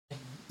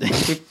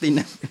15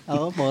 na.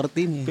 Ako,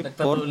 14 eh.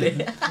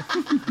 Nagpatuli.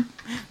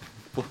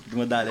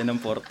 Dumadali ng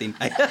 14.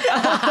 Ay.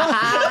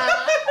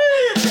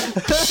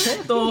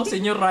 Ito,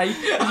 Senior Rai.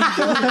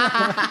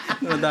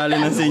 Dumadali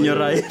ng Senior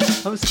Rai.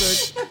 I'm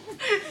scared.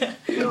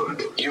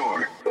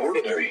 Your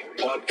Ordinary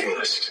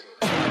Podcast.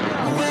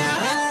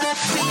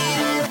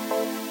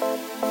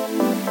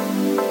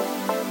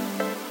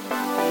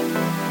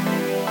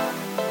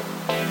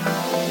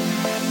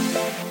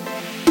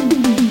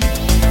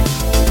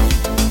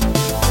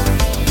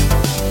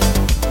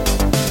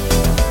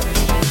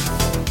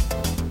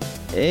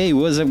 Hey,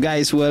 what's up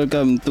guys?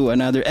 Welcome to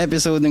another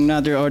episode ng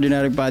Not Your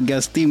Ordinary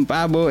Podcast Team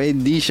Pabo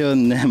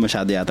Edition.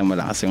 Masyado yatang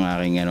malakas yung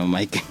aking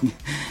mic.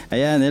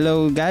 Ayan,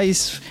 hello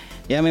guys.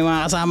 May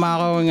mga kasama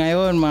ako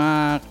ngayon,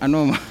 mga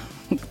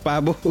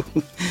Pabo.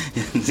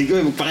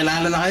 Sige,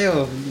 magpakilala na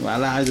kayo.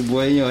 Wala kayo sa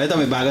buhay nyo. Ito,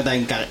 may bago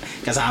tayong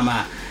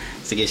kasama.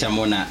 Sige, siya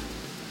muna.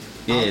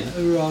 Okay.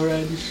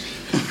 Lawrence.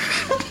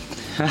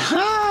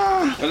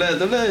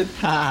 Ulit.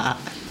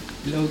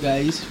 Hello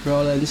guys,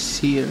 Rollins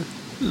here.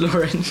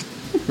 Lawrence.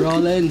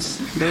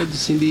 Rollins.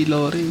 Hindi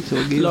Lawrence.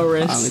 So,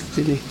 Lawrence. Pangit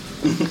din eh.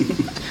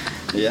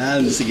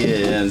 Ayan, sige.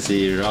 Ayan,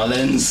 si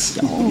Rollins.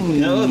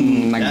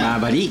 Yun.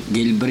 Nagbabalik.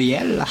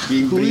 Gilbriela.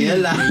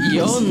 Gabriela.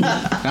 Yun.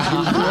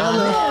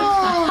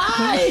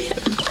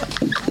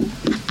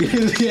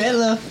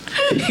 Gabriela.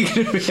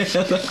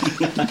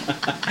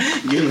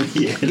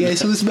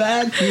 Guess who's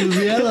back?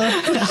 Gabriela.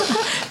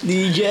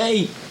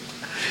 DJ.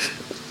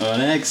 Oh,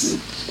 next.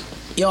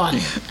 Yun.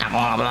 Ako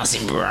nga pala si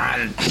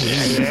Brand.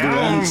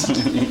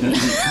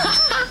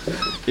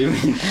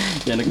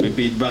 Yan,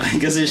 nagpe-feedback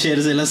kasi share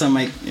sila sa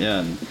mic.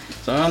 Yan.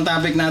 So, ang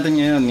topic natin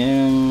ngayon,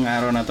 ngayong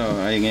araw na to,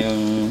 ay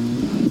ngayong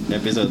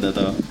episode na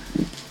to.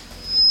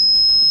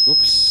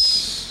 Oops.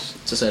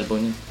 Sa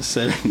cellphone niya.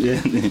 So,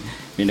 yan.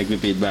 May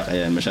nagpe-feedback.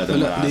 Ayan, masyado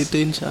Wala, malakas. dito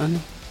yun sa ano.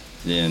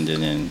 Yan.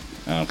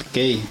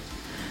 Okay.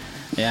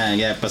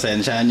 Ayan,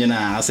 pasensyaan nyo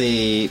na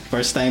kasi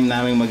first time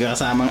namin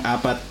magkasamang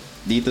apat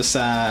dito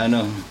sa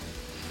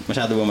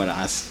masyado ba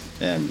malakas?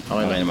 Ayan,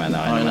 okay naman.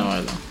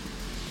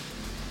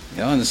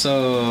 Yun, so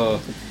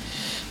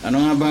ano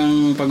nga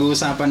bang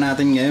pag-uusapan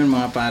natin ngayon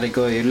mga pare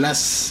ko? Yung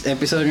last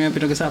episode nga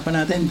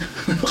pinag-usapan natin.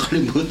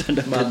 Nakalimutan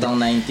na. Batang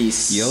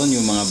 90s. Yun,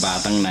 yung mga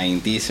batang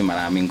 90s, yung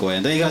maraming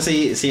kwento. Ikaw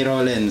si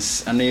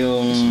Rollins, ano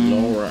yung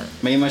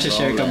may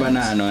ma-share ka ba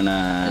na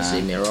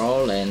Si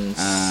Rollins.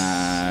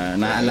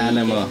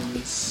 naalala mo?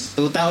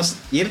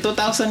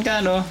 2000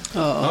 ka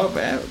Oo.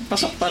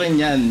 Pasok pa rin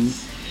yan.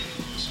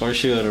 For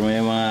sure,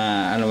 may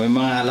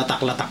mga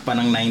latak-latak pa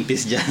ng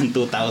 90s diyan,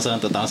 2000,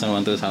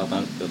 2001,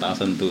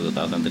 2002,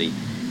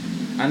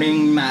 2003. Ano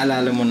yung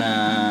naalala mo na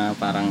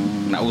parang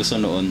nauso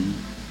noon?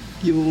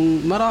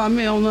 Yung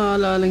marami ako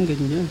naalalang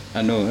ganyan.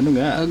 Ano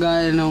nga?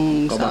 Kagaya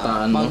nung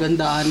Kabataan sa mo.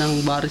 Pagandaan ng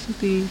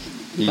Varsity.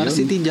 Yun.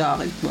 Varsity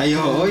jacket. Ay,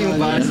 oo, yung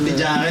varsity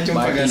jacket, yung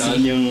pag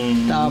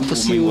yung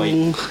Tapos may yung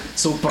white.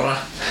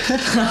 Supra.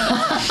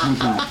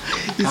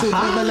 yung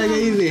Supra talaga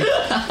yun eh.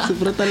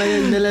 Supra talaga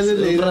yung dala nun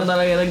eh. Supra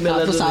talaga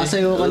nagdala Tapos dun eh.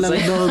 sasayaw ka ng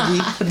doggy.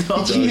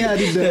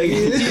 Ichihari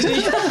doggy.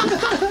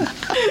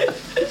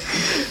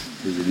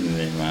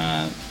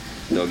 Mga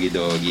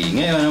doggy.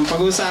 Ngayon, ang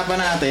pag-uusapan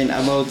natin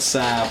about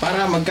sa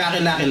para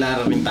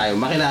magkakilala rin tayo,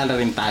 makilala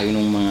rin tayo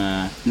ng mga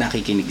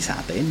nakikinig sa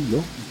atin,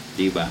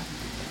 diba?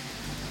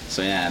 So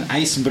yan,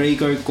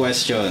 icebreaker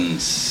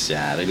questions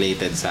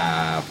related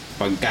sa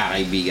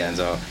pagkakaibigan.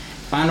 So,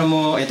 paano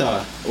mo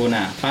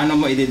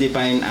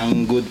i-define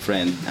ang good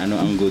friend?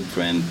 Ano ang good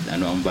friend?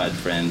 Ano ang bad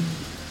friend?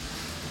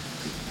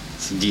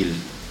 Si Jill,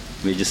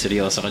 medyo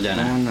seryoso ka dyan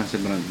ha? Ano na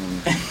si Brand?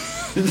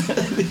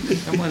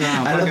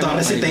 Ano to?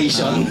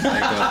 Recitation?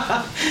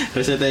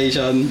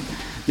 Recitation?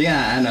 Di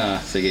nga,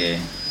 sige.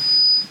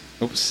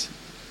 Oops.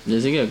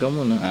 Sige, ikaw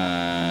muna.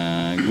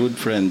 Good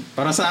friend.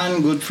 Para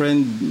saan good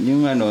friend?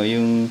 Yung ano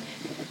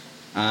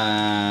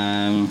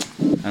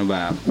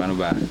ba? Paano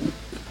ba?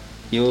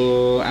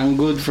 Yung ang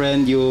good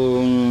friend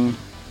yung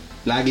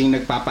laging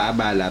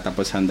nagpapaabala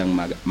tapos handang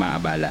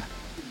maabala.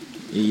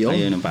 Iyon.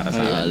 Ayun ang para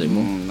sa akin.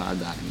 mo.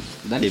 Nakadaan.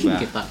 Diba?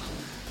 kita.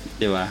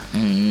 Diba?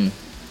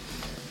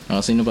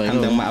 Sino pa ikaw?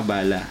 Handang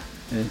maabala.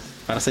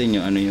 Para sa inyo,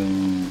 ano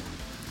yung...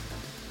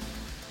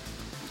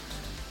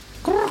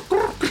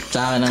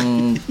 Sa akin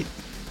ang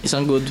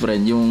isang good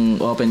friend,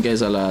 yung open kayo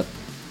sa lahat.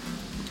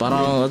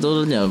 Parang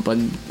tulad niya, pag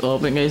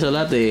open kayo sa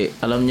lahat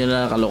alam niyo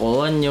na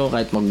kalokohan niyo,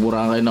 kahit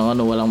magbura kayo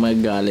ng walang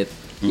magagalit.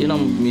 Yun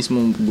ang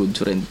mismong good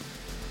friend.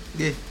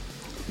 Okay.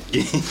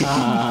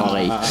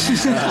 Okay.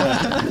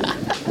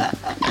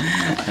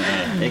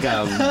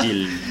 Ikaw,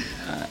 Jill.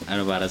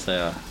 Ano para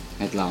sa'yo?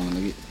 Kahit lang.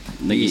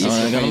 Nag-iisip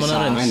Ganun mo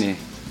na rin.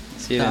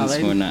 Si Sa Renz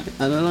akin, muna.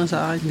 ano lang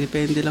sa akin,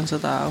 depende lang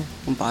sa tao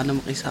kung paano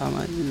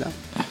makisama. Yun lang.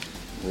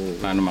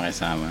 Paano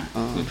makisama?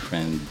 Good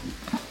friend.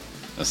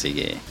 O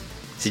sige.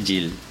 Si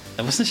Jill.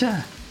 Tapos na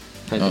siya.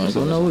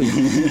 Ito na uy.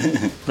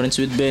 Friends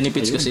with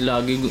benefits kasi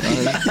lagi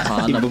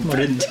hanap mo.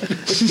 Friend.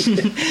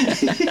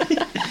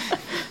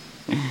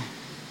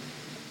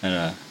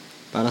 Ano?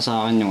 Para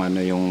sa akin yung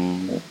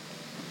yung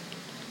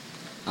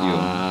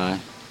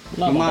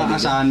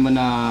maaasahan mo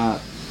na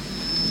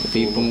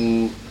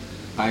Tipong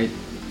kahit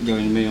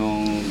gawin mo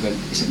yung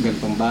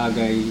gantong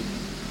bagay,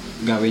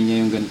 gawin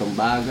niya yung gantong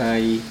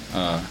bagay,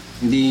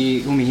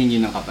 hindi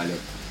humihingi ng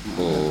kapalit.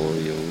 Oo,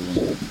 yun.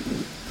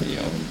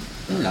 Yun.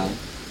 Yun lang.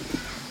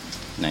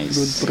 Nice.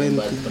 Good friend.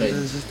 Bad friend.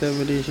 That's the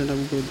definition of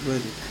good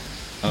friend.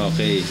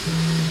 Okay.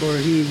 For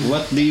him.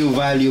 What do you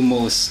value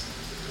most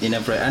in a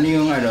friend? Ano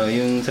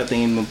yung sa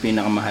tingin mo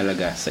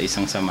pinakamahalaga sa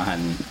isang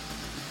samahan?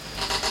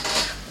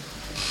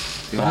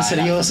 Parang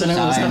seryoso na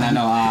Sa akin, usapan.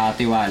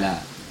 tiwala.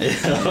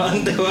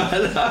 Ang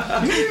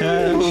tiwala.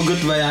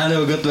 Hugot ba yan?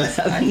 Hugot ba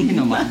yan? Ay, hindi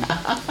naman.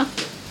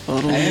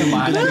 Ay,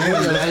 mahalaga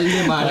yun. Ay,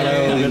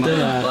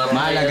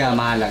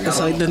 mahalaga.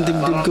 Kasakit ng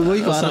dibdib ko,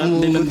 boy.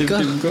 Parang din ng mumud ka.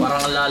 dibdib ko.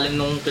 Parang ang lalim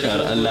nung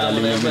Parang ang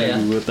lalim yung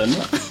pinagugutan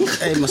mo.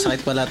 Ay,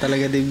 masakit pala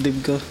talaga dibdib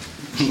ko.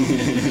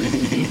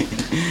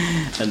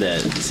 And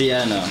then,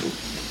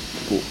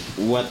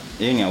 what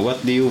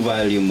do you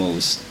value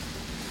most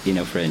in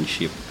a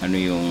friendship? Ano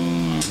yung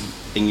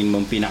tingin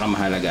mong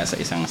pinakamahalaga sa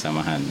isang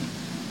samahan?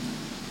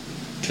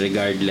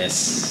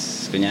 Regardless,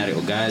 kunyari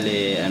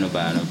ugali, ano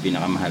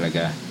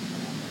pinakamahalaga?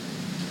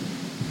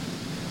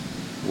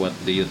 What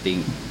do you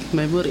think?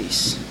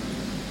 Memories.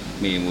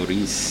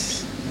 Memories.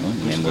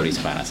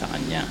 Memories para sa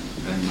kanya.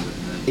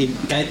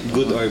 Kahit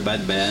good or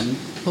bad ba yan?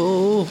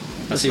 Oo.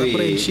 Kasi Basta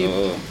friendship.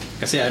 oo.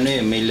 Kasi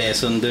may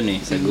lesson dun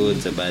sa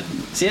good, sa bad.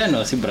 Si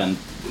Brand.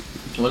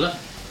 Wala.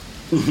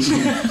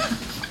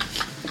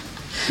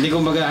 Hindi,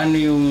 kumbaga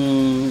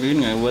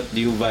yun nga, what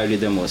do you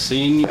value the most? So,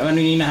 ano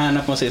yung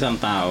hinahanap mo sa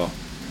isang tao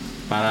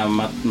para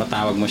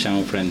matawag mo siyang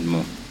friend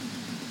mo?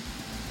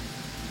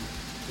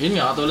 Yun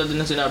nga, katulad din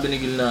ng sinabi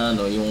ni Gil na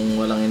yung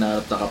walang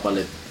hinahanap na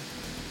kapalit.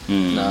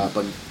 Na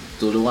pag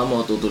tulungan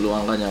mo,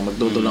 tutulungan ka niya,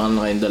 magtutulungan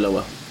na kayong dalawa.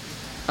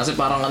 Kasi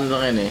parang lang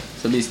yun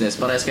sa business,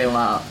 parehas kayo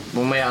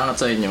kung may angat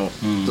sa inyo,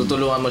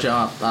 tutulungan mo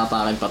siya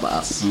tatakin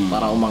pataas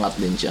para umangat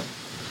din siya.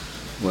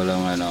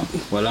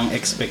 Walang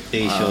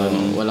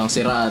expectation. Walang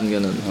siraan,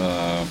 ganun.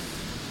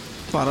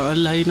 Parang ang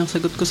layo ng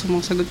sagot ko sa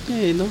mga sagot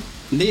niya no?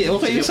 Hindi,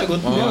 okay yung sagot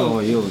mo.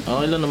 Oo, yun.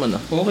 Okay lang naman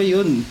Okay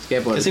yun.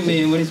 Skateboard. Kasi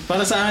memories.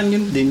 Para sa akin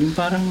yun din, yung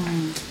parang,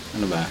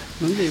 ano ba?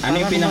 Hindi, Ano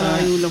yung parang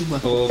malayo lang ba?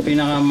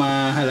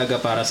 pinakamahalaga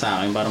para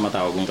sa akin, para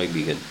matawag kong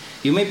kaibigan?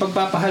 Yung may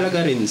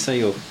pagpapahalaga rin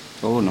sa'yo.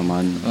 Oo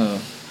naman.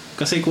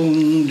 Kasi kung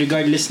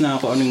regardless na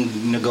ako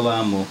anong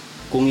nagawa mo,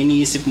 kung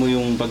iniisip mo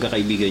yung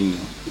pagkakaibigan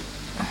nyo,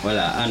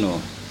 wala,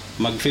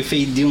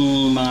 magfe-fade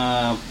yung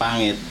mga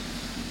pangit,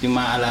 yung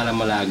maaalala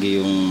mo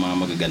lagi yung mga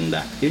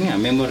magaganda. Yun nga,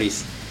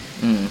 memories.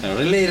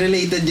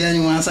 Related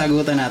yan yung mga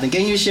sagutan natin.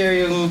 Can you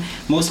share yung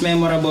most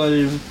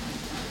memorable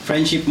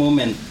friendship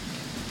moment?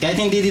 Kahit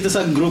hindi dito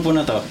sa grupo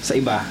na to, sa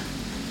iba.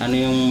 Ano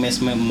yung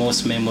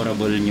most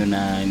memorable nyo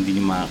na hindi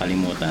nyo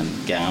makakalimutan?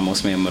 Kaya nga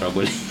most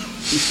memorable.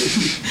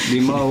 Di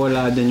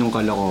mawala din yung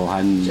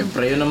kalokohan.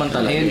 Siyempre, yun naman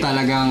talaga. Ayun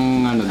talagang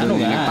doon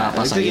yung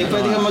nagpapasaya. Sige,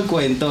 pwede ka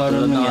magkwento.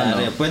 Ano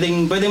nangyari?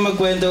 Pwedeng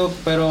magkwento,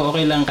 pero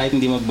okay lang kahit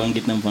hindi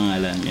magbanggit ng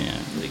pangalan.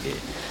 Sige.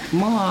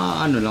 Mga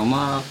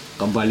mga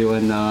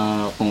kabaliwan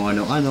na kung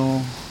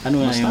ano-ano.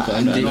 Ano nga yung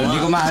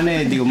Hindi ko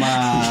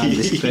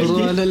ma-describe.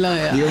 Puro ano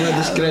lang Hindi ko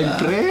ma-describe,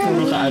 pre.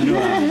 Puro ka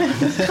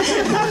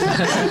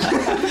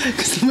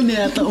Gusto mo na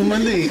yata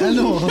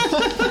Ano?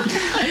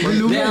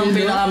 Hindi, ang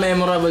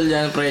pinaka-memorable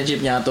dyan,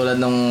 friendship niya,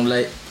 tulad ng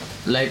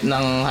life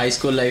ng high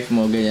school life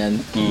mo, ganyan.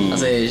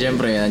 Kasi,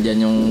 syempre,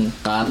 nandyan yung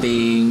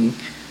cutting,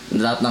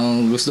 lahat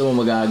ng gusto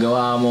mo,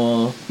 magagawa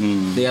mo.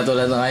 Hindi ka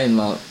tulad na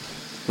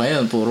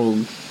ngayon, puro,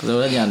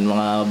 tulad yan,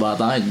 mga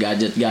bata ngayon,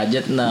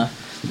 gadget na.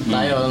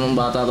 Tayo, nung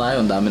bata tayo,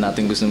 ang dami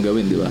natin gustong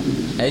gawin, di ba?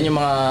 Ayun yung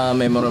mga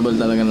memorable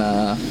talaga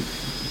na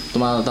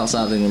tumatatak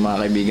sa atin, yung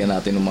mga kaibigan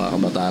natin, yung mga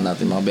kabataan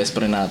natin, mga best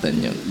friend natin,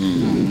 yun.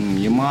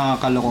 Yung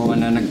mga kalokohan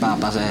na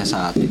nagpapasaya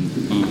sa atin.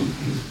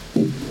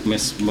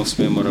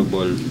 Most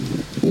memorable.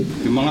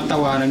 Yung mga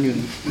tawanan yun.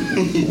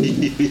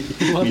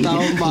 Mga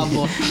taong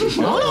babo.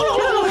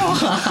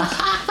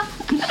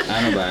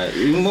 Ano ba?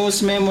 Yung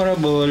most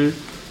memorable,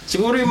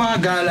 siguro yung mga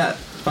gala.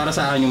 Para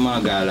sa akin yung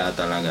mga gala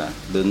talaga.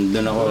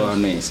 Doon ako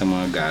sa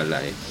mga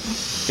gala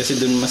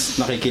Kasi doon mas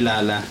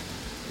nakikilala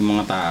yung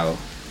mga tao.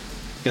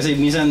 Kasi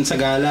minsan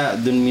sa gala,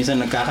 doon minsan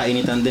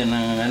nagkakainitan din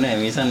ng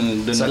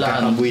minsan doon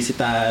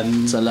nagkakabwisitahan.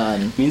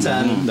 Salaan.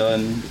 Minsan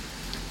doon.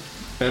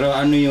 Pero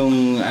ano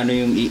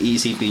yung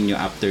iisipin nyo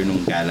after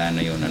nung gala na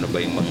yun? Ano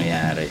ba yung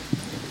mangyayari?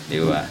 Di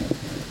ba?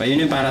 Pa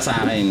yun yung para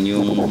sa akin,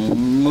 yung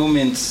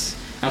moments.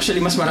 Actually,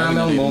 mas marami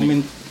ang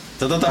moment.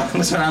 Sa totoo,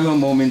 mas marami ang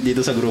moment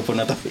dito sa grupo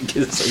na to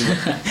kaysa sa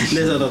iba.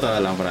 Hindi, sa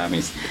totoo lang,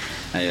 promise.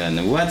 Ayun.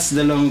 What's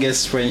the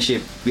longest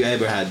friendship you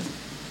ever had?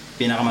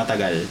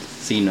 Pinakamatagal?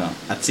 Sino?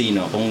 At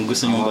sino? Kung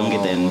gusto nyo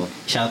banggitin,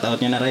 shoutout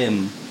nyo na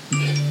rin.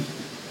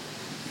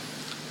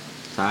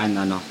 Saan,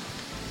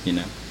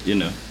 You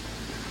know.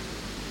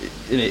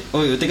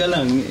 Oy, teka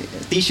lang.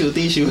 Tissue.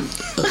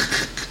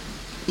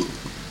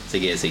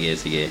 Sige.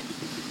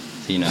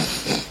 Sino?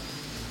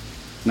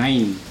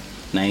 9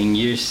 9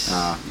 years.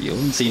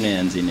 Yun. Sino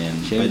yan?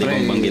 Siyempre, Pwede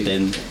kong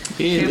banggitin.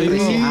 Siyempre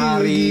si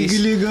Aris,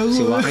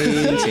 si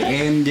Joaquin, si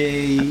MJ,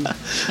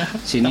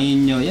 si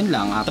Nino, yan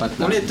lang, 4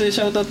 lang. Ulit,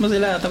 shoutout mo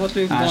sila. Tapos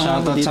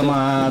Shoutout sa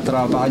mga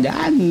tropa ko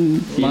dyan.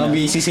 Mga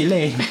busy sila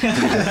eh.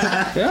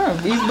 Yeah,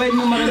 invite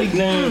mo makinig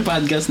ng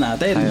podcast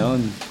natin.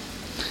 Ayun.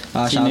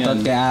 Sino Shoutout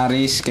yun? kay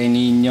Aris, kay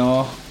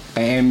Nino,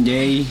 kay MJ,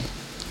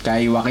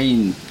 kay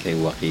Joaquin. Kay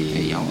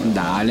Joaquin. Ayun,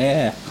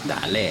 dali.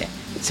 Dale.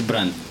 Si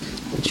Brand.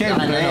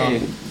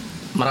 Siyempre.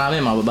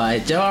 Marami mga babae.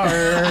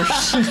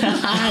 Cheers!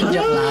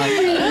 Joke lang.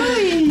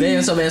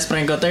 Then yung sa best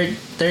friend ko, 13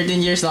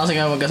 years na kasi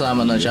kami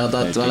magkasama nun.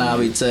 Shoutout wala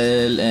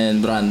Witzel and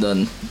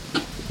Brandon.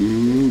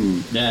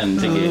 Yan,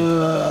 sige.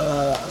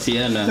 Si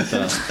ano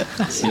to?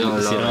 Si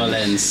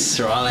Rollins.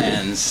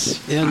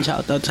 Yan,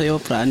 shoutout sa'yo,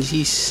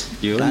 Francis.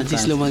 Yun,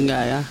 Francis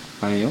Lumangaya.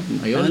 Ayun.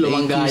 Ayun,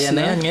 lumanggaya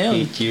na yan ngayon.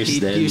 8 years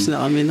 8 din. years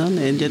na kami noon.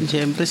 And dyan,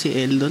 syempre, si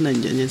Eldo,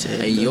 nandyan yan si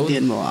Eldo. Ayun. Hindi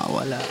yan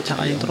mawawala.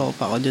 Tsaka yung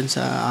tropa ko dyan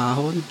sa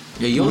Ahon.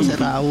 Ayun. Sa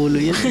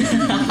Raulo yan.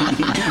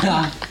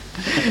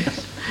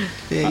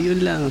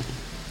 Yun lang.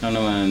 Ano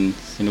naman?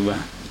 Sino ba?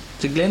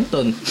 Si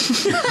Glenton.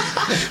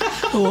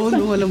 Oo,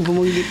 nung walang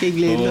bumanggit kay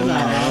Glendo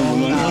na.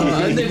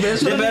 Hindi,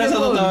 best Di, friend pero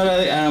sa ko. totoo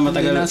lang,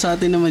 matagal. Nasa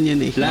atin naman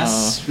yan eh.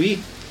 Last week.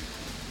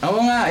 Ako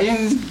nga,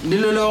 yung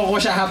niloloko ko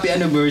siya happy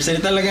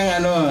anniversary.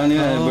 Talagang ano yun,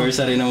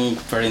 anniversary ng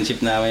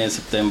friendship namin yung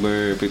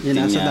September 15 Yan,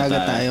 nasa yata.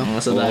 dagat tayo.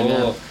 Nasa dagat.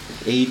 Oo.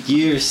 8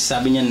 years.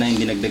 Sabi niya na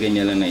hindi nagdagan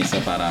niya lang na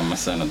isa para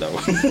mas ano daw.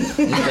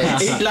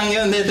 8 lang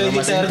yun. Hindi,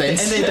 Mas 2013.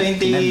 intense.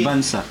 Hindi, In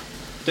advance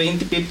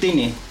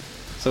 2015 eh.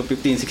 So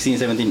 15,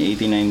 16, 17,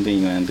 18,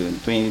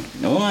 19,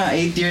 20. Oo nga,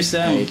 8 years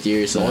lang. 8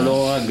 years,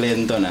 Loko ka,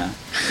 Glenton ah.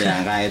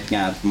 Yan, kahit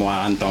nga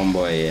mukha kang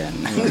tomboy yan.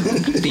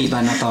 Tita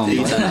na to.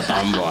 Isa na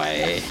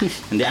tomboy.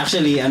 Hindi,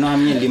 actually, ano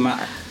kami yun,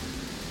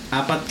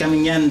 4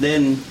 kami yan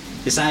din.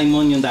 Si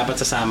Simon yung dapat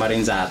sasama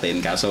rin sa atin.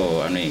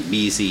 Kaso,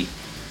 busy.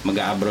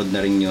 Mag-abroad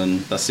na rin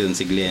yun. Tapos yun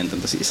si Glenton.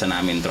 Tapos isa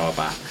namin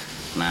tropa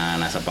na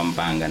nasa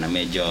Pampanga na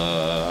medyo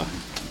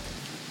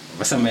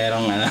basta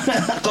merong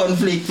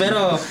conflict.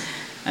 Pero,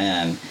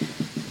 ayan.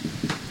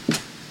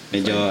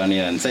 Medyo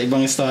yun. Sa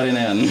ibang story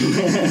na yun.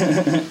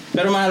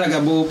 Pero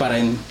mahalaga, buo pa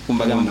rin.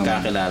 Kumbaga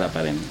magkakilala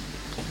pa rin.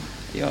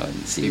 Yun,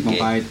 sige. Kung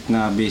kahit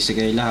na busy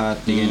kayo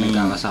lahat, di kayo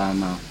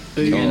nagkakasama.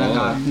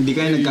 Hindi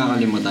kayo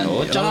nagkakalimutan.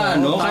 Oo,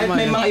 tsaka kahit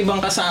may mga ibang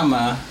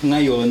kasama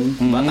ngayon,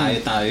 ba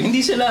tayo.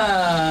 Hindi sila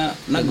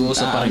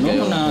Nag-uusap pa rin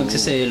kayo.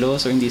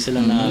 nagsiselos o hindi sila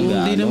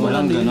Hindi naman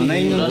Walang gano'n. Na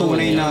yung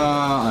tunay na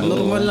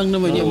Normal lang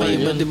naman yun. May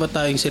iba diba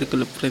tayong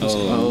circle of friends.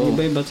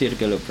 Iba-iba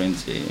circle of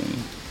friends eh.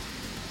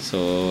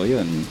 So,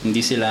 yun.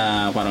 Hindi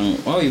sila parang,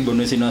 iba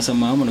na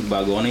sinasama mo,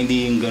 nagbago ka na.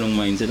 Hindi yung ganong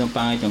mindset. Ang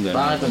pangit yung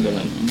ganun. Bakit ang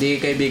ganun? Hindi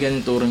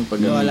kaibigan turing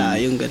pag Wala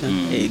yung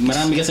ganun.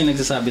 Marami kasi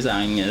nagsasabi sa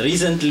akin yan.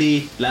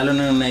 Recently, lalo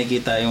na nung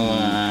nakikita yung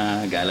mga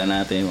gala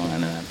natin, yung mga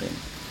natin.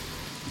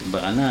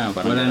 Baka na.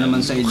 Parang wala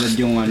naman sa edad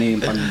yung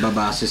yung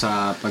pagbabase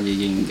sa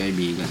pagiging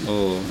kaibigan.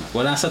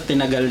 Wala sa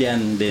tinagal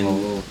yan din.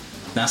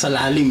 Nasa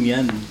lalim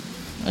yan.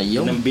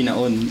 Ayun. Ng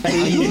binaon.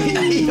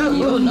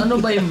 Ayun.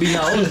 Ano ba yung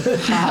binaon?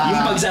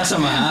 Yung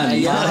pagsasamahan.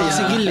 Parang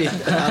sigil eh.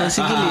 Parang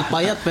sigil eh.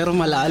 Payat pero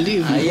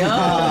malalim. Ayun.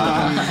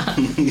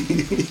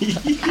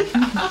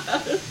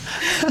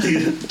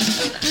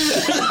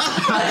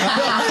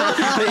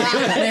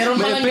 Meron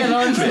pa lang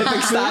gano'n.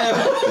 Text tayo.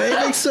 May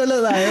next wala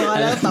tayo.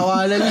 Kala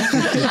tawanan.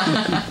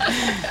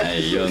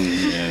 Ayun.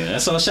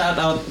 So shout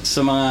out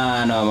sa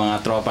mga mga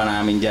tropa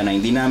namin diyan na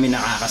hindi namin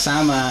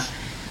nakakasama,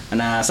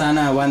 na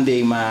sana one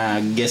day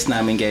mag-guest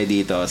namin kayo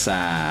dito sa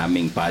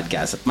aming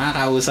podcast at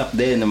makakausap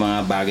din ng mga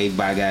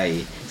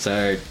bagay-bagay.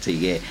 Sir,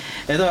 sige.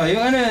 Ito,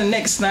 yung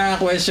next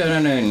na question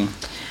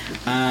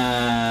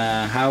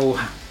how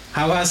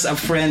has a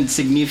friend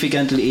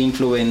significantly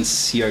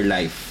influenced your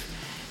life?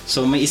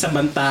 So may isa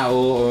bang tao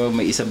o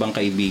may isa bang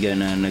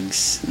kaibigan na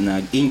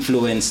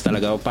nag-influence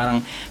talaga o parang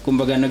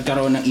kumbaga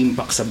nagkaroon ng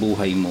impact sa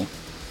buhay mo?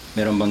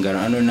 Meron bang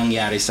gano'n? Ano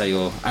nangyari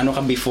sa'yo? Ano ka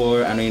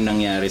before? Ano yung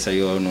nangyari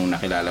sa'yo nung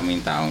nakilala mo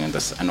yung taong yun?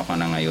 Tapos ano ka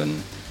na ngayon?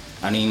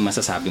 Ano yung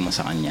masasabi mo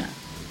sa kanya?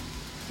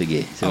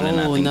 Sige,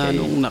 simulan natin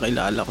kayo. Nung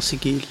nakilala ko si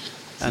Gil.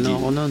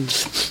 Ako nun?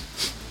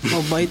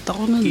 Mabait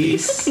ako nun eh.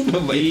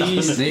 Mabait ako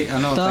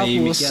na.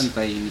 Tahimik yan,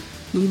 tahimik.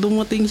 Nung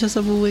dumating siya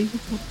sa buhay ko.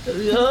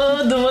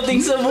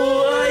 Dumating sa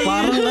buhay.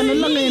 Parang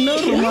lang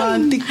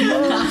romantic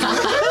mo.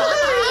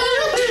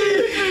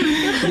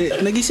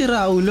 Naging si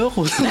Raulo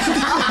ko.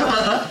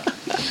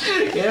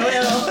 Kaya ba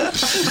yun?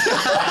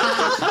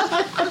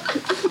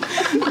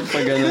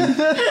 Pag ganun.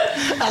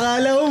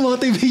 Akala mo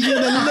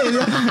motivational na eh.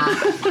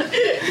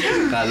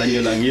 Kala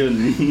nyo lang yun.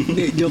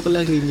 Hindi, joke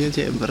lang yun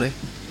syempre.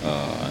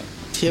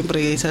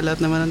 Siyempre, sa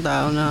lahat naman ng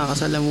tao na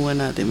nakakasalamuhan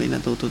natin, may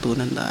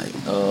natututunan tayo.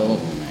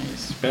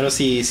 Nice. Pero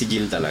si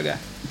Jill talaga.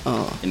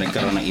 Yung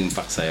nagkaroon ng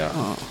impact sa'yo.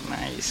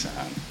 Nice.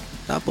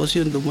 Tapos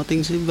yun,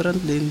 dumating si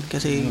Brand din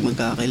kasi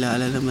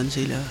magkakilala naman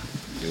sila.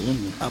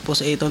 Yun.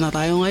 Tapos ito na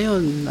tayo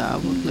ngayon.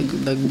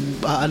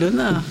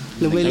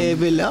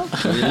 Level up.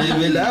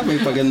 Level up. May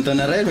paganto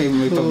na rin.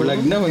 May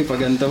pa-vlog na. May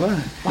paganto pa.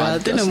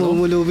 Dati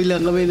namumulubi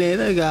lang kami na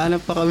yun. Naghahanap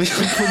pa kami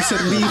ng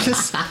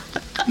pag-sardinas.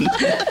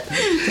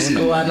 Tapos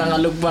kuha ng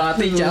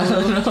alugbati,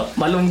 tsaka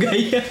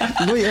malunggay.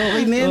 Boy,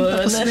 okay na yan.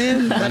 Tapos na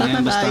yan. Ano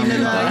yan, basta Kain na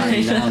may lang.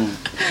 kain lang.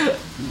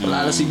 Wala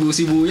na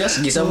sibuyas,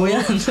 gisa mo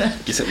yan.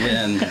 Kisa mo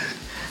yan.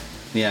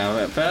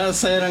 Yeah, pero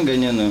sa'yo lang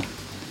ganyan, no?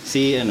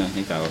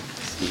 Ikaw?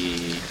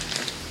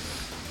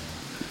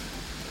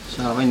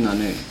 Sa akin,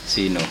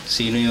 Sino?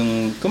 Sino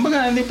yung,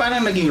 kumbaga, hindi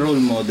parang naging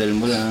role model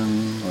mo lang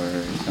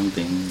or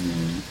something.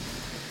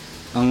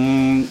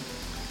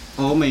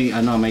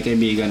 May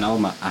kaibigan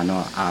ako,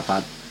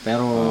 4.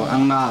 Pero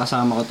ang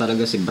nakakasama ko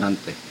talaga si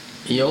Brant eh.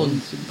 Yun.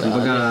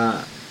 Kumbaga,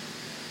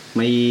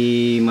 may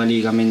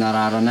mali kami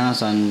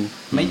nararanasan,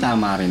 may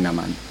tama rin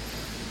naman.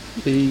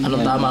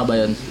 Anong tama ba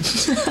yun?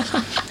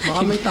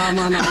 Baka may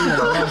tama na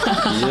ako.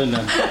 Yun,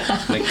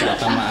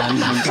 nagkatamaan.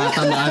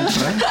 Nagkatamaan,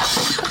 pre.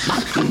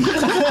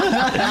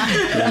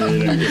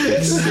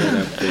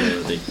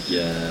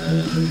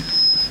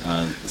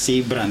 Si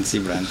Brand.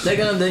 Dahil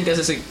ganun din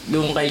kasi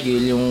yung kay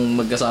Gil, yung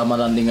magkasama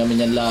lang din kami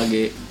niyan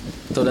lagi.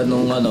 Tulad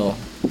nung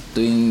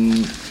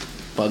tuwing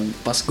pag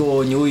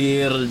Pasko, New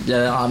Year,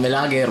 dyan kami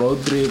lagi,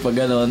 road trip, pag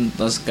gano'n.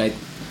 Tapos kahit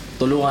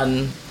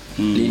tulungan,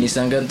 linis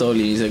ng ganito,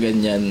 linis ng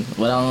ganyan.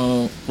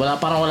 Parang wala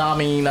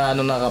kaming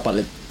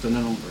nakapalit.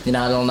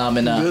 Hinalong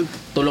namin na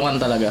tulungan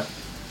talaga.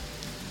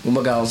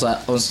 Kumbaga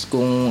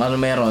kung ano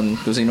meron,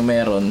 kung sino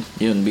meron,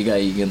 yun,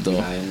 bigay, ganito.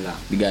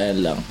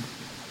 Bigayan lang.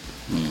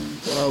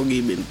 Wow,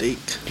 give and take.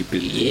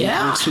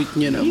 Yeah! Ang sweet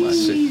nyo naman.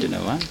 Sweet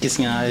naman.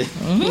 Kiss nga.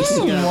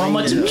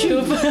 Mama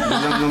chup.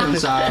 Lang naman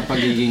sa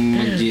pagiging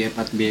mag-GF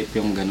at BF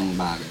yung ganong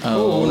bagay.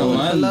 Oo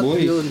naman,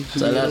 boy.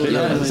 Sa lahat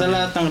yun. Sa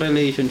lahat ng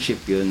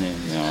relationship yun eh.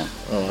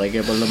 Okay,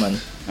 kaya pala naman.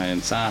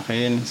 Ayun, sa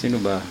akin, sino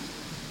ba?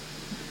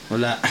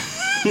 Wala.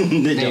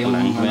 Hindi, joke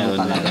lang. Meron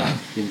talaga. na.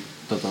 Yung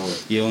totoo.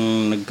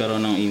 Yung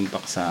nagkaroon ng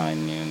impact sa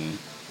akin yun.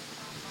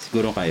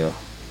 Siguro kayo.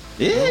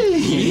 Paano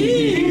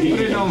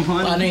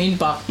yung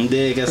impact?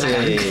 Hindi, kasi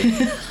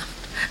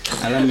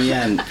alam mo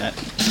yan.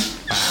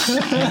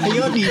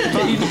 Ayun,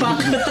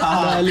 impact.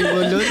 Dali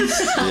mo, Lods.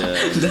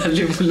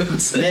 Dali mo lang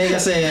sa... Hindi,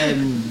 kasi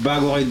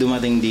bago kayo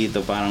dumating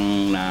dito,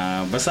 parang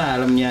basta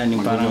alam niyan,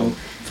 yung parang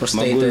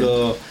Frustrated.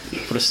 magulo,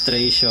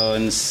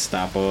 frustrations,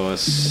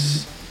 tapos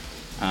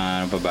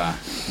ano pa ba?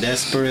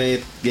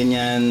 Desperate,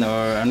 ganyan,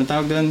 or ano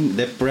tawag doon?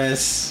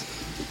 Depressed.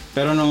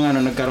 Pero nung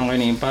nagkaroon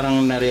kayo niyan,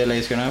 parang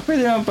na-realize ko na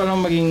pwede naman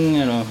palang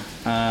maging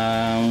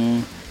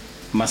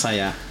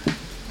masaya.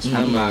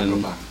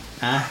 Magbago pa.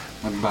 Ha?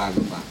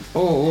 Magbago pa.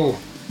 Oo.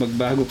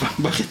 Magbago pa.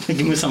 Bakit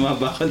naging masama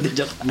ba ako?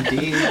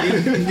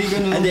 Hindi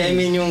ganun. Hindi, I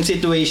mean yung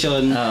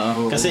situation.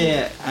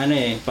 Kasi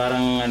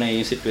parang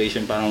yung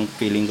situation, parang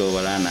feeling ko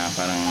wala na.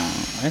 Parang,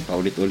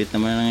 paulit-ulit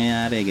naman ang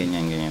nangyayari.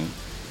 Ganyan.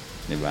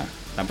 Diba?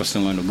 Tapos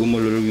nung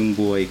gumulo yung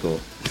buhay ko.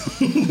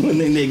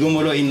 Hindi,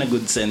 gumulo in a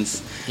good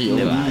sense.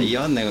 Diba?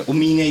 Yun.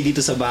 Umingay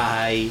dito sa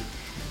bahay.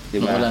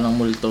 Diba? Wala nang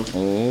multo.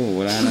 Oo,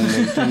 wala nang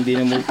multo. Hindi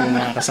na multo yung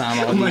mga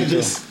kasama ko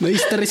dito.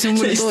 Na-stress yung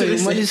multo eh.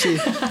 Umalis eh.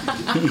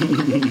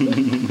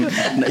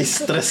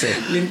 Na-stress eh.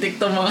 Lintik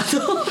to mga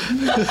to.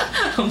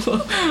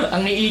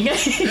 Ang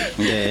iingay.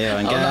 Hindi,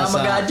 yun. Ako na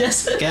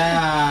mag-adjust.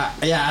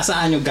 Kaya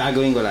asaan yung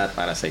gagawin ko lahat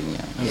para sa inyo.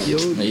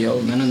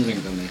 Ayun. Ganun rin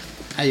kami.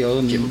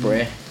 Ayun.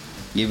 Siyempre.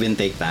 Give and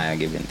take tayo.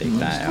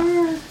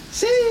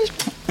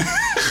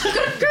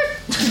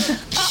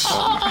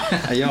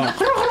 Ayun.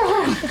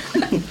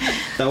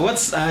 So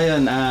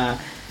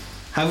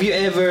have you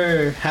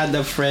ever had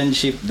a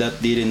friendship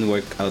that didn't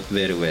work out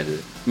very well?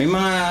 May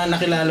mga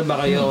nakilala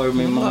ba kayo or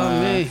may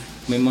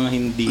mga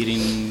hindi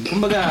rin,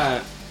 kumbaga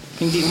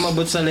hindi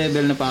umabot sa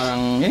level na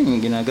parang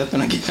yung ginagawa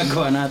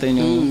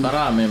natin yung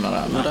Marami.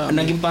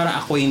 naging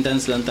parang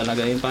acquaintance lang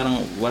talaga, yung parang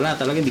wala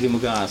talaga, hindi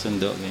kayo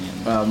magkakasundo ganyan.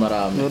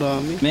 Marami.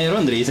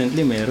 Meron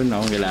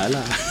akong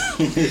kilala.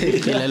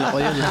 Kilala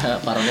ko yun.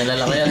 Parang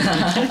kilala ko yan.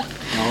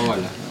 Ako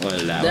wala.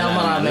 Hindi ako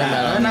marami.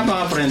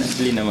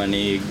 Napaka-friendly naman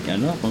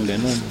kung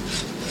gano'n.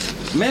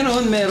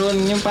 Meron.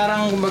 Yung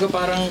parang, kumbaga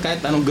parang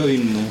kahit anong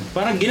gawin mo.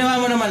 Parang ginawa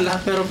mo naman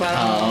lahat pero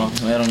parang...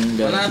 meron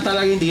gano'n. Wala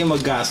talaga, hindi kayo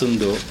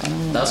magkasundo.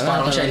 Tapos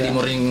parang siya hindi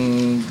mo rin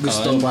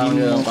gusto. Parang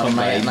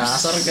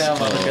nakasar ka.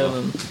 Parang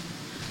gano'n.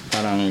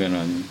 Parang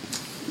gano'n.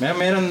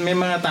 May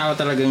mga tao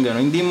talagang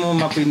gano'n.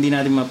 Hindi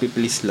natin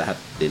mapiplease lahat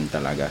din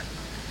talaga.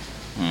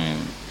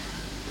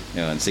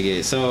 Yun,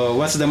 sige. So,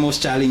 what's the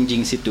most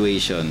challenging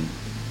situation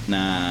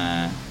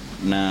na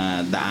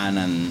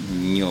daanan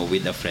nyo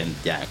with a friend?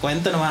 Yeah.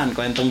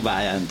 Kwentong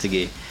bayan.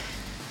 Sige.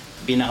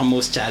 Pinaka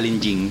most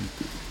challenging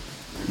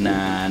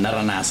na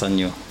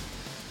naranasan nyo.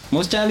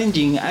 Most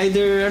challenging,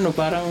 either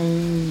parang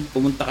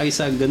pumunta kayo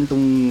sa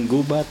gantong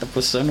gubat,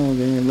 tapos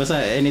ganyan. Basta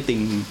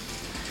anything.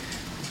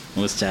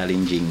 Most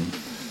challenging.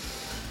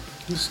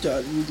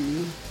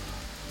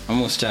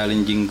 Most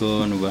challenging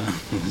ko, ba?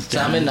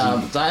 Sa amin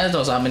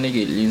ni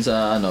Gil, yun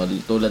sa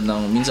tulad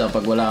ng minsan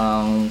pag wala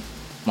kang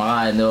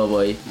makain, diba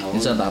boy?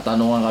 Minsan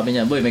tatanungan kami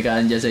niya, boy, may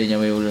kain dyan sa inyo,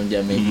 may ulam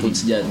dyan, may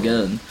foods dyan,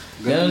 ganun.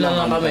 Ganun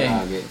lang kami.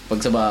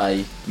 Pag sa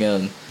bahay,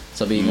 ganun.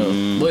 Sabihin ko,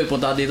 boy,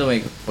 punta dito,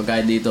 may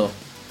pagkain dito.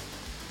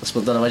 Tapos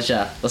punta naman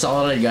siya. Tapos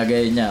ako rin,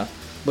 gagayin niya,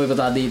 boy,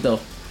 punta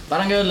dito.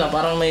 Parang gano'n lang,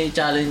 parang may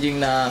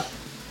challenging na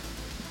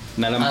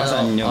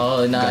Nalampasan nyo. Oo,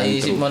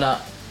 naisip mo na,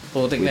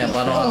 putik na yan,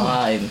 paano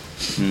kakain?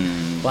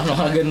 Paano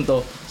ka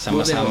ganito?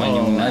 Sama-sama Buti,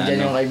 yung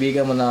nandyan yung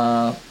kaibigan mo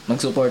na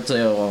mag-support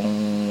sa'yo kung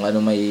ano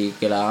may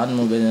kailangan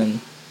mo, ganyan.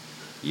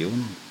 Yun.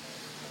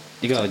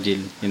 Ikaw,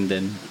 Jill, yun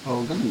din.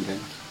 Oo, ganun din.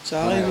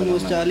 Sa akin, yung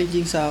most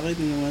challenging sa akin,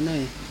 yung ano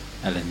eh.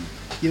 Alin?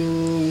 Yung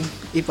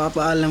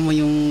ipapaalam mo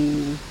yung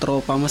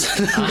tropa mo sa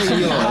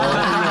layo.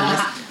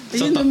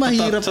 Ayun yung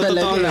mahirap sa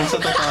talaga. totoo lang,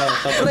 sa totoo.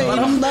 Pre,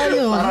 inom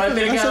tayo. Parang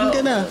may Asan ka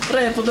na?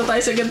 Pre, punta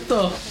tayo sa ganito.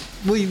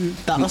 Boy,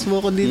 takas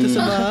mo ako dito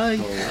sa bahay.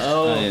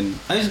 Oo. Ayun.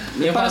 Ay,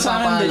 Yung para sa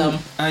akin din. pagpapaalam.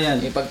 Ayan.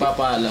 Yung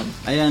pagpapaalam.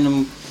 Ayan,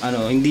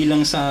 hindi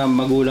lang sa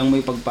magulang mo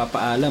yung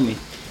pagpapaalam eh.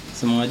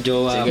 Sa mga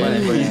jowa Sige. pa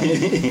eh.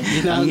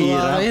 Ang Ginagawa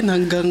hirap. ko yan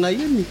hanggang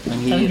ngayon eh.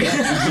 Ang hirap.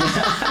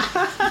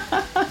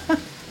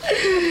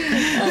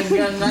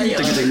 Hanggang ngayon.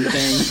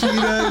 Teng-teng-teng.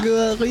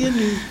 Ginagawa ko yan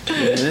eh.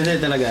 Hindi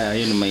talaga,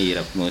 yun ang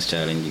mahirap, most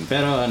challenging.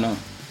 Pero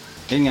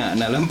yun nga,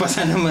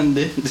 nalampasan naman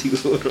din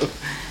siguro.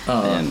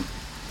 Oo. Ayan.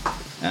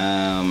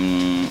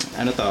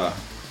 Ano to?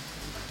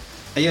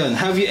 Ayun,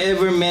 have you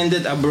ever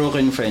mended a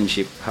broken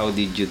friendship? How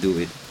did you do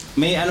it?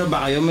 May ano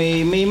ba kayo?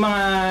 May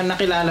mga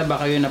nakilala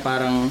ba kayo na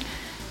parang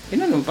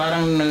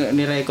parang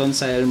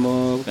ni-reconcile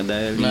mo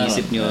dahil Meron,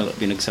 iisip nyo meron.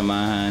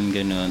 pinagsamahan,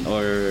 ganun,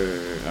 or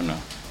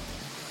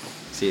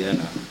si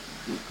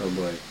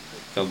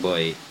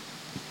Cowboy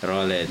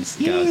Rollins,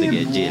 ikaw,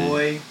 sige, Jill.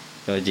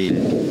 Ikaw, Jill.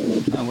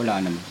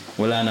 Wala naman.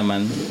 Wala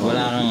naman.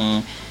 Wala kang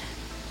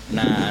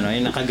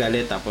yung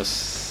nakagalit tapos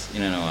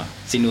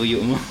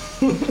sinuyo mo.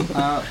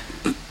 Na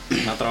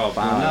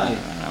tropa. Wala eh.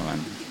 Wala naman.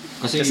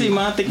 Kasi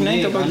matik na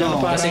yun kapag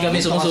Kasi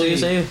kami sumusuyo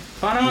sa'yo.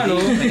 parang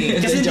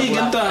kasi hindi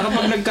ganito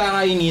kapag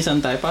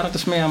nagkakainisan tayo, parang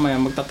tapos maya-maya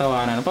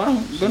magtatawanan.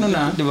 Parang gano'n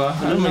na, di ba?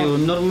 Alam mo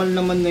yun? Normal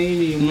naman na yun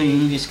eh. Yung may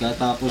inis ka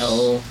tapos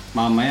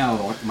mamaya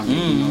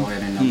magiging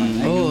okay rin naman.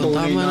 Ay, yung Oo,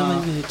 tunay tama na- naman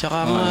eh. Tsaka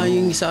nga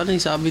yung isa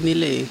sabi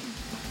nila eh.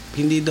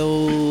 Hindi daw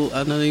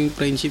yung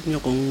friendship nyo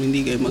kung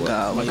hindi kayo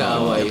magkaaway.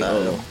 Magkaaway,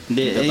 Magkatalo. oo.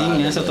 Hindi,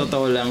 yun nga sa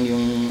totoo lang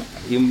yung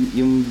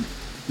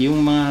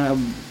mga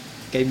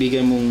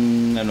kaibigan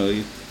mong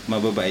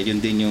mababait,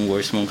 yun din yung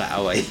worst mong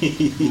kaaway.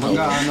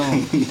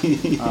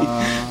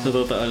 Sa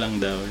totoo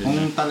lang daw.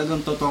 Kung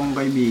talagang totoong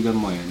kaibigan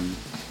mo yun,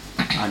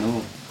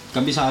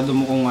 kabisado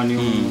mo kung ano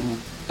yung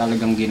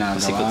talagang ginagawa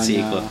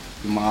Sikot-sikot.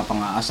 niya, yung mga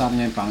pang-aasar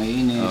niya, yung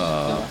pang-iinis.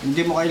 Diba?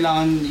 Hindi mo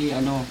kailangan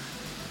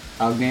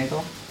tawag na ito,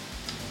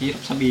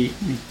 hirap sabihin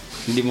eh.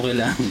 Hindi mo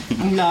kailangan.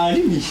 Ang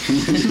lalim eh.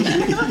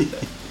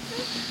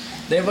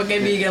 Dahil pag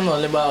kaibigan mo,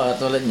 halimbawa,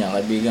 tulad niya,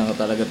 kaibigan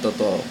ka talaga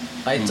totoo.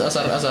 Kahit sa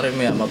asar-asarin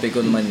mo yan,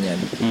 mapikon man yan.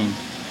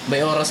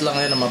 May oras lang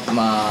yan na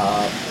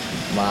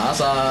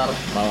maasar,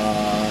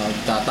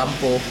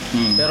 magtatampo.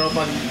 Pero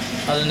pag,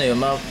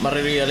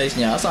 marirealize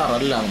niya,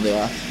 asaran lang, di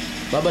ba?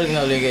 Babalik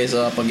na ulit kayo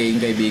sa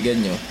pagiging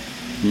kaibigan nyo.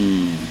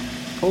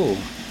 Oh.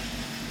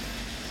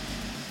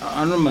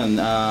 Ako naman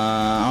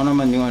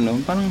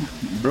yung parang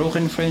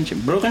broken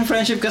friendship. Broken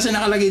friendship kasi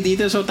nakalagay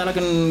dito, so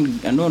talagang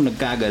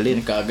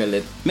nagkagalit.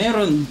 Nagkagalit.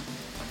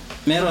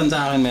 Meron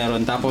sa akin,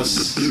 meron.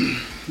 Tapos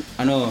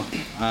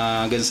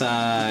hanggang sa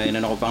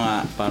ko pa nga,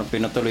 parang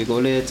pinatuloy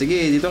ko ulit.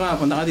 Sige, dito ka,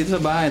 punta ka dito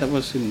sa bahay.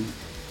 Tapos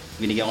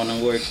binigyan ko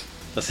ng work.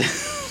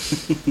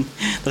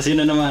 Tapos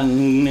yun na naman,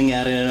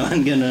 nangyari na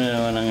naman, gano'n na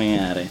naman ang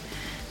nangyari.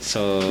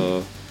 So,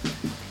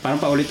 parang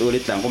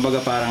paulit-ulit lang.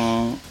 Kumbaga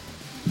parang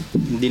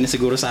hindi na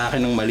siguro sa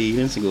akin ng mali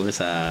yun, siguro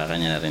sa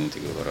kanya na rin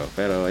siguro.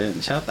 Pero yun,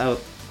 shout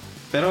out.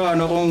 Pero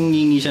kung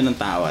hingi siya ng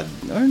tawad,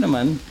 or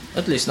naman,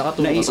 At least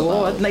nakatulong ka sa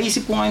tao. at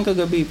naisip ko ngayon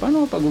kagabi,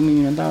 paano pag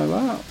humingi ng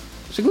tawad?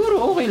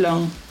 Siguro okay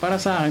lang para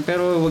sa akin,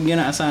 pero wag niyo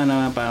na asahan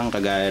na parang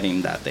kagaya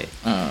rin dati.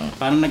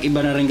 Parang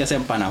nag-iba na rin kasi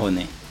ang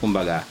panahon eh,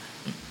 kumbaga.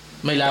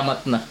 May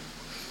lamat na.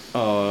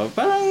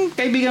 Parang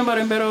kaibigan pa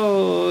rin pero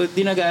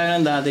di na gaya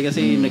ng dati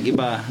kasi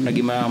nag-iba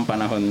ang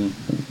panahon.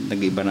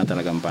 Nag-iba na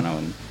talaga ang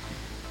panahon.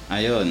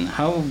 Ayun,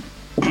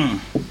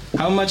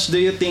 how much do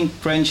you think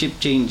friendship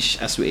change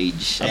as we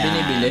age?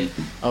 Binibili.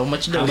 How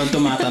much daw? Habang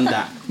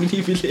tumatanda.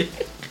 Binibili.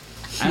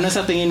 Ano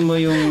sa tingin mo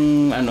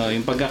yung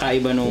yung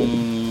pagkakaiba nung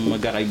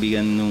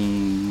magkakaibigan nung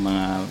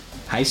mga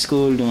high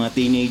school, nung mga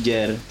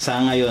teenager sa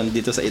ngayon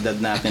dito sa edad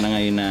natin na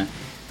ngayon na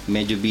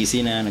medyo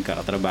busy na,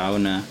 nagkakatrabaho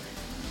na.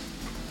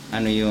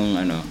 Ano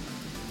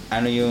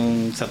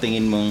yung sa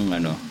tingin mong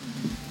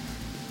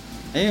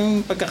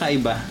yung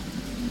pagkakaiba?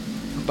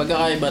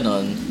 Pagkakaiba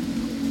nun,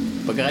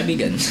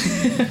 pagkakaibigan.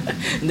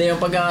 Hindi, yung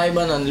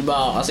pagkakaiba nun, di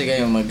ba kasi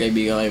kayo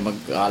magkaibigan kayo,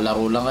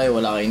 magkalaro lang kayo,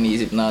 wala kayong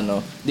iniisip na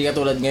Di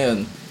katulad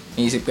ngayon,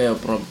 iniisip kayo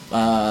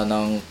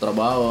ng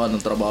trabaho,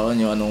 anong trabaho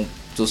nyo, anong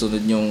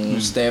susunod yung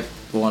step,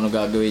 kung ano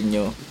gagawin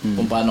nyo,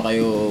 kung paano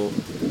kayo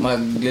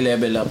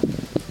mag-level up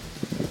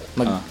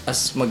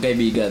as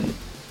magkaibigan.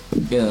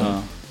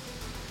 Ganun.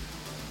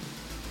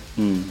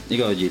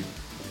 Ikaw, Jill?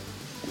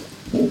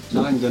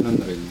 Sa akin ganun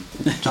rin.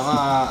 Tsaka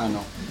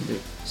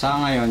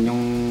sa ngayon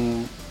yung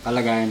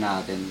kalagayan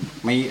natin,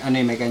 may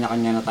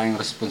kanya-kanya na tayong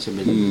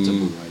responsibility sa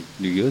buhay.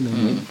 Yun,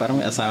 parang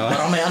may asawa.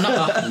 Parang may anak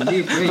ka.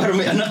 Hindi, pre. Parang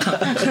may anak ka.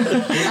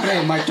 Pre,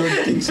 matured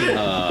things.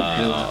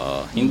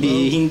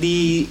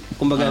 Hindi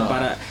kumbaga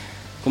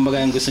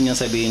kumbaga ang gusto niyang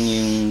sabihin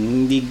yung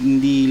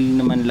hindi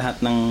naman lahat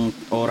ng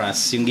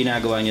oras yung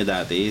ginagawa niyo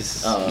dati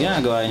is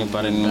ginagawa niyo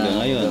pa rin hanggang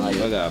ngayon.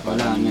 Kumbaga,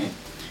 Wala na eh.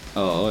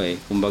 Oo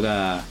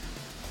kumbaga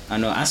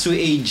as we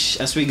age,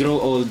 as we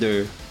grow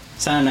older,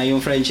 sana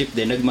yung friendship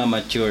din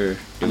nagmamature,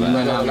 di ba?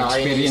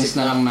 Experience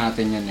na lang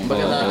natin yan eh.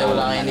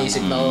 Wala kang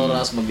iniisip na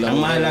oras, maglaro. Ang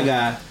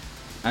mahalaga,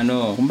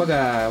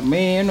 kumbaga,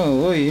 may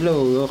oy,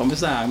 hello,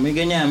 kamusta? May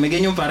ganyan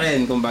pa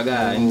rin,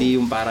 kumbaga, hindi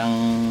yung parang,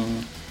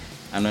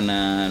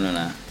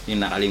 yung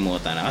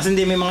nakalimutan na. Kasi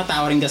hindi, may mga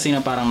tao rin kasi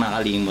na parang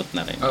nakalimot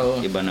na rin.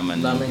 Iba naman.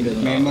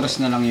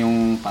 Memories na lang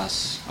yung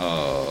past.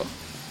 Oo.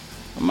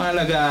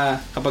 Mahalaga,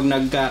 kapag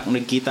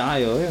nagkita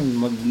kayo,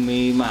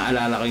 may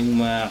maaalala kayong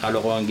mga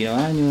kalokohan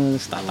ginawa nyo,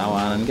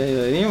 tatawanan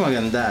kayo, yun yung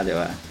maganda, di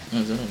ba?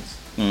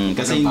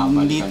 Kasi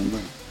hindi,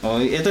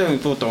 ito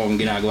kung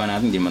ginagawa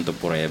natin, hindi man to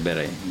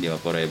forever eh. Hindi ba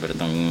forever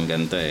itong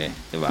ganito eh,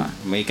 di ba?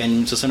 May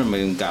susunod,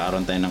 may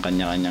kakaroon tayo ng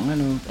kanya-kanyang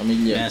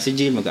pamilya. Kaya si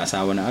Jill,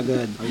 mag-asawa na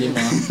agad.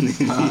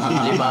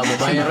 Lima,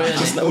 babayero yan.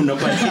 Mas nauna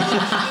pa.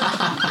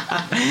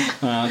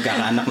 Mga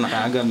kakaanak na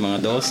kaagad, mga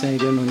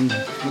 12, gano'n.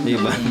 Di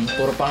ba?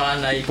 Puro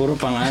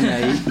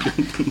panganay.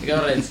 Ikaw,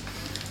 Renz?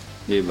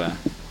 Di ba?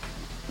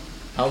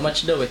 How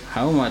much daw eh?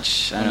 How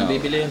much? Ano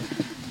bibili yun?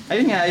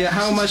 Ayun nga,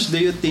 how much do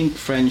you think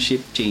friendship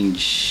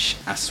change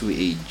as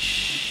we age?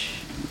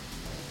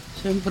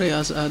 Siyempre,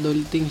 as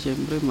adulting,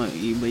 siyempre,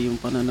 maiba yung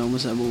pananaw mo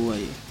sa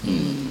buhay.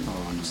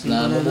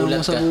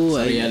 Nabubulat ka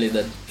sa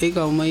realidad.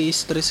 Ikaw, may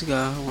stress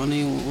ka, kung ano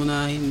yung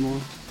unahin mo.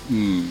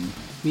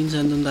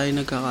 Minsan doon tayo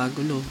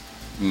nagkakagulo.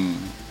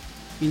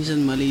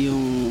 Minsan mali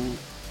yung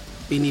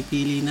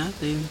pinipili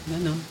natin.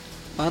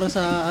 Para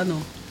sa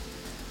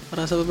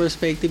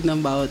perspective ng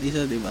bawat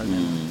isa, di ba?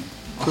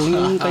 Kung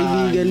yung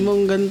kaibigan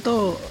mong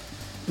ganito,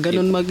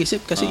 ganun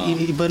mag-isip kasi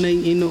iba na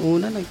yung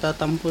inuuna,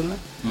 nagtatampo na.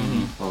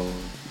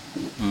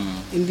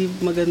 Hindi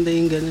maganda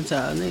yung ganun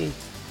sa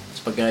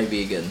Sa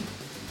pagkaibigan.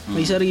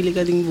 May sarili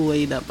ka ding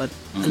buhay, dapat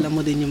alam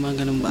mo din yung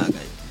mga ganung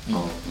bagay.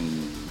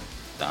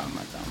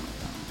 Tama.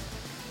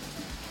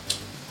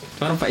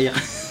 Parang paiyak.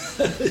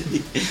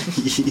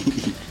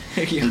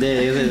 Hindi,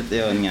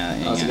 yun nga.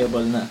 Sige,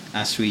 ball na.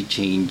 As we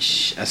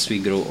change, as we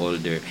grow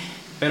older.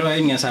 Pero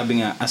ayun nga,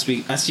 sabi nga, as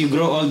you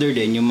grow older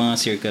din, yung mga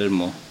circle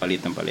mo,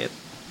 palit ng palit.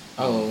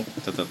 Oo.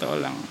 Sa totoo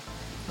lang.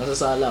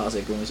 Nasasala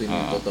kasi kung sino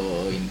yung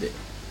totoo o hindi.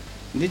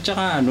 Hindi,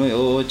 tsaka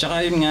tsaka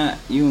yun nga,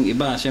 yung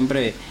iba,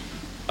 syempre,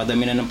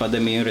 padami na ng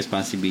padami yung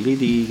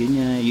responsibility,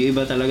 ganyan. Yung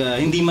iba talaga,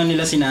 hindi man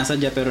nila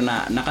sinasadya, pero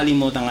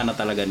nakalimutan nga na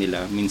talaga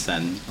nila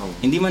minsan.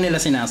 Hindi man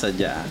nila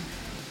sinasadya.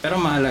 Pero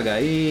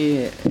mahalaga,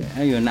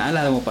 ayun,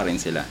 naalala mo pa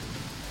rin sila.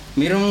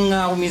 Meron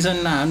nga ako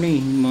minsan na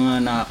mga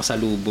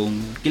nakakasalubong.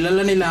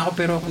 Kilala nila ako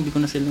pero hindi ko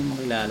na sila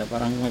makilala.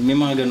 Parang may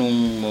mga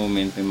ganung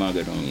moment, may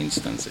mga ganung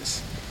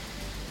instances.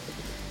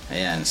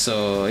 Ayan,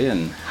 so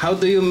ayun. How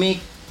do you make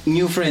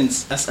new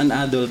friends as an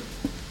adult?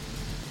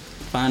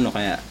 Paano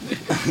kaya?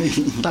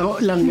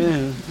 Tako lang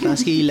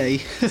taas kilay.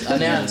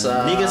 Ano yan?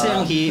 Sa Di kasi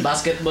ang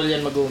basketball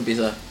yan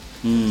mag-uumpisa.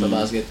 Sa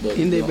basketball.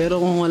 Hindi, pero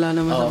kung wala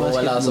naman sa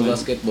basketball. Wala sa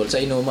basketball.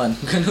 Sa inuman.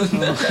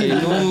 Ganun.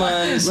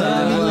 Inuman, sa...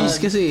 Maraming ways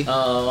kasi.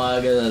 Mga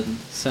ganun.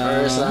 Sa...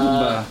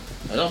 ba?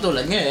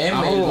 Tulad ngayon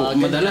Ako,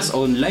 madalas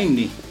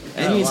online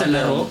sa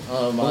laro.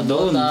 Mga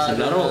doon, Dota, sa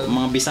laro.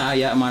 Mga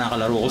Bisaya, mga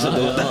nakalaro ko sa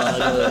Dota.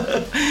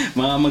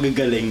 Mga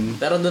magagaling.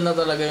 Pero doon na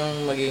talaga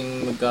yung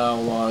maging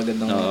magkakuha agad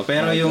ng...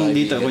 pero yung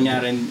dito,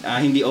 kunyari,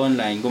 hindi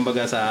online,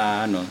 kumbaga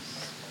sa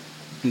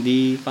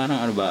hindi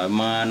parang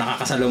mga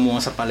nakakasalamuha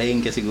sa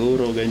palengke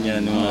siguro,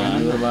 ganyan,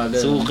 mga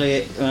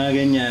suke, mga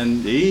ganyan.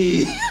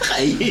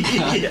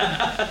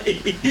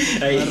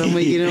 Parang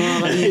may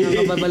ginawa kanina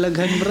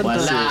kababalaghan, bro.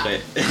 Wala.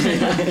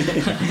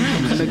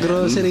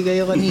 Nag-grocery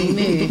kayo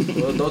kanina eh.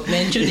 Don't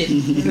mention it.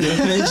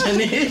 Don't mention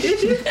it.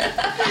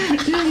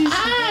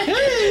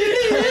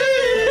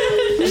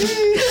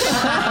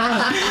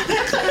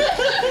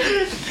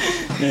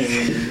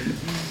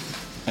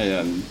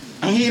 Ayun.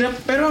 Ang hirap,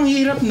 pero ang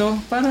hirap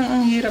parang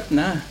ang hirap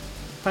na.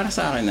 Para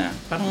sa akin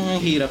parang ang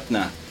hirap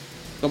na.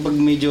 Kapag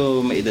medyo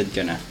maedad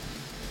ka na.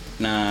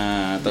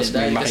 Tapos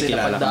may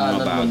makikilala ka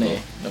mga bago.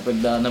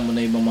 Napagdaanan mo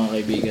na yung mga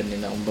kaibigan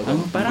nila.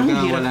 Parang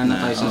hirap wala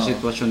na tayo sa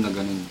sitwasyon na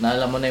ganun.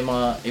 Naalam mo na yung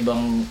mga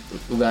ibang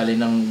ugali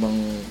ng ibang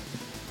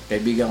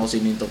kaibigan ko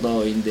sino yung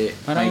totoo, hindi.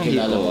 Parang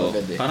kilala mo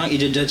agad Parang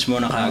i-judge mo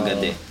na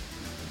kaagad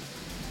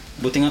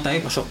Buti nga tayo,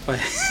 pasok pa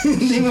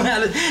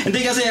Hindi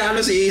kasi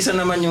halos iisa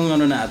naman yung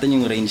natin,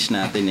 yung range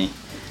natin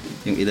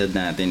yung edad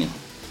natin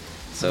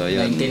So,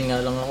 yun. 19 nga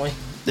lang ako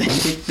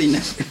 15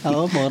 na.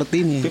 Ako,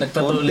 14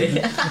 Nagpatuloy.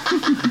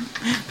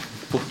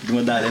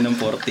 Dumadali ng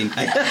 14.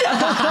 Ay.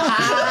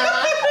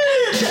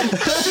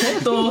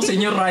 Ito,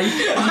 Senior Rai.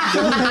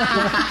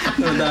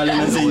 Dumadali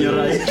ng Senior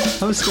Rai.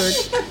 House court.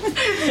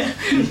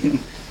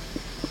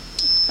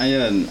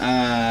 Ayun,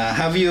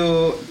 have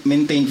you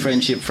maintained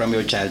friendship from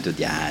your childhood?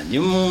 Yan.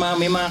 Yung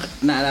may mga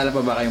naalala pa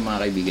ba kayong mga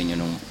kaibigan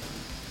nyo nung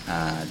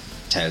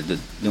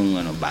childhood, nung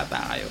bata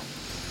kayo?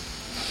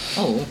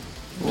 Oo.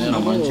 Oo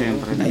naman,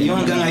 syempre. Yung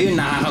hanggang ngayon,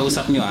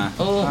 nakakausap nyo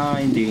Oo.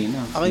 Hindi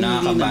na. Ako hindi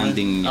naman.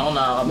 Nakakabanding nyo. Ako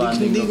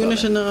nakakabanding Hindi ko na pala.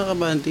 siya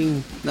nakakabanding.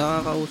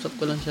 Nakakausap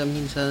ko lang siya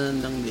minsan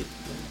lang din.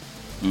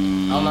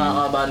 Ako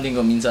nakakabanding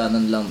ko,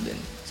 minsanan lang din.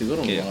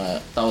 Siguro Okay.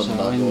 mga taon Sa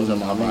bago akin, ako sa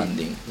mga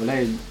banding.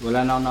 Wala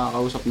na ako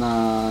nakakausap na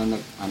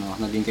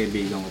naging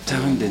kaibigan ko. Sa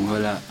akin din,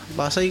 wala.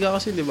 Pasay ka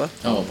kasi, di ba?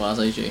 Oo,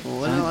 pasay siya eh.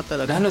 Wala ka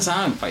talaga. Lalo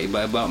sa akin,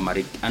 paiba-iba,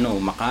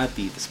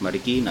 Makati, tapos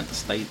Marikina,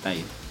 tapos Taytay.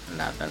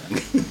 Wala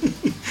talaga.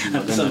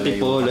 At sa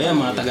Antipolo, yan,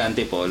 mga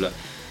taga-Antipolo.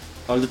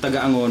 Although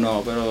taga-Angono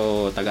ako, pero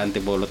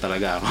taga-Antipolo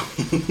talaga ako.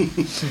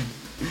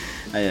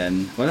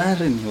 Ayan, wala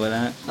rin,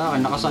 wala. Sa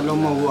akin,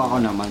 nakasalumuho ako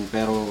naman,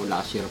 pero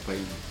last year pa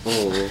yun.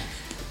 Oo.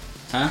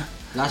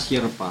 Ha? Last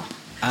year pa.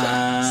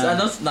 Sa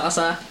ano,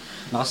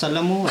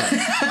 Nakasalamuha.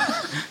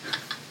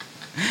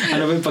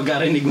 Ano ba yung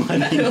pagkarinig mo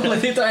kanina?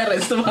 Dito ay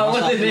Renz,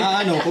 tumawa din eh.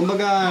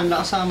 Kumbaga,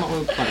 nakasama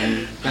ko pa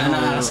rin.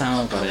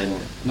 Nakakasama pa rin.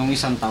 Nung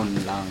isang taon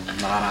lang,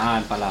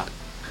 nakaraan pala.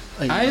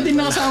 Ay, din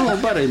nakasama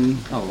pa rin.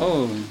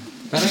 Oo.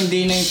 Pero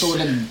hindi na yung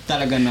tulad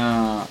talaga na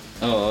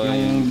Oo.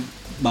 yung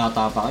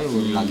bata pa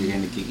kayo, lagi kayo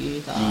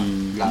nagkikita.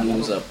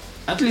 Lalo. Usap.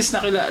 At least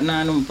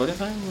na ano pa rin.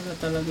 Ay, wala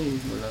talaga eh.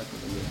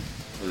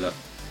 Wala.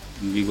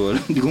 Hindi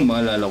ko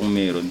maalala kung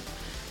meron.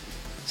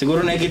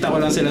 Siguro nakikita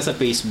ko lang sila sa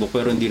Facebook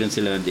pero hindi rin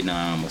sila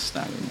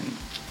dinangamusta.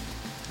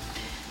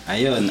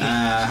 Ayun,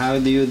 how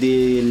do you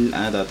deal...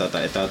 Ito,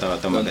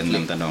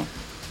 magandang tanong.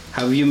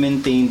 Have you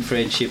maintained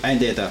friendship?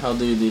 Hindi, ito. How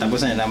do you deal?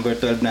 Tapos na, number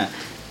 12 na.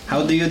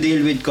 How do you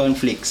deal with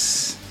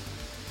conflicts?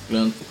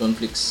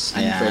 Conflicts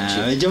in Ayan,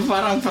 friendship. medyo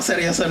parang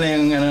paseryoso na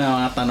yung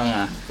mga tanong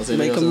Kasi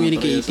By seryoso,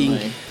 communicating.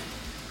 seryoso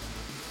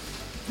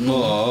na eh.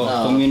 Oo,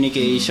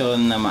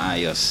 communication na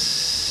maayos.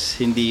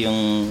 Hindi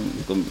yung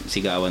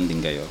sigawan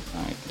din kayo.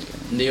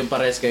 Hindi yung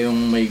pares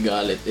kayong may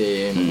galit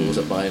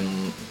mag-uusap pa kayo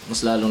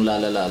mas lalong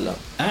lalala.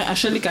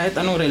 Actually, kahit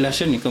anong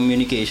relasyon,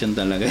 communication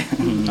talaga.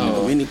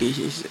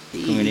 Communication is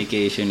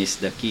Communication is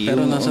the key.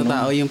 Pero nasa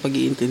tao yung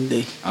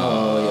pag-iintindi.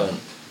 Oo, yun.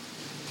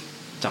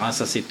 Tsaka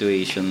sa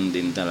situation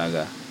din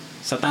talaga.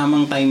 Sa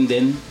tamang time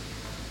din.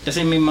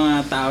 Kasi may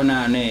mga tao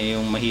na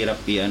yung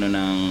mahirap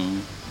ng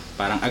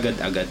parang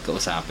agad-agad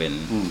kausapin.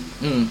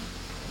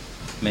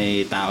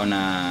 May tao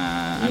na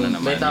naman.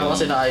 May tao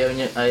kasi na ayaw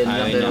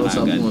lang pero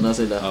usap muna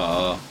sila.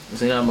 Oo.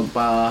 Kasi nga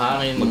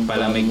magpahangin,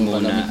 Magpalamig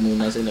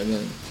muna sila.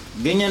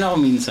 Ganyan ako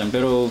minsan,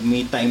 pero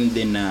may time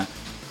din na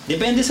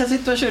depende sa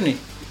sitwasyon eh.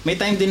 May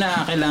time din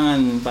na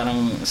kailangan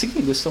parang sige,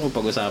 gusto ko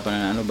pag-usapan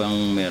na ano bang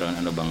meron,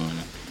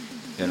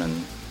 ganun.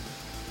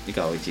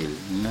 Ikaw, Jill,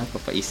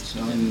 napapaisip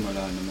na.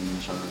 Wala naman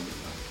masyado.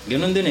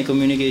 Ganun din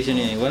communication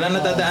eh. Wala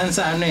natadaan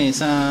sa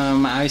sa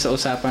maayos sa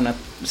usapan at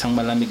isang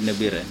malamig na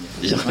beer.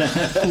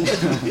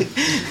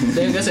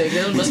 Dahil kasi,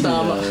 ganun basta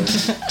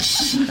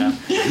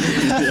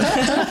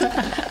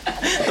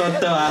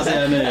Tonto kasi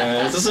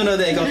Susunod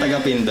na ikaw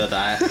taga-pindot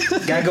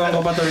Gagawin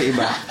ko pa ito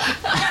iba.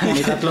 May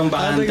 3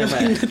 bakante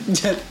pa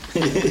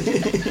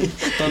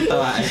Tonto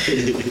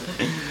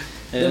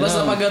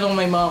Basta pag ganun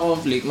may mga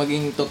conflict,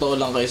 maging totoo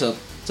lang kayo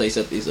sa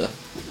isa't isa.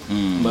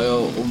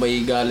 Kung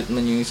may galit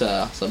man yung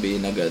isa,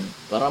 sabihin agad.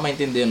 Para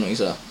maintindihan ng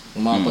isa.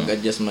 Kung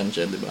makapag-adjust man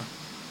siya, di ba?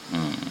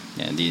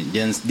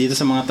 Dito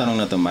sa mga tanong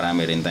na to,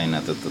 marami rin tayong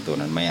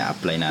natututunan. May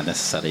apply natin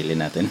sa sarili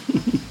natin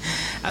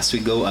as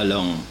we go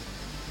along.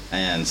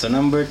 Ayan. So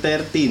number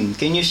 13,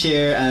 can you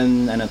share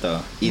an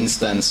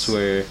instance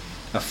where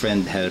a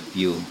friend helped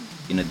you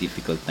in a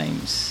difficult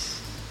times?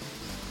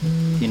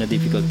 In a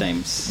difficult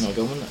times.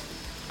 Ikaw muna.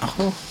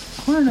 Ako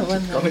na naman.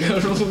 Kami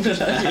gano'n muna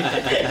lagi.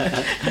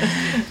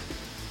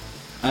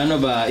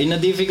 Ano ba? In a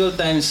difficult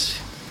times,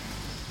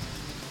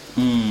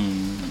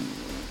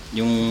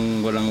 yung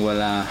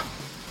walang-wala,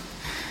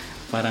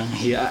 parang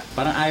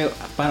ayaw,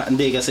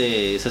 hindi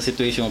kasi sa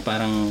situation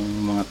parang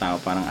mga tao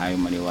parang ayaw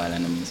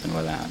maniwala na minsan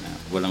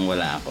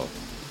walang-wala ako.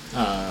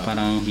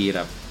 Parang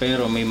hirap.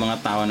 Pero may mga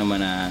tao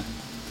naman na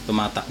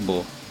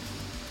tumatakbo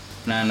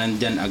na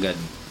nandyan agad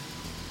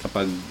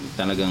kapag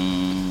talagang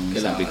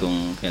sabi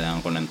kong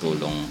kailangan ko ng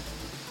tulong.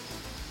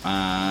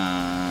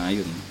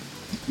 Yun.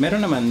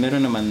 Meron naman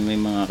may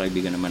mga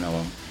kaibigan naman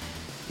ako.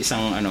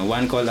 Isang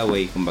one call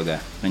away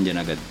kumbaga,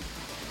 nandiyan agad.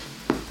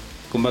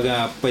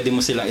 Kumbaga, pwede mo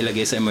sila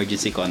ilagay sa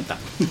emergency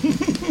contact.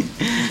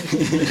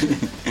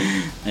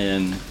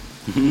 Ayan.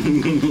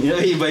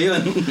 Iba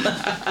yun.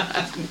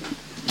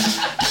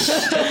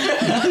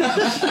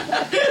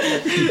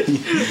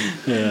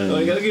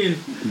 Gil.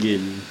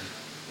 Gil.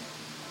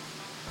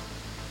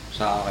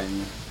 Sa akin.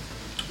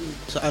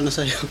 Sa ano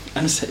sa'yo?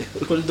 Ano sa'yo?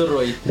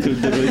 Kulduroy.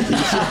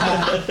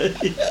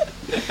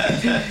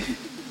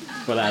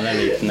 Wala na,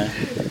 late na.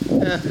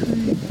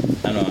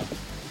 Ano?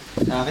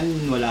 Sa akin,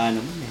 wala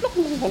naman eh.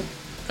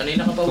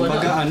 Kanina ka pa wala.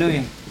 Kumbaga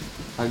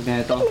pag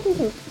neto.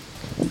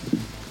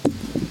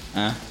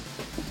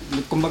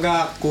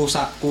 Kumbaga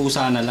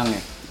kusa na lang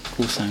eh.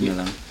 Kusa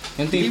na lang.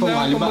 Yung tipong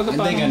halimbawa,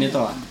 hindi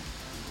ganito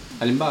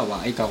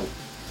halimbawa, ikaw.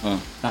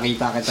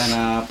 Nakita kita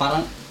na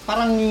parang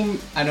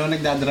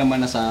nagdadrama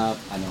na sa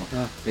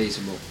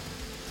Facebook.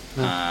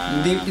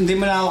 Hindi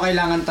mo na ako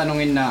kailangan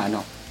tanungin na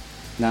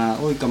na,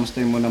 uy,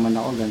 kamustahin mo naman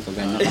ako, ganito,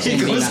 ganyan. Kasi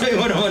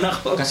Kamustahin mo naman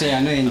ako. Kasi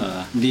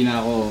hindi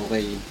na ako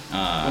okay.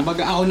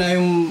 Kumbaga ako na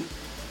yung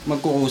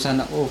magkukusa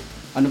na,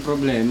 ano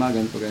problema,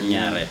 ganito,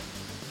 ganyan. Nangyari.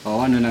 Oo,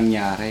 ano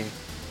nangyari?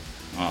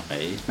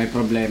 Okay. May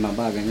problema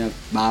ba, ganyan.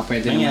 Baka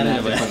pwede Nangyari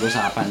naman natin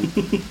pag-usapan.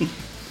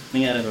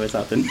 Nangyari na ba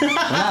sa atin?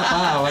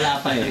 Wala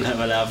pa eh.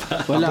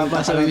 Wala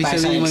pa, so ibig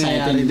sabihin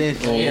mangyayari din.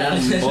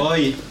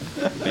 Hoy!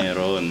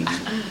 Meron.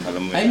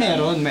 Alam mo yan. Ay,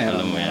 meron.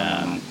 Alam mo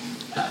yan.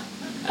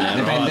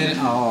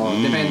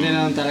 Depende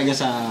naman talaga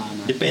sa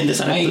Depende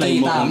sa reply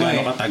mo kung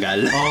gaano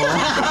katagal.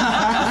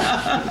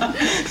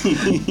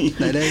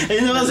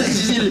 Ayun naman sa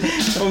Cecil,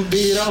 ang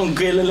bira kung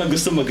kailan lang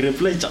gusto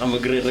mag-reply tsaka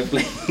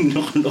magre-reply.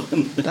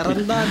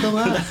 Tarantado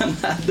nga.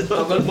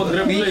 Tagal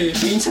mag-reply.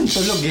 minsan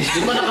tulog eh.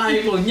 Di ba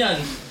naka-iPhone yan?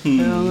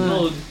 Kaya nga,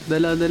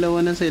 dalawa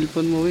ng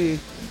cellphone mo eh.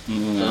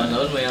 Sana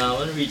all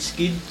mayaman, rich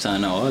kid.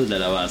 Sana all,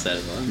 dalawa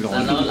cellphone.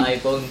 Sana all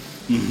iPhone.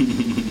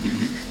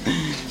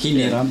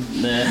 Hiniram.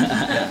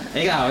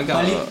 Ikaw,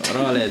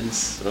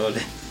 Rollins.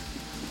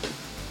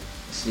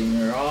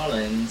 Senior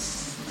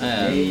Rollins.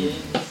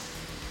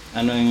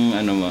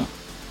 Ano mo?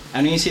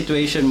 Ano yung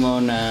situation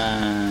mo na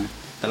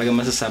talaga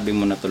masasabi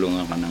mo na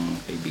tulungan ka ng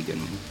kaibigan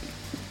mo?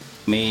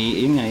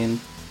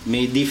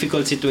 May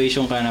difficult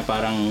situation ka na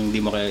parang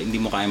hindi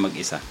mo kaya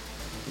mag-isa.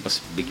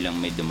 Tapos biglang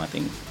may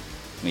dumating,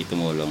 may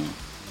tumulong.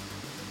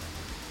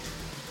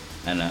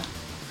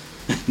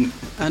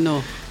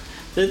 Ano?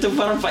 Ito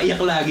parang paiyak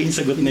lagi yung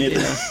sagot nito.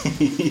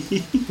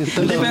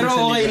 Hindi,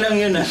 pero okay lang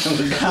yun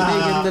Hindi,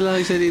 ganda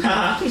lang yung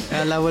salita.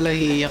 Kala wala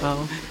hiiyak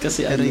ako.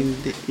 Kasi pero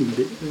hindi.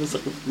 Hindi.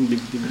 Masakit yung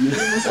dibdib niya.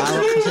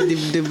 Awak ko sa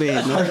dibdib eh.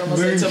 No?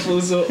 Masakit sa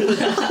puso.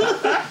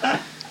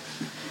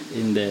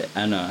 Hindi.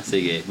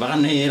 Sige. Baka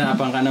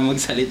nahihirapan ka na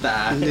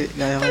magsalita. Hindi,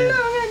 kaya ko yan.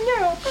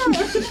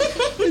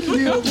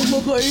 Hindi ako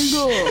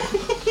makaingo.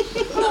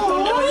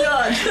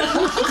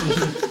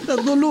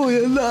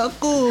 Natuluyan na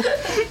ako.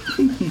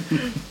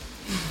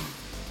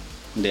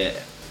 Hindi.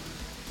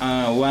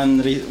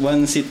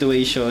 One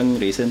situation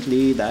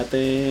recently,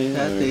 dati,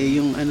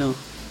 yung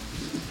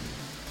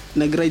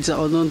nag-rides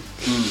ako nun.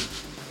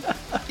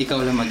 Ikaw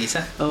lang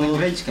mag-isa? Oo,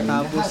 Nag-rides kami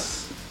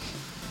tapos,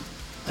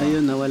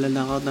 ayun, nawalan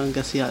ako ng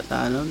gas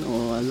yata nun,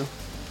 o ano.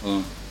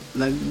 Oo.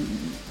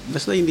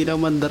 Basta hindi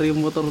na mandar yung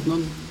motor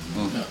nun.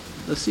 Oo.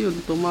 Tapos yun,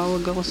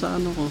 tumawag ako sa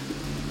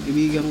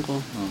ibigan ko.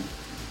 Oo.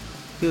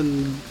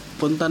 Yun,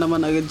 punta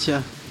naman agad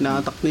siya.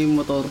 Na-attack na yung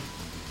motor.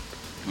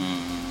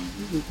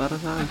 Para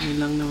sa akin, yun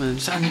lang naman.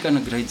 Saan ka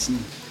nag-rides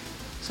niya?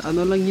 Sa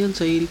lang yun,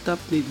 sa hilltop.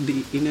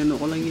 Inano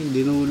ko lang yun,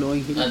 dinulo ko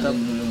yung hilltop.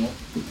 Ano mo?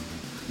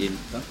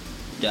 Hilltop?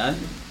 Diyan?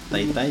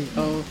 Taytay?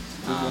 Oo.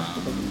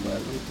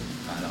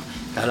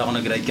 Kala ko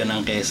nag-ride ka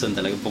ng Quezon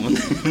talaga. Pumunta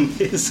ng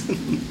Quezon.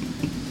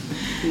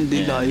 Hindi,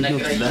 layo.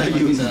 Nag-ride ka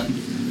mag-isa.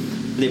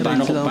 Hindi,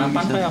 paano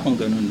kaya kung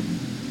ganun?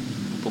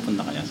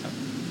 Pupunta kaya sa...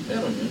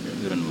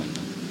 Meron mo.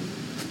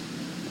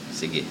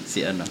 Sige,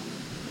 si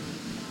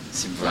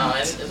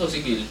Brent. Ito si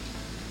Gil.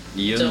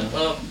 Yun.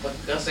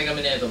 Kasi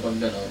kami na ito pag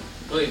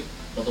uy,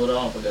 patula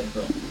ako pag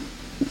ganito.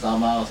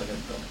 Sama ako sa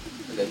ganito.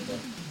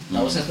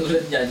 Tapos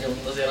natulad niyan, yung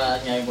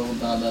nasiraan niya yung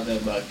papunta ka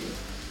dati ng Baguio.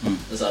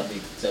 Tapos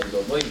sabi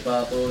ko, boy,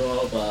 patulong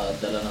ako pa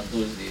dala ng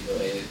tools dito.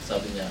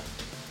 Sabi niya,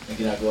 may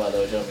ginagawa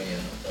daw siya, may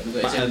Sabi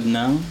ko, paad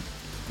ng?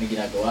 May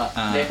ginagawa.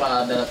 Hindi,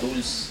 pa dala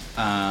tools.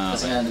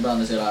 Kasi nga, di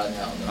ba, nasiraan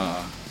niya ako.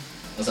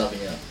 Tapos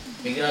sabi niya,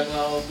 may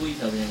ginagawa ako, boy.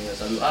 Sabi niya,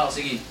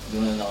 sige,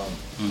 ganoon lang ako.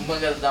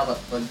 Kumbaga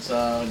dapat pag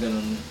sa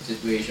ganun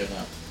situation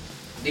na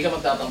hindi ka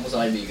magtatampo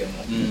sa kaibigan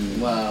mo.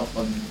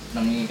 Pag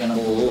nangingi ka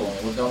ng tulong,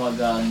 huwag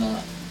ka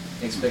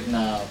expect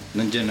na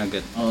nandiyan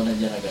agad.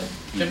 Nandiyan agad.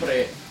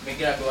 Siyempre, may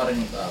ginagawa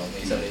rin yung tao,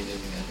 may sarili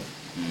din yan.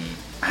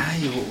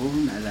 Ay, oo,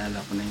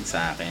 naalala ko na yung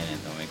sa akin.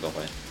 Ito, may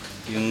kukwet.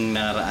 Yung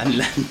naraan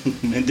lang,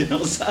 nandiyan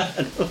ako sa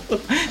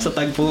sa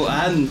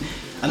tagpuan.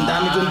 Ang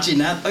dami kong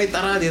chinat. Oy,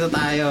 tara, dito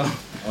tayo.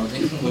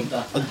 Dito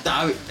pumunta. Ang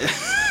dami.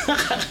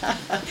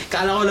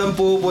 Kala ko lang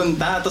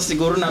pupunta, tapos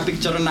siguro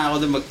na-picture na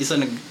ako doon mag-isa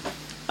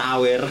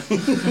nag-tower.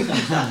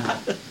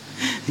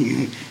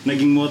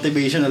 Naging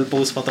motivational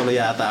post patuloy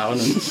yata ako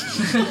nun.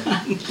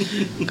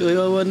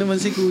 Kawawa naman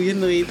si Kuya,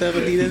 nakita ko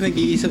dito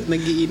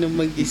nag-iinom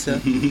mag-isa.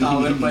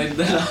 Tower pride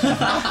na.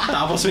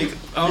 Tapos may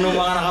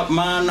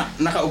mga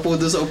nakaupo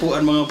doon sa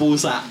upuan, mga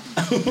pusa.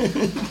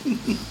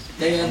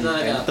 Kaya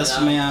talaga. Tapos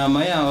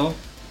maya-maya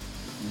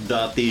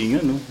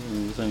dating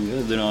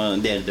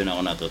doon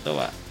ako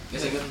natutuwa.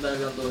 Kasi ganun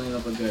talaga ang tunay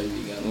na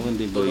pagkaibigan.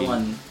 Hindi ba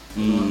tulungan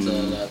sa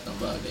lahat ng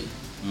bagay.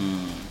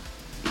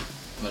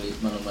 Maliit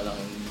man o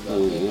malaking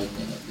bagay yan,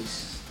 at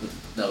least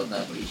dapat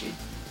na-appreciate.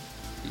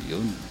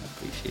 Yun,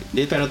 appreciate.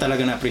 Hindi, pero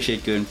talaga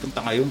na-appreciate ko yun.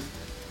 Punta kayo.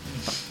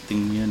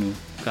 Takting yan,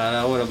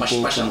 Kala ko walang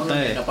pupunta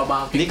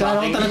Hindi,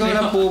 kala ko talaga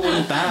walang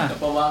pupunta.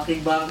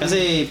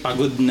 Kasi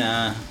pagod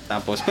na.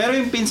 Tapos, pero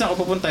yung pinsan ko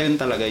pupunta yun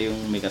talaga yung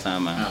may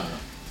kasama.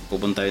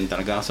 Pupunta yun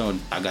talaga kasi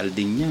tagal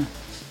din niya.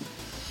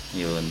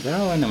 Yun,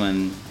 pero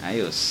naman,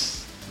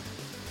 ayos.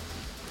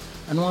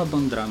 Ano nga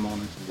bang drama ko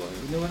ng buhay?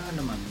 Hindi, wala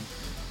naman.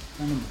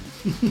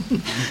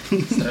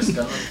 Stress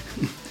ka nun.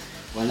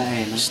 Wala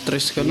No?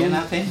 Stress ka Bigyan nun.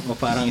 natin. O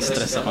parang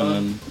stress ako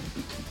nun.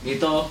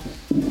 Dito.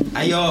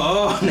 Ay,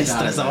 oo.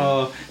 Na-stress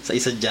ako sa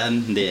isa dyan.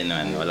 Hindi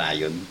naman, wala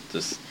yun.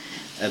 Tapos,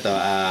 ito,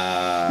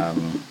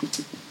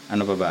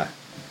 ano pa ba?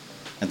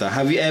 Ito,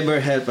 have you ever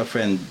helped a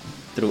friend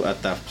through a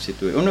tough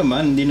situation? O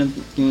naman,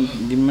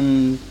 hindi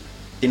man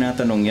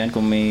tinatanong yan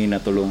kung may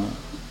natulong.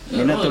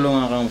 May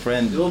natulungan kang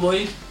friend. Yo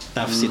boy.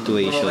 Tough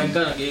situation. Broken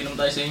ka, nagiinom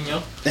tayo sa inyo.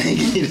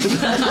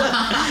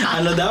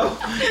 Ano daw?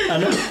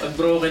 Ano? Pag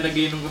broken,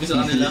 nagiinom kami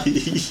sa kanila.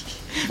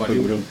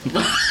 Bro.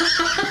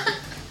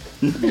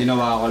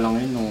 Ginawa ko lang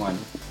yun nung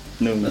ano.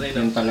 No.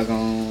 Yung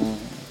talagang...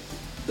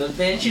 Don't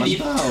mention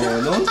it.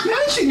 Basta, don't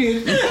mention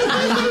it.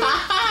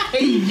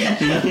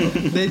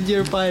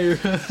 Danger fire.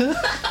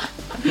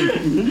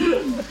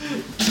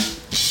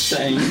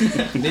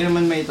 Hindi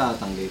naman may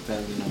tatanggi,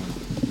 pero ginawa.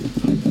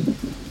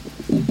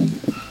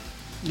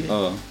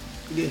 Oo.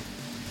 Sige.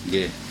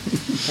 Okay.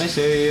 Ay,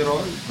 si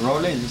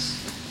Rollins.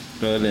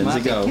 Rollins,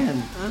 Matik ikaw. yan.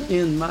 Ano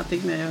yun?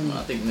 Matik na yun.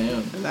 Matik na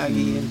yun.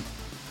 Lagi yan.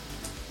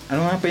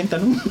 Ano nga pa yung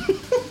tanong?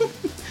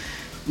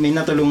 May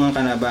natulungan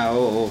ka na ba?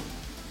 Oo.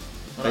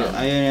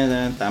 Ayun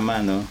yan, tama,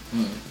 no?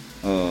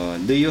 Oh,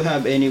 do you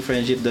have any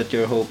friendship that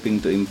you're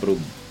hoping to improve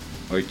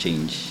or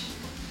change?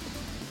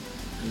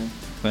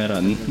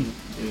 Meron.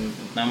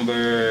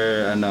 Number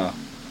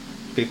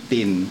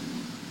 15.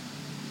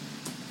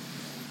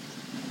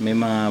 May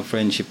mga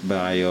friendship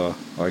ba kayo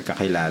or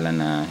kakilala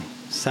na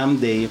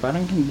someday,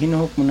 parang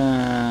ginuhope mo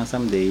na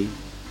someday,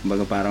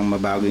 kumbaga parang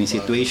mabago yung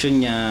situation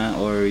niya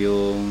or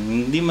yung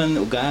hindi man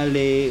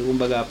ugali,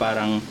 kumbaga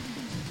parang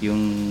yung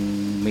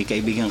may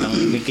kaibigan kang,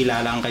 may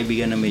kilala kang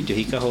kaibigan na medyo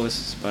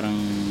hikahos, parang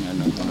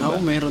ano ba? Ako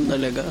meron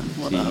talaga.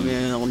 Marami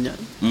na ako niyan.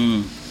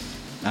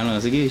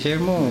 Ano, sige, share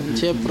mo.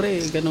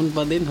 Siyempre, ganun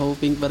pa din.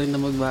 Hoping pa rin na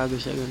magbago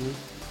siya. Ganun.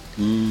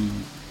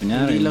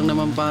 Kunyari, Hindi lang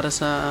naman para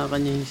sa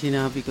kanya yung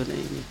sinabi ko na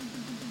yun.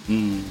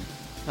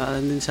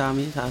 Para din sa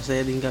amin,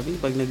 sasaya din kami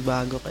pag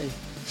nagbago ka eh.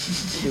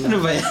 Diba? Ano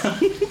ba yan?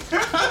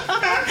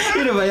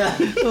 Sino ba yan?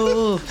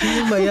 Oo,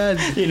 sino ba yan?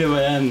 Sino ba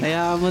yan?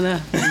 Hayaan mo na.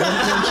 Don't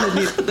mention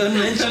it. Don't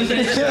mention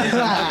it.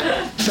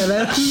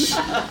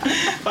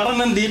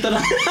 Parang nandito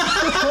lang.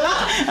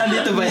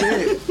 Nandito ba yan?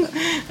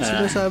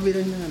 Sinasabi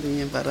lang natin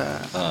yan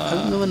para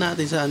alam naman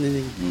natin sa ano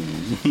yun.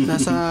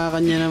 Nasa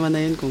kanya naman na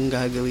yun kung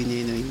gagawin niya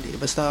yun o hindi.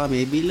 Basta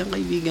kami, bilang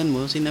kaibigan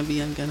mo,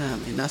 sinabihan ka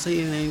namin. Nasa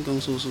iyo na yun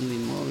kung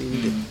susundin mo o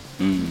hindi.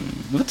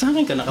 Ba't sa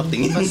akin ka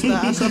nakatingin? Basta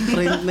as a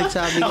friend,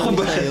 nagsabi Ako kami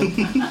ba sa'yo.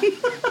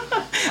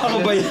 Ako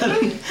ba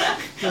yan?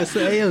 Basta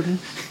ayun.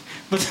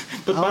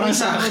 Ba't parang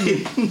sa akin?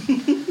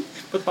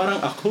 Ba't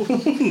parang ako?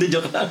 Hindi,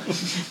 joke lang.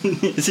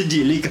 Si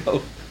Jilly, ikaw.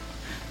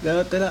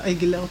 Dapat talaga, ay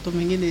gila ako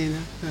tumingin eh.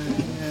 Na.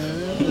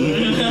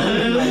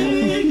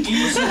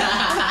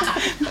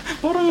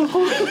 Parang ako.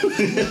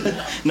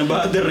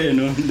 Nabother eh,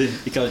 no? Hindi,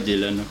 ikaw,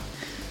 Jill, ano?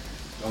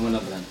 Ikaw mo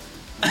na, Brand.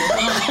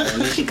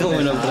 Ikaw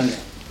mo na, Brand.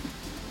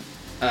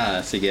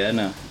 Sige,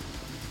 ano?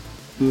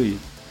 Uy.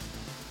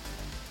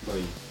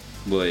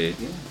 Boy.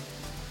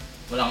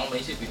 Wala akong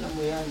maisip eh. Ano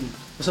mo yan?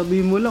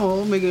 Sabihin mo lang,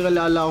 may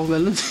kakilala akong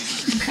ganun.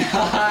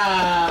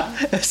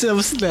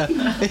 Sabos na.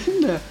 Ayun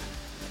na.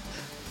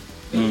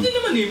 Hindi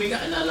naman eh, may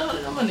kakilala ka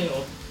rin naman eh.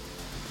 Oh.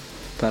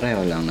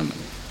 Pareho lang naman.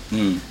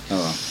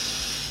 Oo.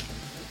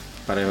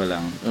 Pareho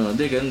lang.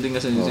 Hindi, ganun din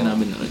kasi yung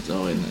sinabi na it's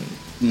okay na.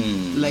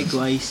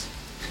 Likewise.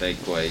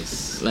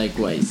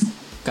 Likewise.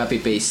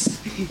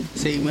 Copy-paste.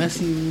 Same as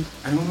you.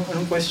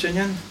 Anong question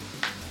yan?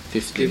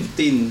 15.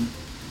 15.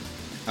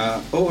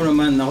 Oo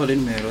naman, ako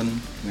din meron.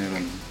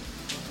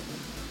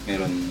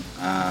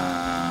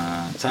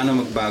 Sana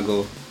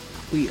magbago.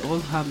 We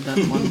all have that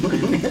one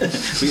friend.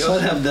 We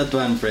all have that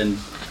one friend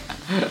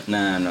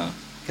na ano.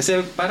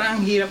 Kasi parang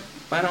ang hirap,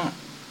 parang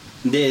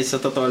hindi,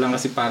 sa totoo lang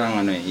kasi parang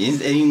ano eh,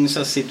 yung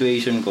sa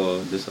situation ko,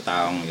 doon sa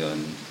taong yon,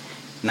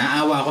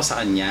 naawa ko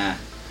sa kanya.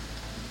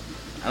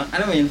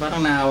 Alam mo yun,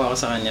 parang naawa ko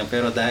sa kanya,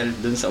 pero dahil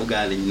doon sa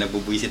ugali,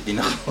 nabubwisit din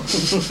ako.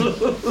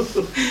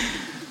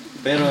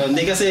 Pero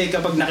hindi, kasi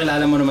kapag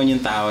nakilala mo naman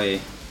yung tao eh,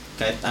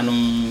 kahit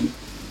anong,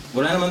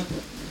 wala naman,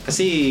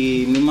 kasi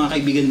may mga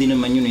kaibigan din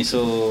naman yun eh,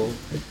 so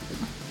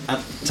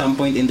at some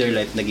point in their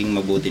life, naging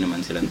mabuti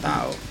naman silang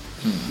tao.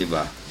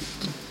 Diba?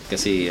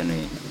 Kasi ano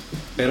eh,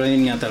 pero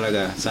yun nga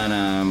talaga,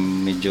 sana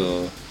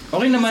medyo,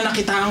 okay naman,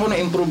 nakitaan ko na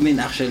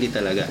improvement actually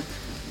talaga.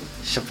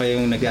 Siya pa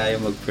yung nag-aaya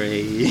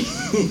mag-pray.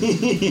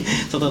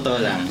 Sa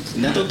totoo lang.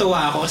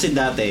 Natutuwa ako kasi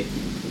dati,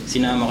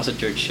 sinama ko sa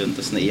church yun,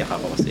 tapos naiyak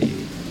ako kasi,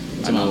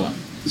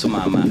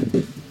 sumama.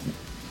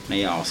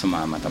 Naiyak ako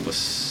sumama, tapos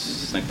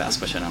nagtaas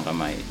pa siya ng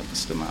kamay, tapos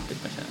lumapit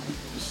pa siya.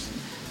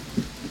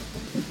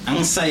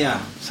 Ang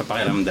saya sa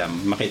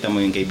pakiramdam, makita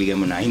mo yung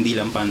kaibigan mo na hindi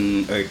lang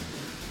pan-earth.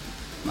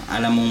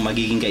 Alam mong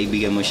magiging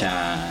kaibigan mo siya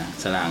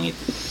sa langit.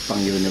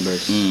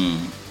 Pang-universe.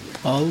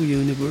 Oh,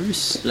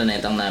 universe.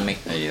 Planetang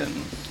Namek. Ayun.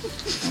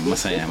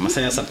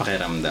 Masaya sa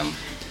pakiramdam.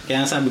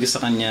 Kaya sabi ko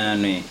sa kanya,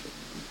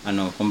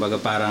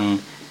 kumbaga parang,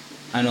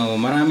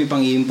 marami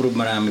pang i-improve,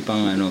 marami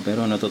pang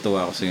pero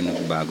natutuwa ako sa'yo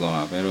nagbago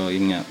ka. Pero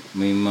yun nga,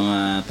 may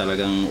mga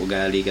talagang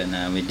ugali ka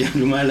na medyo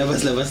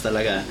lumalabas-labas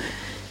talaga.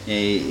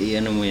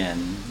 ano mo yan,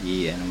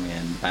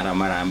 para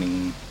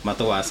maraming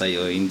matuwa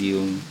sa'yo, hindi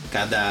yung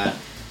kada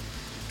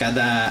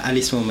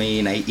alis mo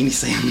may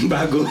naiinis sa'yo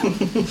bago.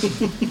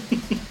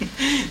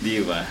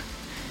 Di ba?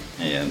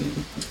 Ayan.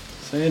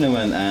 So yun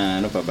naman,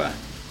 ano pa ba?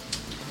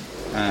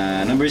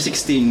 Number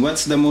 16,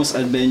 what's the most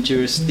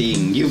adventurous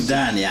thing you've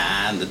done?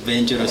 Yan,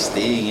 adventurous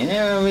thing.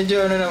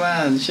 Medyo ano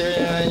naman, share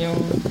naman yung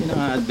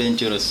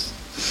pinaka-adventurous.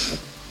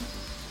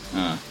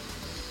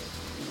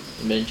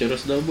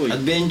 Adventurous daw, boy.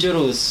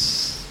 Adventurous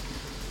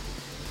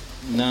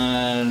na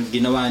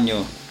ginawa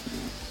nyo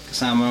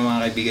kasama ng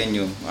mga kaibigan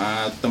nyo.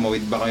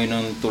 Tumawid ba kayo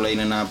ng tulay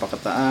na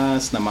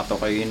napakataas? Namato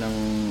kayo ng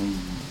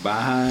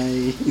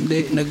bahay?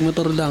 Hindi,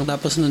 nagmotor lang.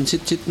 Tapos nun,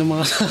 sit-sit ng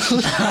mga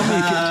tao.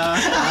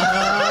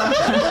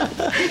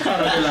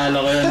 Parang kilala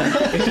ko yan.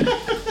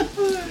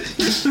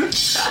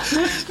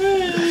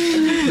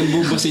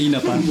 Nagbubasina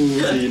pa.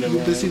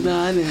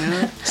 Bubasinahan eh.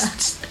 Ha?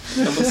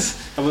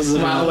 Tapos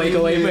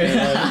Kumakaway-kaway pa eh.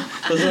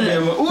 Tapos sabi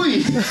mo,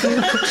 uy!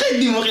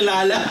 Hindi mo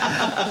kilala.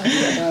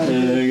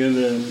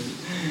 Ganun.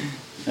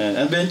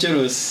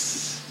 Adventurous.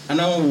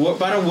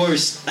 Parang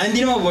worst.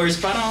 Hindi naman worst.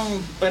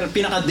 Parang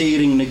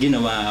pinaka-daring na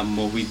ginawa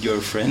mo with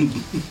your friend.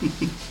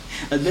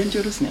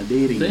 Adventurous nga.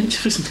 Daring.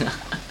 Adventurous na.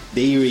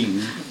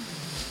 Daring.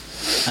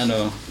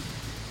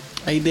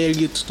 I dare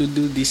you to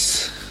do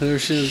this. Sure.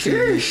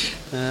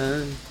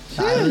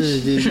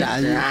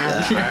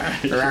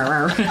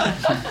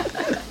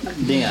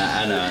 Hindi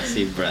nga,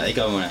 si Brad.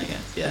 Ikaw muna.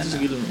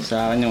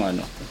 Sa akin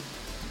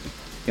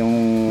yung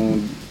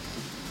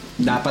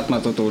dapat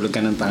matutulog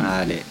ka ng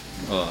tanghali.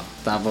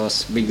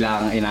 Tapos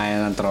bigla kang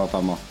inaya ng tropa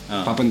mo.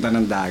 Papunta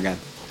ng dagat.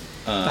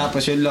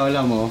 Tapos yung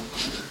lola mo,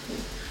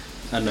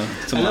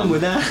 alam mo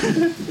na.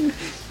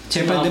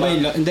 siyempre, di ba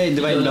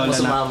yung lola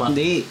na?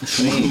 Hindi.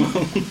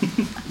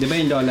 Di ba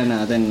yung lola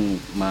natin,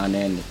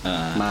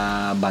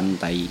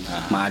 mabantay,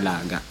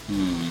 maalaga.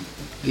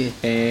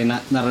 Okay.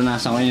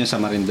 Naranasan ko yun sa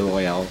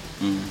Marinduque ako.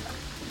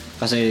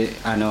 Kasi,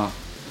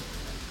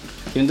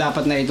 yung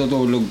dapat na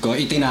itutulog ko,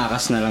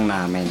 itinakas na lang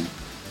namin.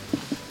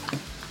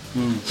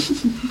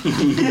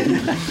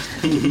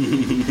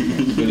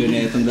 Gulo na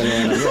itong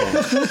dalawa na ko.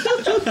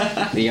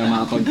 Hindi ka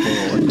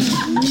makapag-forward.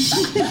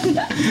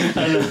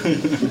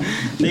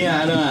 Hindi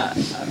nga,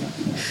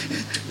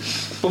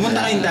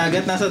 pumunta kayong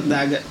dagat, nasa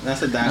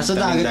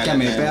dagat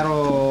kami, pero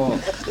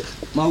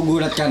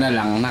magugulat ka na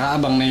lang,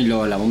 nakaabang na yung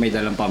lola mo, may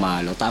dalang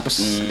pamalo,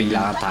 tapos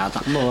bigla ka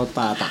tatakbo,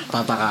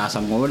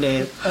 tatakasan mo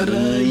ulit.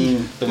 Aray!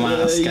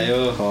 Tumakas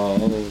kayo.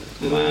 Oo.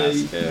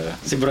 Tumakas kayo.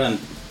 Si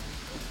Brant.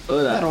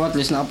 Pero at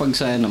least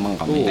nakapagsaya naman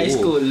kami. High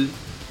school.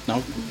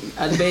 No?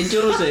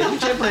 Adventurous eh.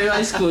 Siyempre yung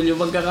high school,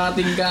 yung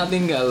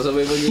magkakating-kating ka,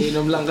 sabay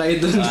mag-iinom lang kayo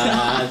dun.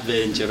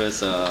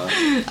 Adventurous.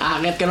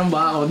 Akit ka ng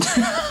bakod.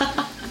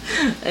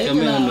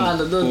 Kami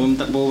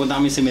pupunta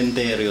kami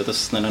sementeryo,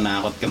 tapos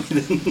nananakot kami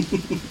dun.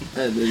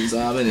 Dun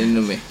sa amin,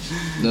 inom eh.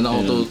 Doon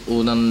ako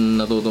unang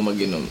natuto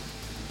mag-inom.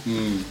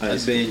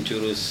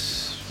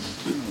 Adventurous.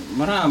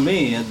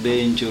 Marami,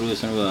 adventurous.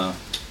 Ano ba?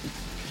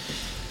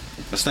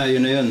 Basta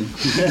yun na yun.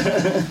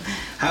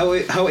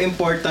 How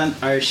important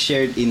are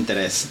shared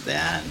interests?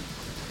 Ayan.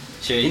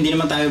 Hindi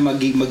naman tayo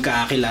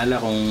magkakakilala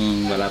kung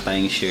wala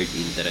tayong shared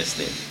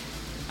interest eh.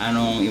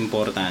 Anong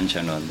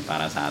importansya nun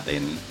para sa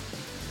atin?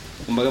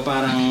 Kumbaga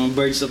parang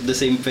birds of the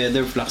same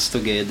feather flocks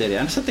together.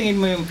 Ano sa tingin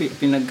mo yung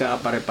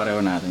pinagkakapare-pareho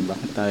natin?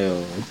 Bakit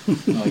tayo?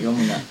 Ikaw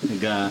muna.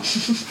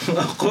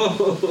 Ako.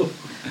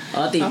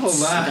 Tits. Ako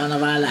ba? Ikaw na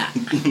bahala.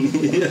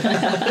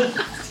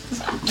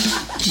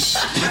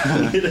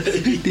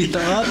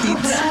 Tita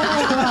Tits.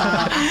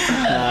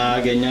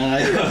 Ganyan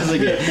kayo.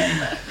 Sige.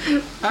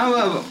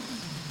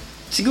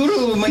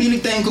 Siguro mahilig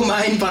tayong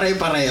kumain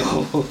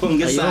pare-pareho.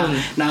 Hanggang sa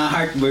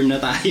naka-heartburn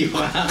na tayo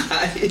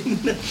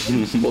kakain.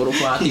 Puro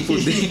fatty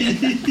food eh.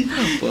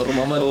 Puro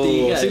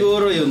mamantika.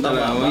 Siguro yun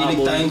talaga. Mahilig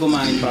tayong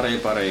kumain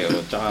pare-pareho.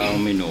 Tsaka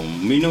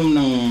uminom. Minom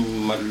ng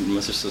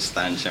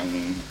masusustansyang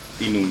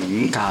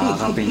inumin.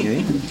 Kakakape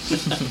nyo eh.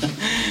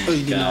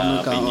 Uy, di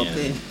na ako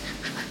magkakape.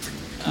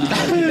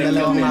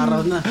 Dalawang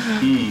araw na.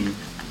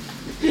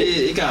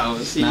 Ikaw,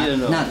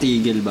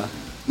 natigil ba?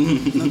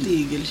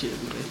 Natigil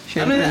siyempre.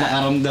 Siyempre,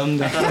 nakaramdam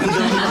na.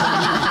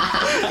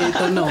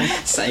 Ito no.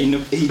 Sign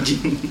of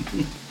aging.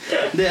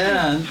 Hindi,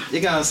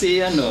 ikaw,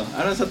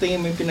 ano sa tingin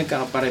mo yung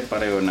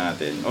pinagkakapare-pareho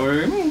natin?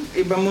 Or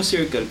iba mo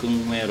circle kung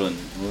meron?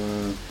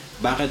 Or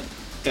bakit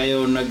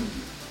kayo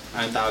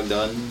ang tawag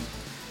doon,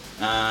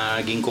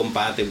 naging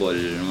compatible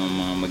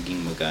mga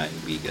maging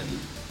magkaibigan?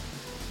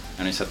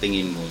 Ano sa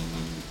tingin mo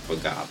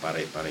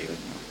pagkakapare-pareho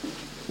mo?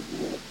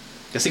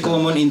 Kasi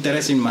common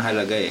interest yung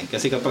mahalaga eh.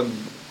 Kasi kapag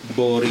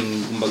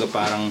boring, kumbaga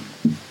parang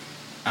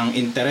ang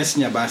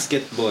interest niya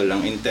basketball,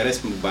 ang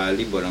interest mo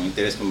volleyball, ang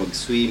interest mo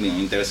mag-swimming,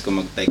 ang interest ko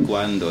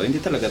mag-taekwondo, hindi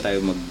talaga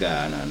tayo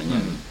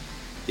niyan.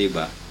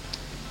 Diba?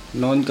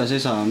 Noon kasi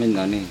sa amin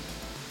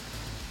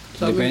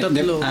Sa amin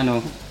tatlo.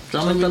 Sa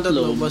amin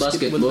tatlo,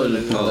 basketball.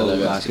 Oo,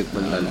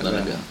 basketball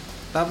talaga.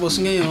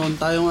 Tapos ngayon,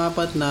 tayong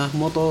apat na,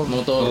 motor.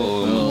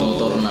 Oo,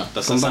 motor na.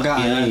 Tapos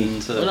sasakyan.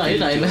 Wala,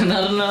 yun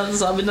na.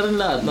 Sabi na rin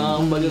lahat.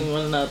 Kumbaga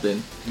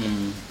natin.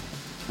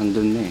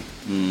 Andun na eh.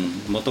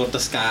 Motor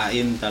tas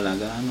kain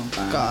talaga.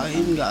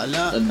 Kain,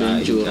 gala.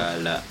 Adventure. Kain,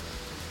 gala.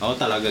 Ako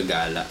talaga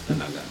gala.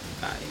 Talaga.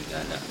 Kain,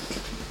 gala.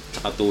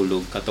 Tsaka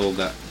tulog,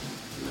 katoga.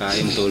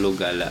 Kain, tulog,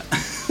 gala.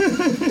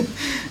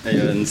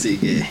 Ayun,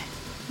 sige.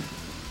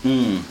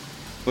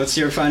 What's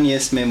your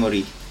funniest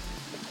memory?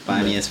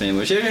 Funniest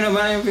memory. Sure, yun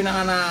naman yung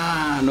pinaka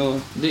na,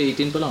 Hindi,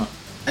 18 pa lang.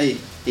 Ay,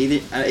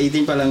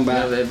 18 pa lang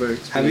ba?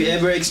 Have you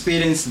ever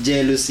experienced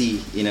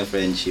jealousy in a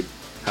friendship?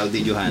 How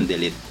did you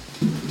handle it?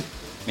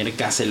 May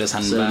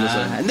nagkaselosan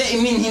ba? Hindi, I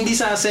mean, hindi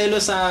sa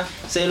selos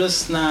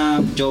na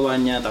jowa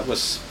niya,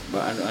 tapos,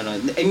 ano.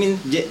 I mean,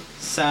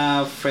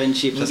 sa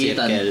friendship, sa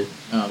circle.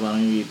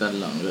 Parang ingitan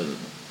lang, gano'n.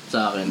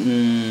 Sa akin.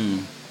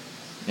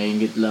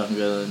 Naingit lang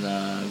gano'n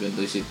na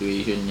ganito yung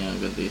situation niya,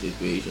 ganito yung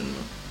situation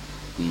mo.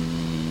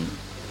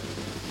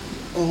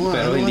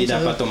 Pero hindi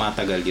dapat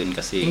tumatagal yun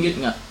kasi...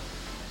 Ingit nga.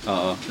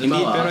 Oo.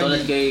 Diba,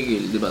 tulad kay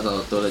Gil, diba,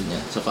 tulad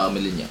niya, sa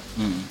family niya.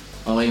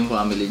 Okay yung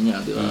family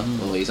niya, diba?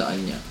 Okay sa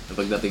kanya.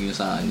 Pagdating niya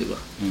sa akin, diba?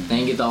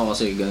 Naingit ako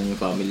kasi gano'n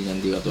yung family niya,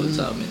 hindi katulad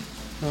sa amin.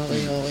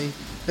 Okay.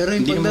 Pero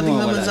yung pagdating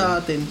naman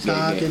sa atin,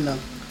 atin lang.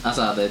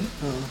 Sa atin?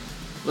 Oo.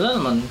 Wala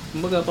naman.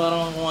 Kumbaga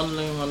parang kung ano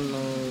lang yung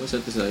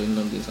isa't isa, yun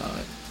lang din sa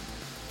akin.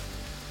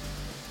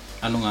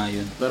 Ano nga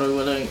yun? Pero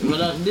wala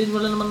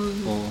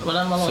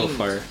naman so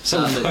far.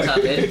 Sa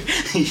atin?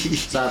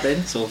 Sa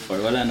atin? So far,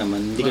 wala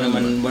naman.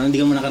 Hindi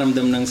ka mo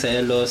nakaramdam ng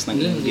selos, ng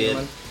inggit,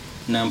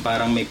 na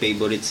parang may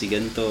favorite si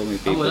ganito, may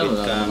favorite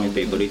ka, may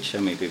favorite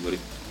siya, may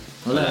favorite.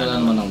 Wala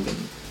naman ang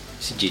ganun.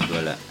 Si Jid,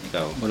 wala.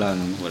 Ikaw? Wala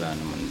naman. Wala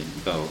naman din.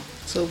 Ikaw?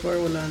 So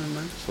far, wala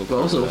naman.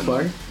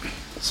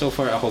 So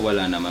far ako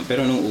wala naman.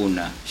 Pero nung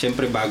una,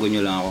 syempre bago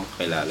nyo lang ako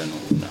kakilala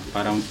nung una.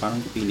 Parang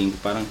feeling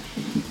ko,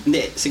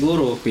 hindi,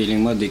 siguro. Feeling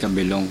mo, di ka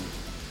belong.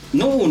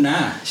 Nung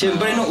una.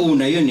 Syempre nung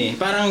una yun eh.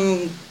 Parang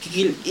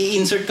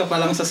i-insert ka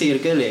pa lang sa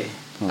circle eh.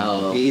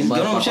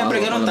 Syempre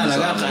ganun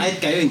talaga.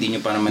 Kahit kayo, hindi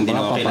nyo pa naman din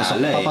ako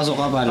kilala eh. Papasok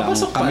ka pa lang.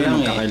 Kami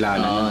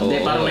magkakilala.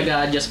 Hindi, parang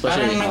nag-a-adjust pa siya.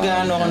 Parang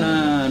nag-ano ko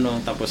na,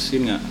 tapos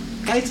yun nga.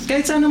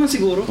 Kahit saan naman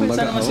siguro.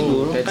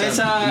 Kahit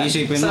sa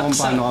iisipin mo kung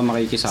paano ka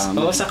makikisama.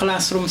 Sa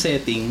classroom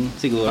setting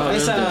siguro.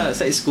 Kahit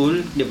sa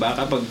school, 'di ba?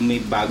 Kapag may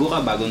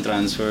bagong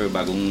transfer,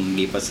 bagong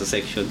lipat sa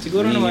section,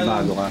 siguro naman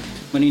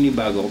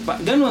maninibago ka.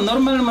 Ganun,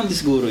 normal naman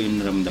siguro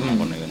yung naramdaman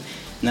ko na yun.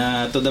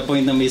 Na to the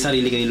point na may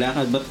sarili kayo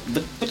lakad, ba't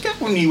ka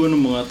kuniwan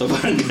ng mga to?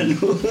 Parang gano'n.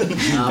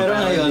 Pero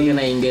ngayon, hindi ka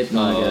nainggit.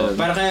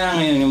 Para kaya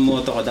ngayon yung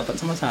motto ko, dapat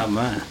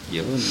sama-sama.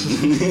 Yun.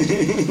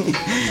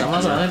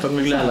 Sama-sama pag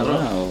naglalaro.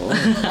 Oo.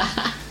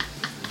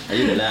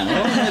 Ayun na lang.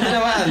 Ito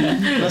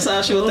naman. Nasa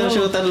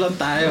shooter lang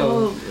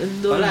tayo.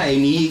 Wala,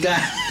 inihi ka.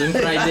 Tuwing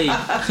Friday.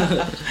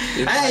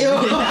 Ay,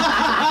 ayun.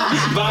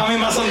 Baka may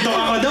masuntok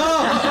ako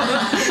doon.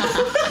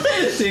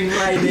 Tuwing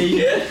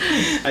Friday.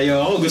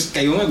 Ayoko,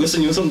 kayo nga gusto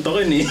nyo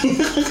suntokin eh.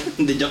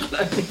 Hindi, joke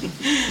lang.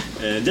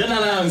 Diyan na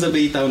lang sa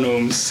Baytown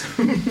Homes.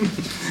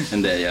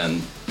 Hindi,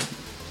 yan.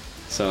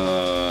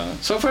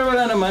 So far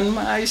wala naman.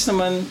 Ayos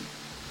naman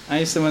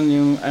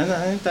yung,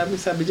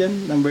 sabi dyan,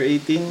 number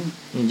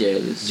 18.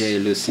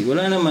 Jealousy.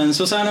 Wala naman.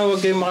 So sana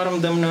wag kayong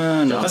makaramdam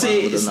na,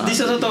 kasi di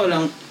sa totoo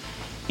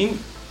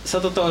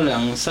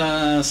lang,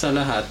 sa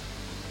lahat,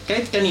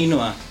 kahit kanino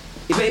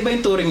iba-iba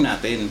yung touring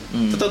natin.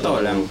 Sa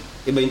totoo lang.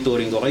 Iba yung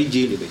touring ko kay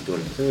Jill, iba yung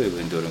touring ko,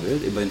 iba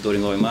yung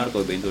touring ko kay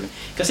Marco, iba yung touring.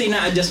 Kasi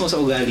ina-adjust mo sa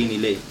ugali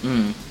nila eh.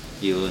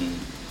 Yun.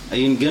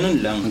 Ayun,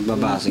 ganun lang.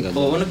 Nagbabase ka doon.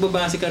 Oo,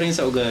 nagbabase ka rin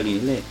sa ugali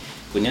nila eh.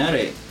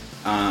 Kunyari,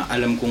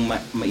 alam kong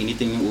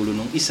mainitin yung ulo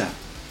ng isa.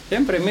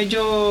 Siyempre,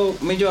 medyo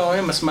ako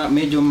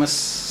medyo mas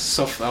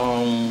soft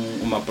akong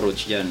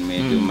umapproach diyan.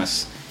 Medyo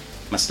mas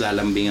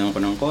lalambingan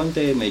ko ng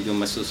konti, medyo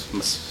mas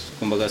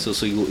kumbaga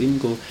susuyuin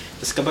ko.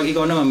 Tapos kapag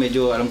ikaw naman,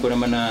 medyo alam ko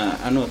naman na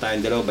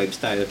tayong dalawa, vibes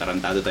tayo,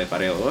 tarantado tayo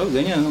pareho.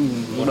 Ganyan.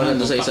 Mura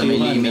doon sa isa may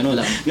limit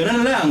lang.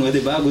 Ganun lang,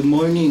 di ba? Good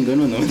morning,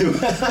 ganun, di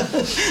ba?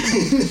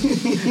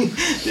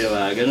 Di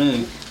ba?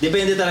 Ganun.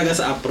 Depende talaga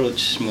sa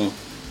approach mo.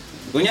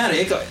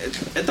 Kunyari,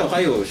 ito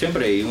kayo,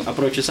 syempre, yung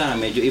approach nyo sa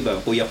medyo iba,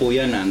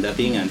 kuya-kuya na, ang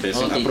datingan.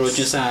 Pero yung approach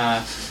nyo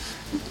sa,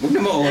 huwag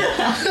naman,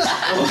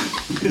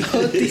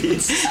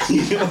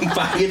 ang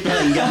pangit na,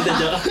 ang ganda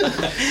dyan.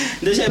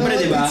 Hindi, syempre,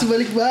 di ba?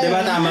 Di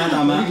ba, tama,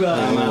 di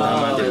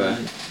ba?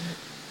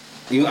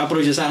 Yung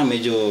approach nyo sa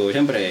medyo,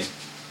 syempre,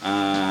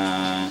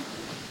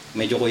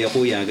 medyo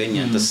kuya-kuya,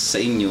 ganyan. Tapos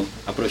sa inyo,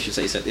 approach nyo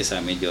sa isa't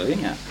isa, medyo,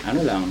 yun nga,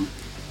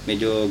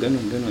 medyo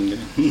ganun.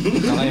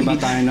 Kakaiba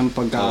tayo ng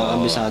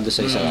pagkakabisado sa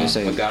isa't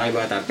isa.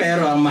 Pagkakaiba tayo.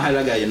 Pero ang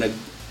mahalaga yun,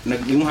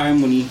 yung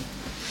harmony.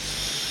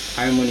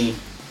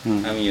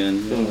 Yun.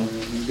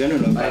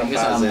 Ganun, parang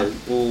puzzle.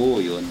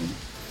 Oo, yun.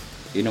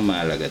 Yun ang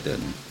mahalaga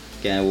dun.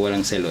 Kaya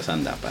walang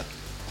selosan dapat.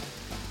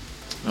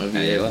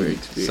 Okay, ayun.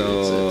 So,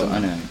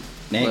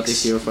 next. What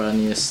is your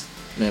funniest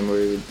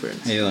memory with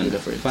friends? Ayun. With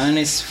the friends?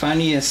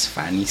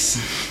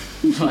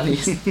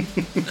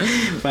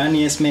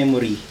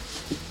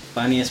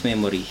 Funniest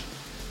memory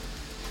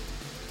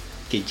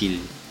kay Jill.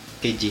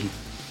 Kay G.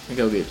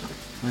 Ikaw, Gil.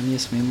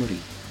 Funniest memory.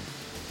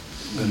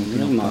 Ganun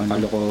lang, mga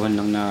kalokohan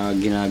lang na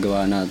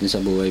ginagawa natin sa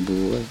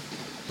buhay-buhay.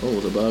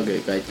 Oo, sabagay.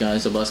 Kahit nga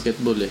sa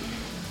basketball eh.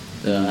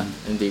 Diba?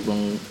 Hindi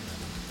pong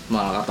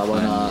makakatawa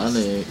na ano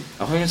eh.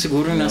 Ako yun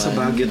siguro nasa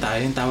Baguio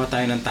tayo. Yung tawa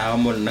tayo ng tawa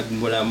mo.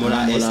 Mula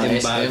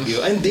SM Baguio.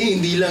 Ay,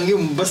 hindi lang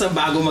yung basta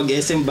bago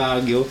mag-SM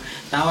Baguio.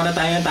 Tawa na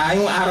tayo ng tayo.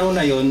 Yung araw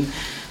na yun,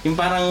 yung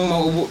parang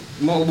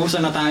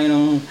maubusan na tayo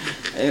ng...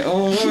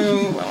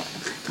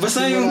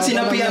 basta yung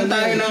sinapian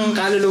tayo ng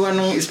kaluluwa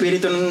ng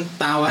espiritu ng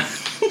tawa.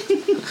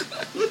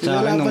 Sa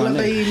akin Wala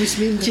pala kay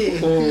Miss Minche.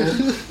 Oo.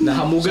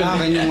 Nahamugan.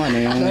 Sa akin yung sa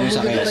Nahamugan tayo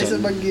sa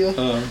Quezon. Baguio.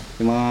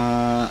 Yung mga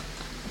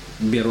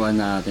biruan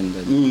natin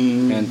doon.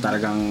 Kaya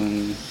talagang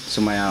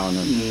sumaya ako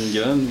nun.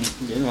 Yun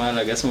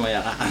mahalaga,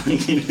 sumaya ka.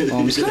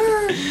 Miss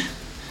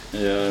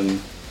Ayun.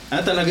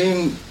 Talaga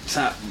yung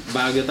sa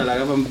Baguio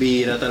talaga,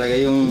 pambira talaga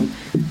yung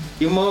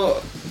mo,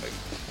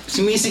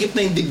 sumisikip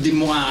na yung dibdib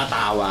mo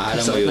kakatawa.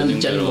 Alam mo yun,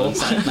 yung gano'n.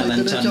 Sakit na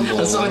ng tiyan mo.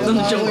 Sakit na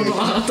ng tiyan mo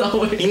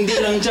nakakatawa eh. Hindi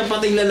lang tiyan,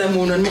 pati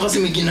lalamunan mo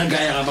kasi may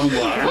ginagaya ka pang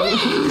buwan.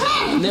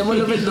 Hindi mo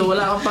lupit doon.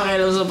 Wala kang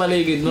pakialam sa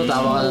paligid mo.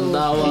 Tawa ka ng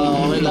tawa.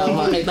 Okay lang.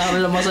 Makita mo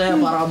lang masaya.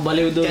 Para kang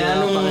baliw doon.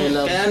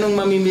 Kaya nung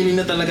mamimili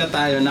na talaga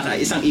tayo,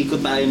 naka-isang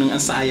ikot tayo ng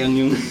asayang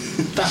yung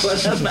tawa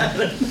na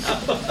tayo.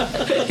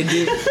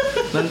 Hindi.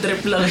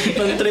 Nang-trip lang.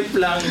 Nang-trip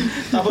lang.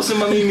 Tapos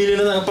nung mamimili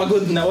na tayo,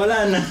 pagod na,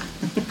 wala na.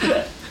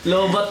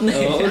 Lobat na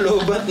eh. Oo,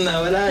 lobat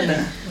na, wala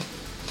na.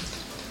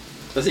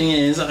 Kasi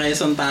ngayon sa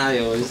Quezon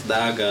tayo, is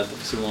dagat,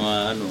 tapos yung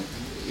mga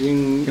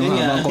yung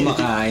habang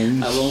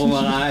kumakain. Habang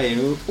kumakain.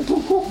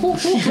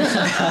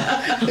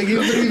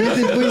 Naging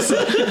primitive voice.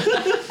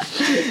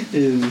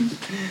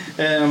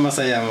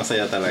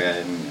 Masaya talaga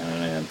yun.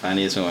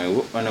 Funny so,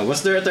 was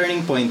there a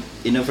turning point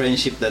in a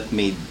friendship that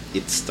made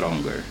it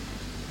stronger?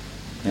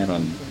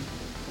 Meron.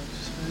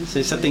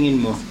 Sa tingin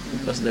mo,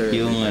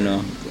 yung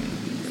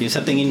yung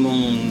sa tingin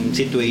mong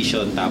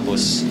situation,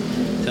 tapos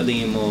sa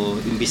tingin mo,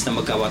 imbis na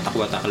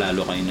magkawatak-watak,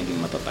 lalo kayo naging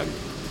matatag.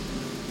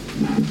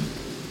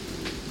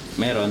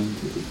 Meron.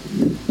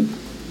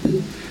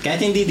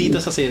 Kahit hindi dito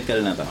sa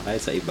circle na to,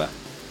 kahit sa iba.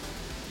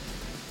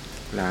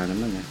 Wala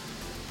naman eh.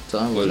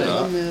 Saan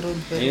Wala.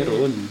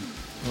 Meron.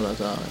 Wala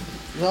sa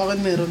akin. Sa akin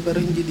meron, pero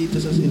hindi dito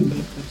sa circle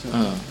of friends.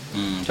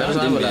 Pero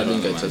sa akin wala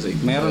din kahit sa sig.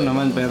 Meron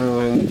naman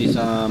pero hindi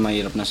sa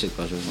mahirap na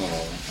sitwasyon.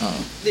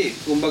 Hindi,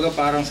 kumbaga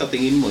parang sa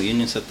tingin mo,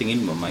 yun yung sa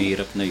tingin mo,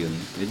 mahirap na yun.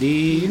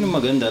 Hindi, yun ang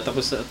maganda.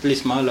 Tapos at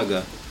least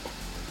mahalaga.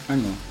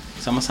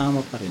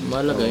 Sama-sama pa rin.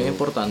 Mahalaga, yung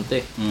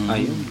importante.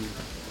 Ayun.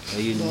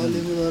 Galing mo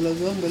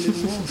talaga, ang galing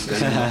mo.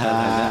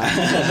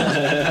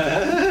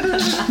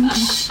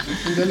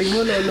 Ang galing mo,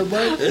 Lolo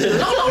Bart.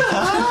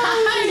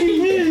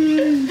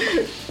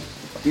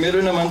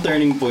 Meron naman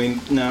turning point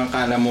na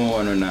kala mo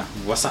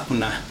wasak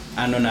na,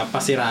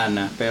 pasira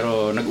na,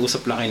 pero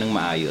nag-usap lang kayo ng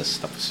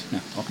maayos, tapos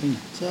okay na.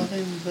 Sa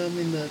akin, sa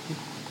amin dati.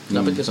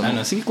 Lapit ka sa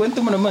mic. Sige,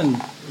 kwento mo naman.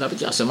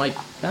 Lapit ka sa mic.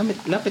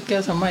 Lapit ka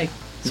sa mic.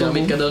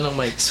 Gamit ka daw ng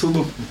mic.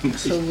 Subo.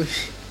 Sabi,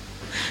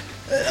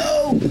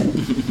 hello!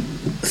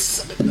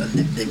 Sakit na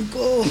dibdib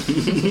ko.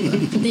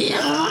 Hindi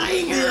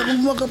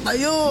ako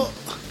makatayo.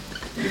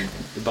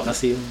 Iba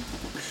kasi yung...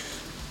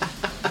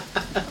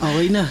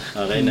 Okay na.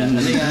 Okay na.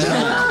 Di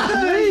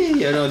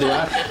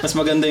ba? Mas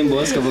maganda yung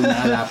boss kapag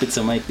nakalapit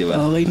sa mic, di ba?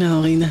 Okay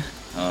na.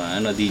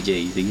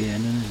 DJ? Sige,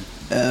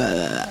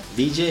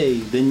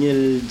 DJ,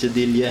 Daniel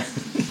Jadilla.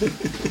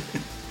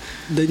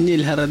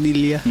 Daniel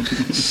Haradilla.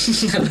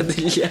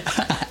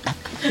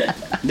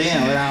 Hindi nga,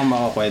 wala kang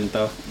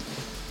makakwento.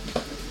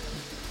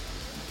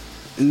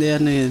 Hindi,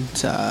 yun.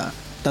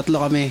 Tatlo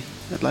kami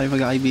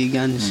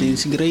magkakaibigan.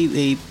 Since grade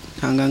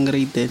 8 hanggang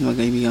grade 10,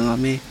 magkaibigan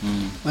kami.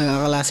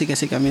 Magkakalasi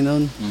kasi kami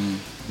noon.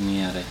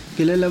 Nangyari.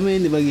 Kilala mo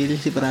yun, di ba, Gil?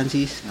 Si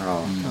Francis?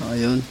 Oo.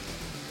 Yun.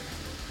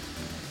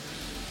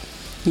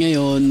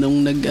 Ngayon,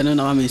 nung na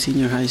kami,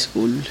 senior high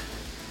school,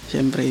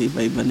 syempre,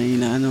 iba-iba na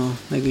yun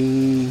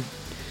naging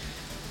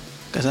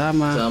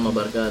kasama. Kasama,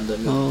 barkada.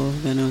 Oo,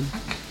 ganun.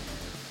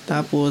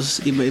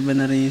 Tapos, iba-iba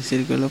na rin yung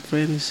circle of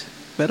friends.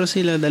 Pero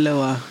silang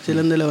dalawa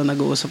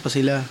nag-uusap pa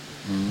sila.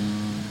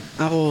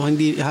 Ako,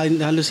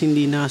 halos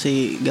hindi na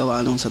kasi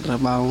gawa nung sa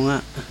trabaho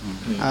nga.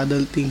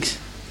 Adultings.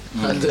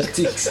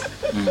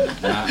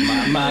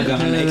 Maaga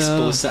ka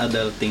na-expose sa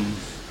adulting.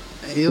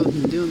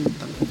 Yun.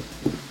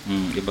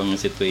 Ibang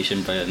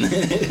situation pa yan.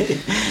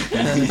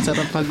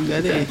 Sarap pag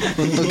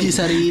untog yung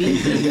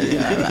sarili.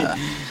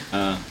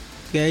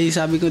 Kaya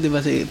sabi ko, di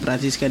ba si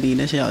Francis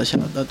kanina,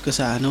 shoutout ko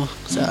sa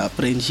sa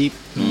friendship.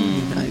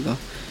 Sabi ko,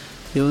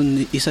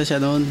 yun, isa siya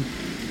doon.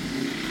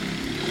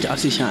 Tsaka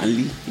si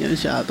Shanley. Yan,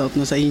 shoutout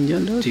na sa inyo,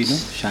 Lods. Sino?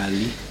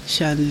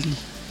 Shanley.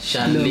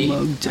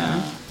 Lumog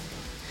dyan.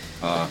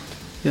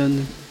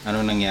 Yun.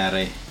 Anong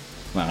nangyari?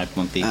 Bakit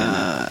munti ka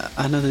na?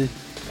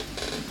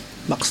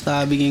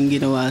 Backstabbing yung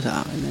ginawa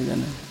sa akin na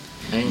gano'n.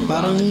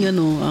 Parang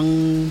ang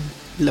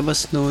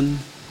labas nun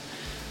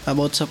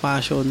about sa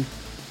passion.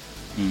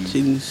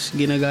 Since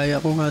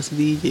ginagaya ko nga sa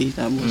DJ,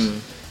 tapos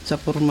sa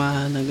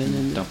pormahan na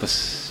ganyan.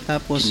 Tapos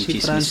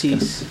si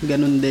Francis,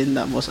 ganun din.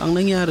 Tapos ang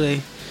nangyari,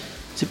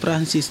 si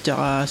Francis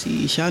tsaka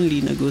si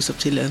Shanley, nag-usap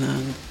sila na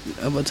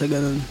about sa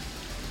ganun.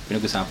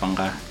 Pinag-usapan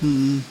ka?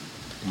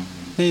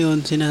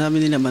 Ngayon, sinasabi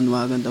nila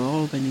manwagan daw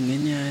ako,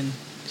 ganyan.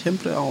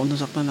 Siyempre ako,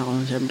 nasaktan ako.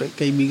 Siyempre,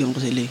 kaibigan ko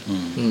sila eh.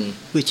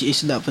 Which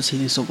is dapat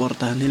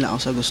sinusuportahan nila ako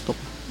sa gusto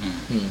ko.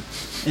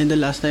 And the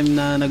last time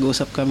na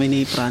nag-usap kami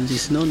ni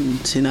Francis noon,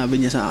 sinabi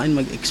niya sa akin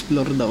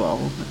mag-explore daw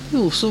ako.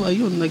 So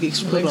ayun,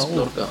 nag-explore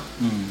ako.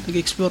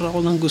 Nag-explore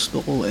ako ng gusto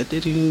ko. Ito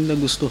yung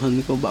nagustuhan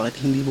ko, bakit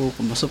hindi mo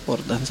ko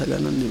masuportahan sa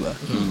ganun, di ba?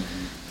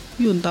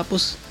 Yun,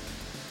 tapos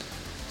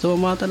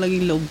sumama talaga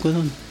yung loob ko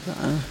noon.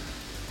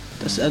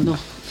 Tapos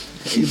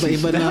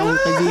iba-iba na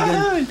akong kaibigan.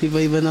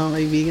 Iba-iba na akong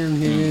kaibigan.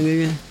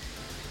 Ganyan.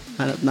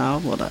 Hanap na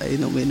ako para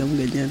inom-inom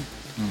ganyan.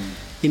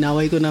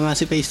 Hinaway ko na nga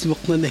si Facebook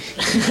nun eh.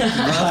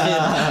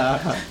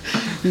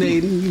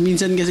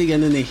 Minsan kasi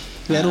ganun eh.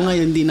 Pero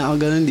ngayon, hindi na ako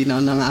ganun. Hindi na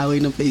ako nangaaway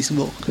ng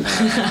Facebook.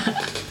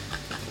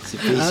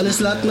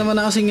 Alas lahat naman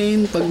na kasi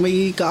ngayon, pag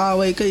may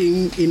kaaway ka,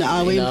 yung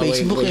inaaway yung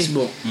Facebook eh.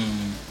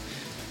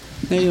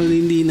 Ngayon,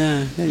 hindi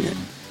na. Ganyan.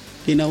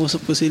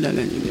 Kinausap ko sila,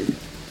 ganyan.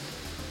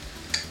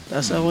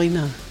 Tapos okay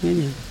na.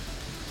 Ganyan.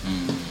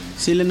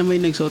 Sila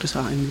naman yung nag-sorry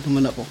sa akin. Hindi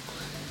naman ako.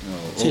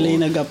 Sila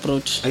yung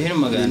nag-approach. Ayun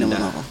ang maganda. Hindi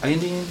naman ako. Ayun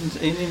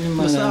yung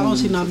maganda. Basta ako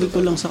sinabi ko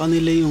lang sa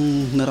kanila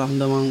yung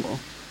naramdaman ko.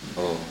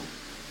 Oo,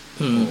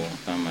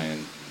 tama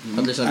yun.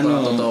 At least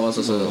nagpapatotoo ka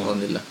sa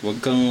kanila.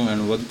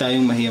 Wag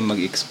tayong mahiyang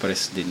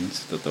mag-express din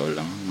sa totoo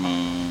lang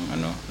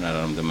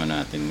nararamdaman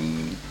natin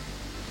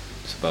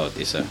sa bawat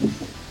isa.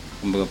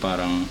 Kumbaga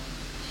parang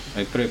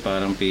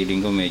parang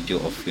feeling ko medyo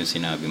off yung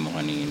sinabi mo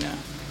kanina.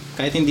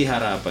 Kahit hindi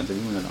harapan,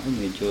 sabi mo na lang,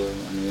 medyo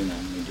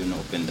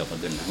na-open ako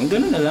dun.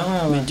 Gano'n na lang.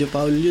 Medyo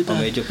Paul yun.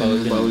 Medyo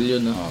Paul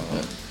yun.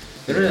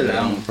 Pero na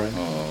lang.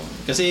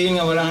 Kasi yun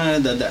nga, wala nga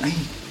nadadaan. Ay,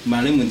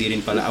 malay mo, hindi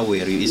rin pala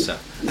aware yung isa.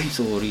 Ay,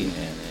 sorry.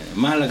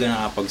 Mahalaga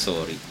na kapag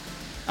sorry.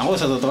 Ako,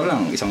 sa totoo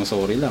lang, isang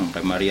sorry lang.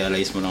 Kaya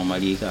ma-realize mo lang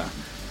mali ka.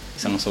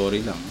 Isang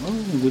sorry lang.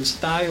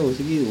 Goods tayo.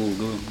 Sige,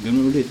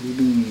 gano'n ulit.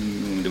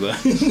 Diba?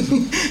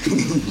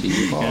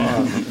 Sige po.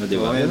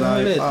 Diba?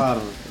 Gano'n ulit.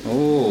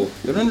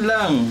 Gano'n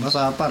lang.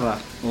 Masapar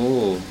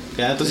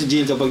Kaya to si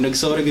Jill, kapag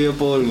nag-sorry kayo,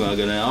 Paul,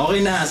 gano'n, okay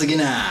na, sige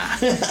na.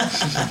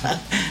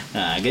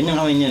 Ganyan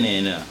kami niyan eh.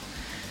 No?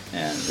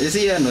 Ayan.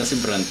 Si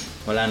Brant,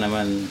 wala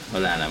naman.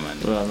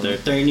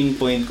 Turning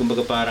point,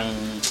 kumbaga parang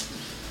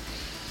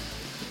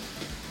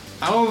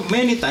ako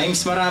many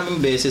times,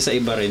 maraming beses sa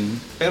iba rin.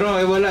 Pero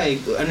wala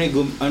eh.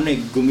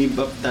 Gumib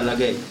up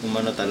talaga eh.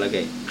 Talaga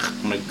eh.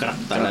 Nag-crack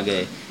talaga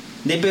eh.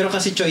 Hindi, pero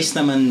kasi choice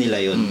naman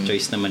nila yun.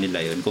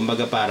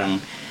 Kumbaga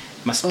parang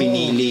mas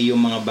pinili yung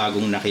mga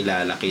bagong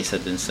nakilala kaysa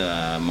dun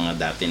sa mga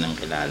dati nang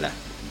kilala.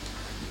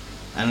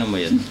 Ano mo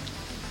yun?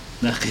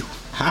 Nakit.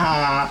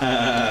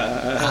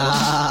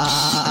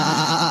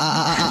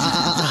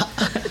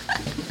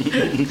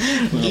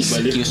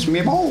 Excuse me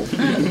po.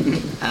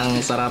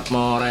 Ang sarap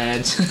mo,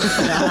 Reg.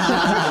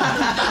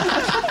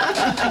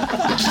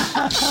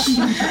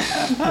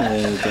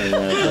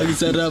 Ang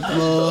sarap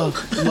mo,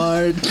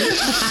 Bart.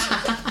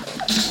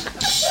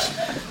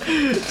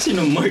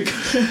 Sino Mark?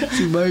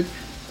 Si Bart.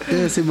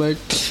 Si Bart.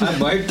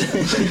 Bart?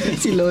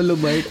 Si Lolo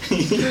Bart.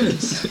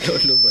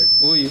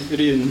 Uy,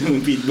 rin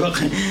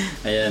feedback.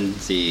 Ayan,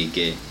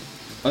 sige.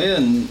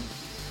 Ayun.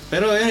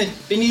 Pero ayun,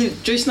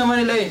 choice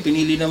naman nila yun.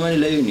 Pinili naman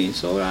nila yun eh.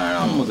 So wala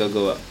na akong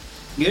magagawa.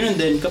 Ganoon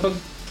din, kapag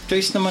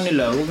choice naman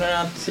nila, huwag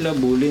na natin sila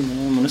bully.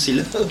 Muna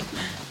sila.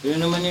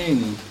 Yun naman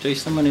yun.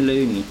 Choice naman nila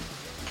yun eh.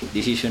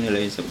 Decision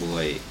nila yun sa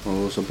buhay.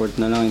 Support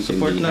na lang.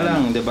 Support na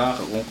lang, di ba?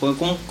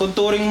 Kung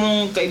turing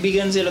mong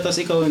kaibigan sila, tapos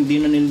ikaw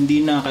hindi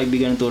na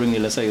kaibigan ang turing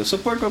nila sa'yo,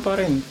 support pa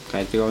rin.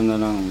 Kahit ikaw na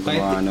lang.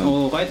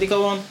 Kahit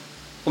ikaw ang,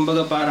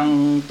 kumbaga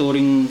parang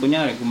turing,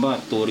 kunyari,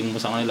 kumbaga turing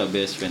mo sa kanila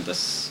best friend,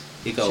 tapos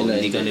ikaw,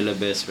 hindi ka nila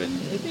best friend.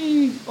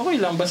 Okay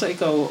lang, basta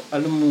ikaw,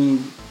 alam mo,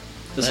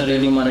 sa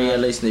sarili mo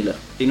ma-realize nila.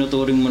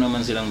 Tinuturing mo naman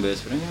silang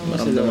best friend.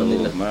 Maramdaman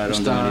nila.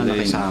 Basta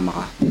nakisama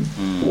ka.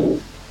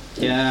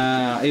 Kaya,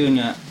 ayun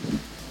nga,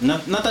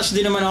 natouch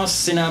din naman ako sa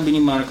sinabi ni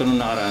Marco nung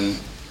nakaraan.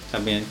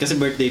 Sabi niya, kasi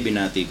birthday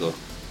binati ko.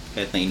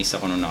 Kahit nainis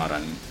ako nung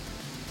nakaraan.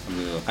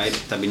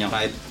 Sabi niya,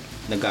 kahit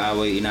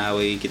nag-aaway,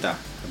 inaaway kita.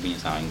 Sabi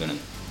niya sa akin ganun.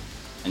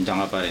 Andiyan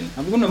ka pa rin.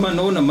 Sabi ko naman,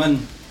 oo naman.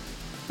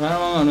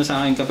 Parang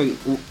sa akin, kapag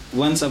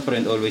once a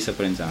friend, always a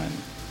friend sa akin.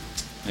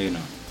 Ayun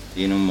o.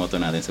 Yun ang motto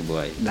natin sa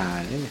buhay.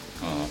 Dali.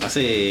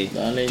 Kasi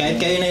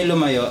kahit kayo na yung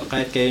lumayo,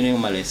 kahit kayo na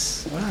yung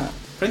umalis, wala.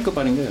 Friend ko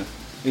pa rin kayo.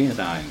 Yun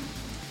sa akin.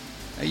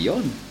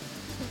 Ayun.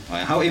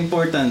 Okay, how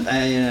important?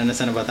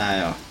 Nasa na ba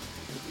tayo?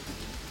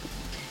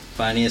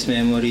 Funniest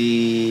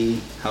memory.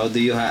 How do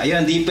you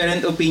ayun,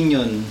 different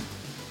opinion.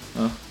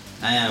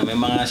 Ayan, may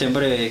mga,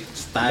 syempre,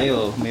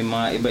 tayo, may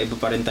mga iba-iba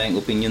pa rin tayong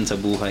opinion sa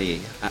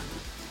buhay eh.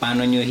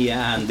 Paano nyo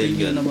i-handle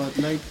yun?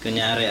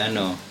 Kunyari,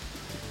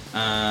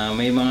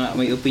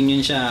 may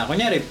opinion siya.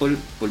 Kunyari,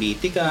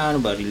 politika,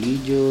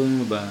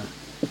 religion,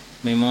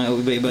 may mga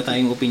iba-iba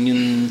tayong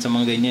opinion sa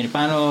mga ganyan.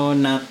 Paano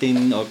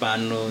natin o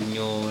paano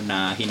nyo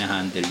na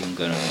hinahandle yung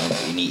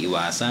gano'n?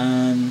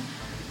 Iniiwasan?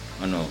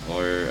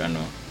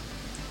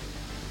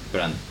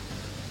 Brand?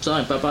 Sa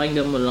akin,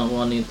 papakinggan mo lang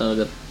kung ano yung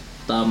talaga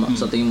tama,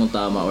 sa tingin mo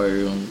tama or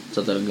yung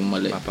sa talagang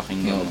mali.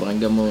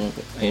 Papakinggan mo.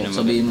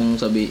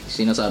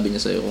 Sinasabi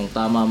niya sa'yo. Kung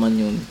tama man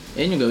yun,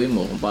 yung gawin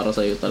mo. Kung para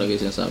sa'yo talaga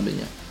yung sinasabi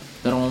niya.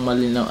 Pero kung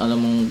mali na, alam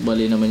mong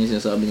mali naman yung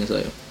sinasabi niya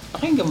sa'yo,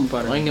 pakinggan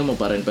mo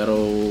pa rin. Pero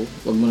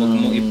wag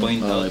mo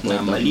i-point out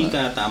na mali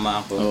ka, tama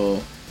ako. Oo.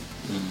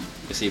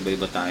 Kasi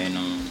iba-iba tayo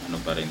ng ano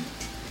pa rin.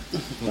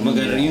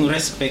 Kumbaga, yung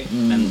respect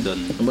nandun.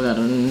 Kumbaga,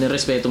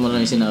 nirespeto mo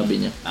lang yung sinabi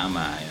niya.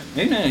 Tama,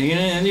 yun na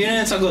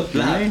yung sagot.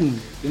 Lahat.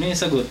 Yun na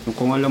yung sagot.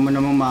 Kung alam mo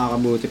namang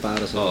makakabuti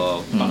para sa... Oo,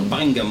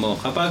 pakinggan mo.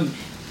 Kapag,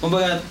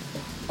 kumbaga,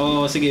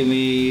 sige,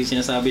 may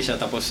sinasabi siya,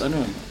 tapos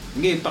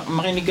sige,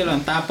 makinig ka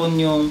lang, tapon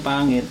yung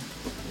pangit,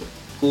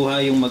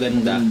 kuha yung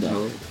maganda.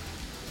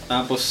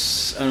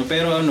 Tapos,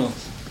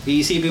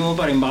 iisipin mo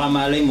pa rin, baka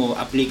malay mo,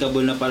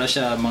 applicable na pala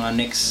siya mga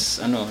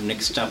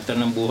next chapter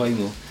ng buhay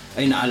mo.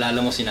 Ay,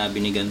 naalala mo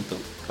sinabi ni ganto.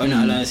 O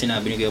naalala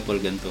sinabi ni Kuya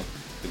Paul ganto.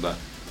 Diba?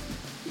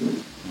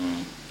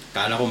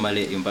 Kala ko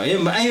mali yung pa.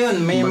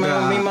 Ayun, may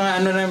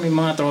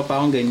mga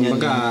tropa akong ganyan.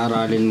 Kumbaga,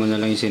 aralin mo na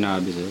lang yung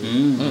sinabi sa'yo.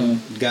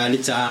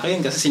 Galit sa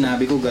akin kasi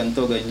sinabi ko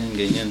ganto, ganyan.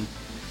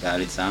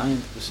 Galit sa akin.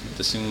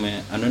 Tapos yung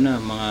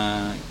mga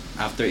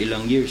after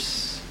ilang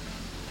years,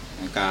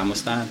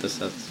 nagkamustahan, tapos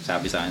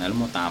sabi sa akin, alam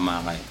mo, tama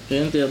ka eh.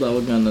 Kaya yung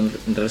tinatawag nga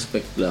ng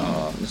respect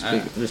lang.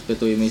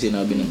 Respetuhin mo yung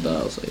sinabi ng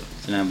tao sa'yo.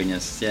 Sinabi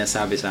niya,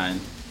 sabi sa akin,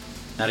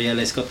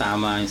 na-realize ko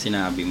tama yung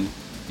sinabi mo.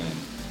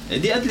 Yun.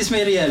 Di at least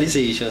may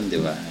realization,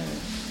 di ba?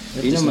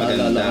 Yun ang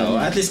maganda.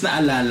 At least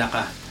naalala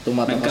ka.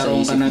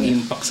 Nagkaroon ka ng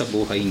impact sa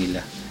buhay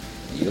nila.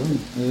 Yun.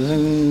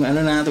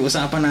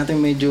 Usapan natin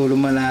medyo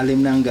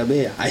lumalalim na ang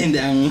gabi. Ay, hindi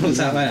ang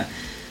usapan.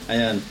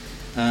 Ayun.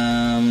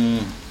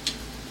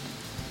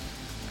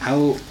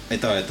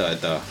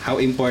 Ito. How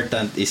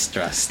important is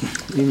trust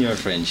in your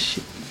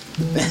friendship?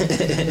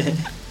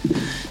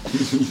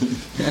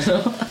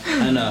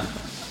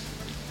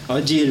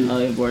 Jill.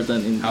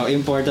 How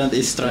important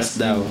is trust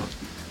daw?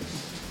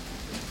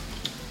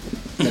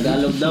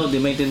 Tagalog daw, di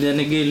maintindihan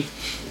ni Gil.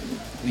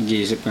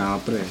 Nag-iisip nga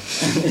pre.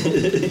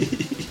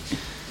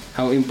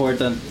 How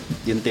important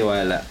yung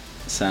tiwala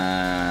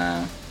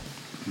sa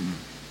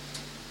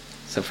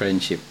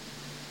friendship?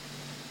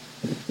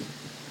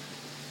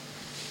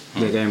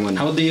 Kayo muna.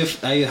 How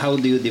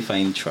do you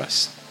define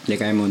trust?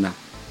 Kayo muna.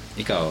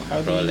 Ikaw,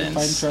 Rollins. How do you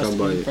define trust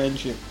in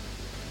friendship?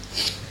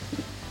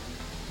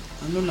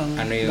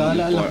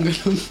 Gala lang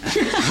ganun.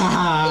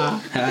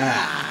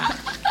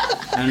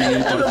 Ano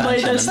yung importansya? Ano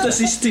vital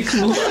statistics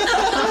mo?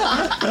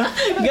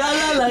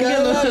 Gala lang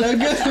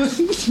ganun.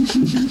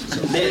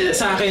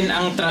 Sa akin,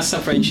 ang trust sa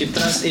friendship,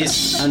 trust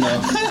is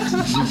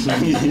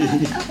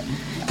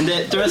hindi,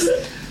 trust,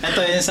 ito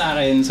yun sa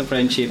akin sa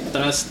friendship,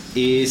 trust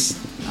is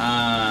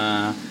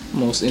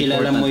most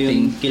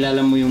important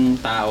kilala mo yung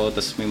tao,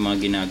 tapos may mga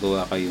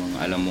ginagawa kayong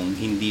alam mong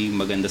hindi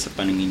maganda sa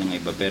paningin ng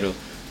iba, pero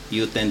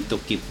you tend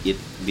to keep it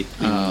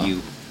between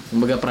you.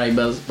 Kumbaga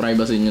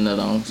privacy nyo na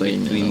lang sa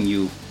inyo. Between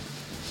you.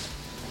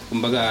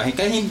 Kumbaga,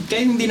 kahit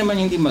hindi naman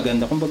hindi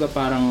maganda, kumbaga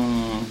parang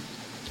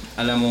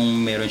alam mong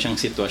meron siyang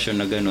sitwasyon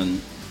na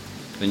ganun.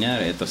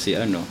 Kunyari, ito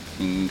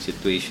yung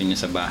situation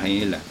niya sa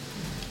bahay nila.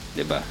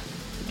 'Di ba?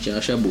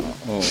 Shabu.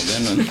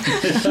 Ganun.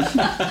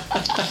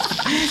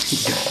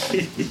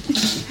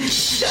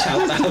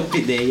 Shout out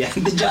Pidea.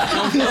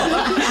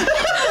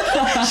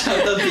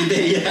 Shout out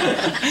Pidea.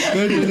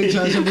 Guard, may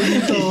nagsasabi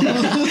dito.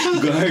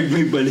 Guard,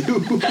 may baliw.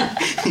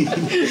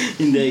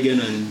 Hindi,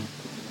 ganun.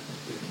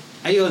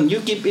 Ayun, you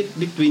keep it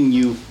between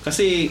you.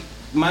 Kasi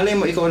malay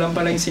mo, ikaw lang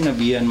pala yung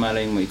sinabihan.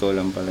 Malay mo, ikaw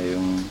lang pala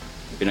yung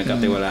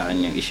pinagkatiwalaan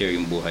niyang i-share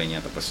yung buhay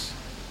niya. Tapos,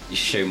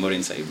 i-share mo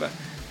rin sa iba.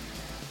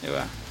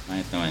 Diba?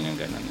 Kahit naman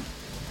yung ganun.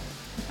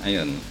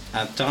 Ayun.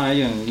 At saka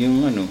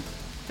yung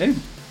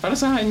para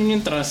sa akin yun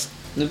yung trust.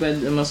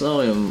 Depende, mas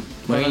okay.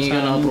 Mahingi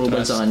ka ng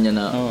approval sa kanya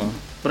na,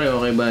 pre,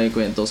 okay ba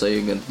ikwento sa'yo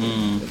yung ganito?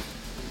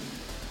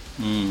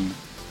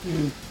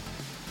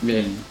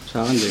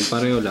 Sa akin din,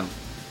 pareho lang.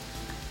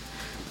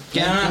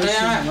 Kaya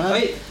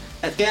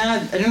nga,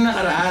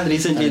 nakaraan,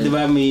 recently, di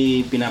ba,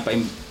 may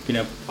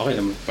okay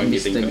naman,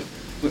 pag-gising ko.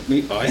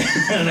 May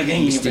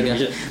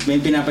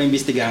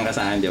pinapaimbestigahan ka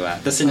sa akin, di ba?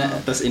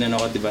 Tapos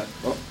inano ko, di ba?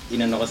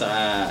 Inano ko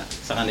sa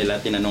kanila,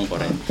 tinanong ko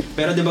rin.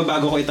 Pero di ba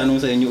bago ko itanong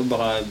sa inyo,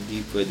 baka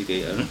di pwede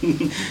kayo,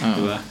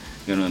 di ba?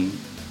 Ganun.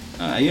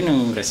 Ayun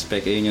yung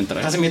respect, ayun yung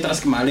trust. Kasi may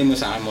trust, malay mo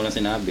sa akin mo lang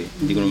sinabi.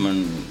 Hindi ko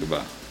naman, di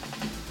ba?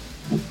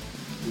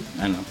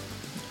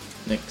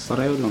 Next.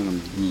 Pareho lang naman.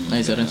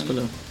 Nice, rin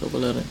pala. Ito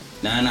pala rin.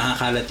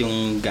 Nakakalat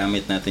yung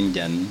gamit natin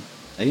dyan.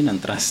 Ayun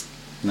ang trust.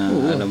 Na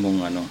alam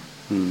mong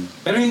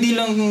Pero hindi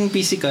lang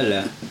physical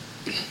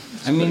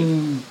I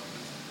mean,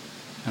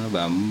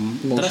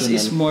 trust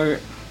is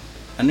more,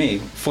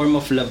 form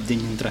of love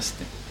din yung trust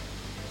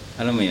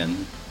Alam mo yan?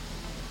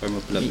 Form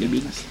of love yung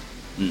trust.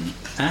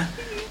 Ha?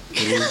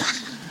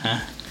 Ha?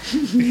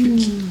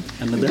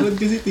 Ano daw? Doon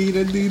kasi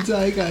tingnan din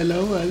sa akin,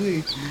 kala mo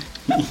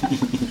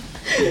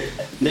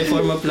Hindi,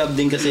 form of love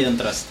din kasi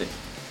yung trust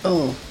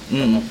Form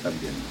of love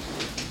yun.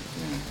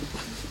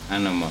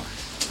 Ano mo?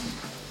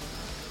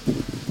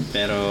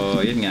 Pero,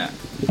 yun nga.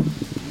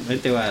 May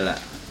tiwala.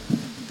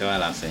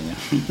 Tiwala sa inyo.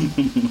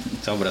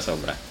 Sobra.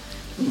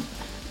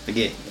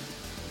 Sige.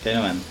 Kayo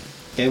naman.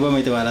 Kayo ba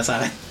may tiwala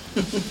sa akin?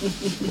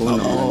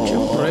 Oo.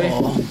 Siyempre.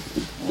 Oo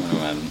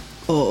naman.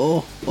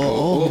 Oo.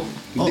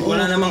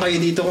 Wala naman kayo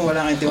dito kung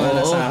wala kayong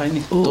tiwala sa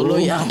akin eh.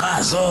 Tuloy ang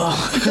kaso.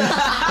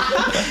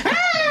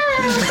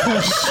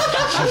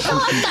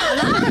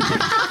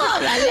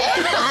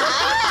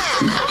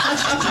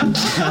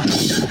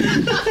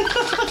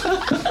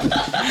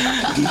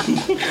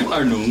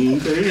 Anong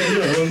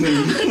kailangan?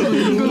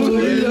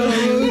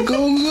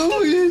 Kung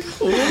gawin.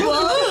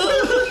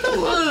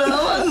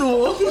 Wala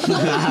mo.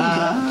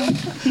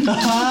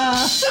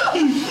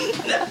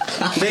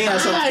 Hindi nga,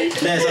 so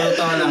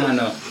totoo lang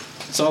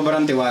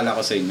sobrang tiwala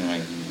ko sa inyo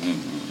ngayon.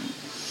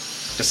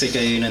 Kasi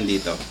kayo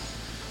nandito.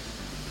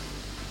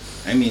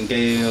 I mean,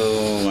 kayo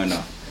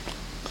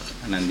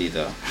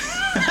nandito.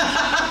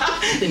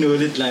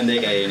 Inulit lang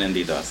din kayo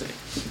nandito kasi.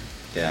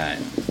 Kaya,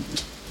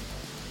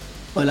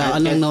 Wala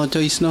ka nang no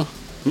choice, no?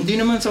 hindi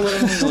naman sa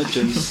walang no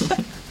choice.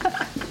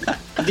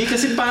 Hindi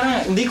kasi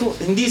parang,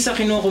 hindi sa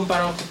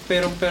kinukumpara ko,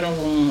 pero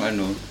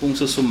kung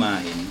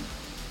susumahin,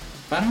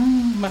 parang,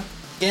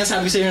 kaya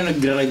sabi sa inyo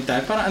nag-ride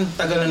tayo, parang ang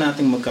tagal na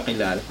nating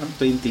magkakilala, parang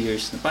 20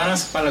 years na. Parang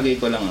sa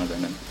palagay ko lang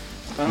ganun.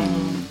 Parang,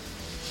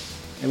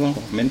 ewan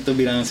ko, meant to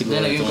be lang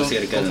siguro itong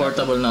circle.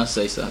 Comfortable na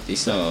sa isa't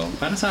isa. So,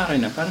 parang sa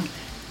akin parang,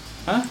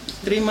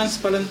 3 months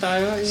pa lang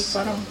tayo,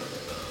 parang,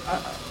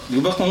 di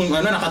ba kung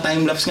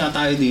naka-timelapse nga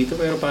tayo dito,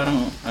 pero parang,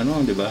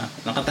 di ba?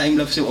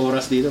 Naka-timelapse yung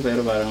oras dito,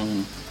 pero parang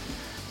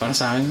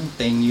sa akin,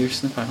 10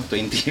 years na, parang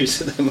 20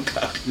 years na tayo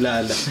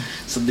magkakilala.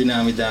 So,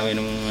 dinami-dami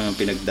ng mga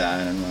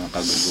pinagdaanan, mga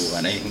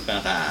kaguguan. Ay,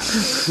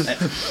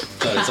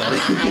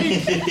 sorry.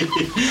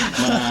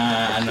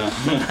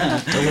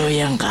 Tuloy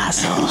ang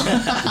kaso.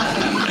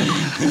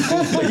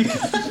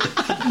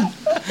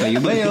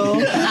 Bayo.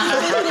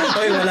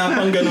 Ay, wala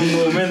pang ganung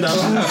moment.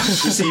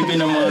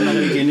 Isipin ng mga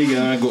nakikinig,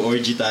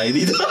 nag-orgy tayo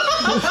dito.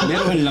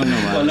 Meron lang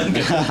naman.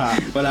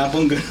 Wala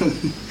pong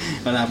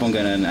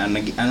ganun.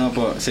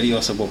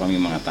 Seryoso po kami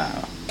mga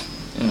tao.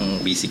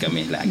 Busy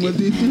kami lagi.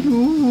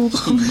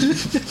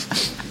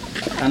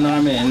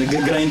 Kami,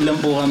 nag-grind lang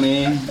po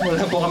kami.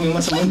 Wala po kami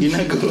masamang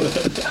ginagawa.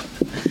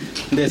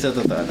 Hindi, sa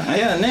totoo lang.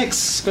 Ayan,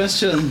 next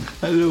question.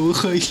 Hello,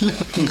 kailan?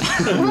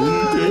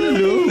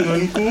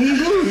 Kailangan kong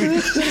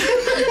gawin.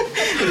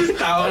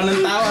 Tawa ka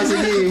ng tawa.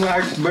 Sige,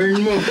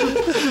 heartburn mo.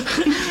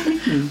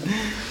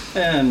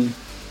 Ayan.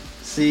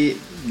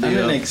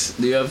 Next?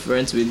 Do you have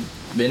friends with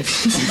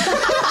benefits?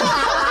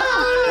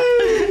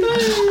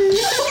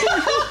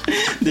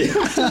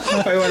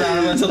 Ay, wala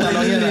naman sa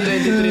tanong yan.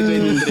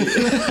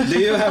 23. Do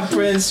you have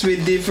friends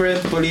with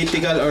different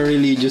political or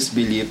religious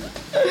belief?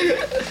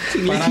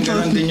 Parang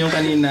gano'n din yung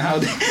kanina.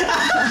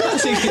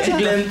 Si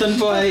Glenton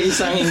po ay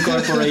isang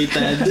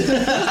incorporated.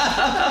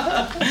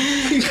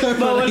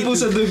 Bawal po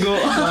sa dugo.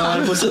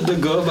 Bawal po sa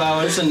dugo,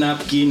 bawal sa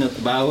napkin, at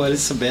bawal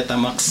sa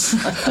Betamax.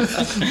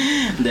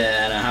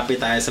 Then, happy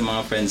tayo sa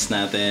mga friends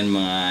natin,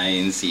 mga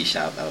INC.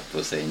 Shoutout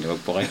po sa inyo.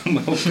 Huwag po kayong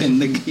ma-open.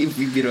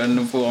 Nag-ibibiruan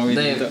lang po kami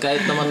dito.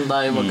 Kahit naman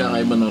tayo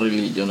magkakaiba ng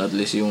religion, at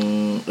least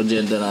yung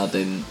agenda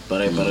natin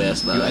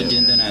pare-parehas tayo. Yung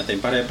agenda natin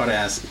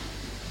pare-parehas.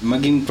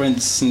 Maging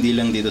friends hindi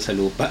lang dito sa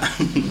lupa.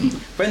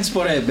 Friends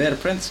forever.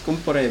 Friends kung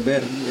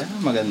forever. Yeah,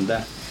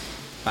 maganda.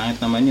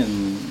 Pangit naman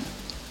yun.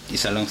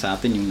 Isa lang sa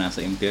atin yung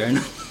nasa impyerno.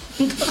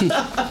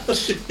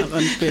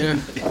 Unfair.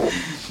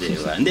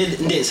 Diba?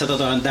 Hindi. Sa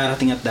totoo,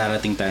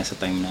 darating tayo sa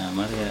time na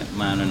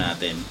maano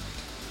natin.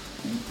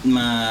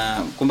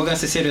 Kumbaga,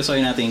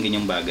 siseryosohin natin yung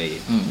ganyang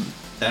bagay.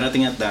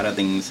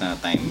 Darating sa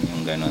time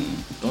yung ganon.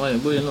 Okay,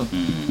 boy,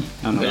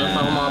 kailan pa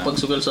ako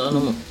makapagsugal sa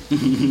mo?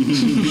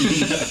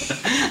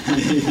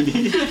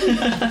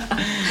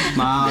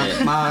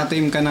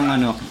 Makaka-team ka ng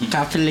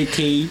Catholic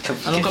K.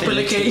 Anong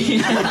Catholic K?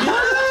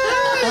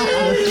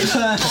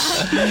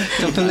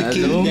 Catholic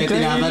K.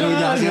 Tinatanong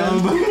niya kasi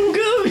ako ba?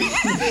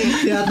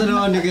 Tinatanong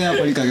ako ni Kuya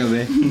Paul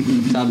kagabi.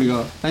 Sabi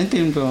ko, anong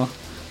team ko?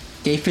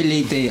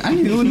 K-Filete. Ano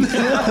yun?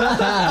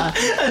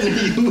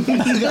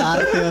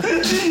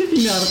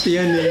 Inarte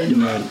yan eh.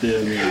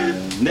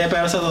 Hindi,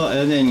 pero sa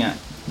yun nga.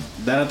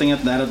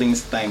 Darating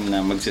sa time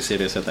na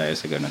magsiseryoso tayo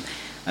sa ganun.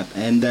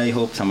 And I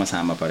hope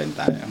sama-sama pa rin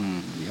tayo.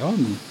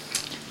 Yun.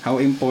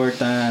 How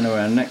important,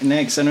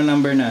 next,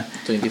 number na?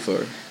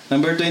 24.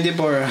 Number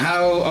 24,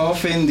 how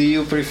often do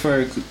you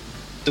prefer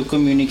to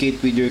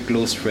communicate with your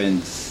close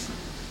friends?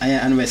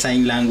 Ano ba,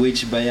 sign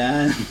language ba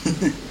yan?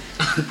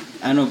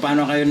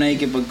 Paano kayo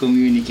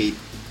nakikipag-communicate?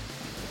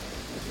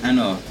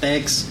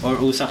 Text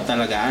or usap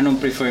talaga? Anong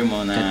prefer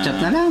mo na?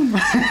 Chat na lang.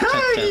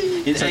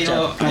 Chat.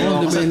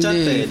 Ako sa chat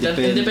eh.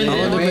 Depende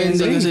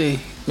kasi.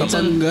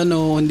 Kapag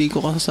hindi ko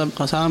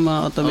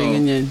kasama katabi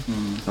ganyan.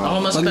 Ako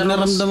mas pag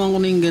naramdaman ko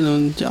na yung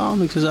ganun, tsaka ako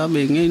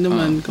nagsasabi. Ngayon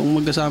naman, kung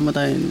magkasama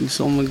tayo,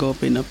 gusto kong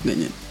mag-open up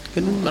ganyan.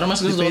 Ganun. Pero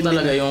mas gusto ko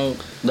talaga yung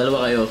dalawa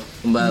kayo.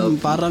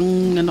 Parang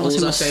kasi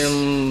usap kayong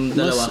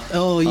dalawa.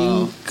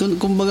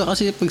 Kumbaga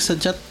kasi pag sa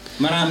chat,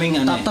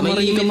 maraming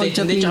tatamarin ka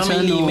mag-chat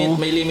minsan.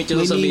 May limit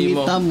yung sabihin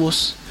mo.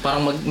 Tapos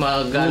parang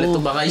magalit to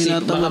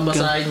baka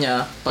basahin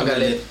niya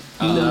pagalit.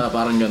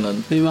 Parang ganun.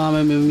 May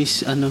mga may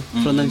miss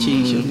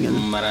pronunciation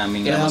ganun.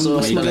 Maraming Kaya mas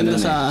may maganda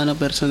ganun sa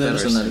personal.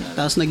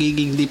 Tapos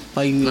nagiging deep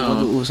pa yung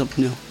pag-uusap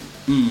nyo.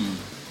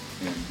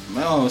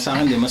 Sa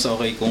akin din mas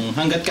okay kung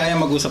hangga't kaya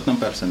mag-usap ng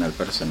personal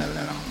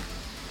na lang.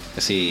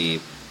 Kasi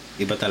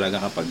iba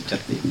talaga kapag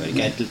chat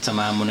kahit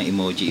samahan mo ng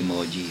emoji,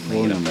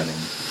 mahirap pa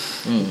rin.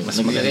 Mas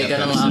maglagay ka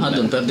ng haha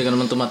doon, pero di ka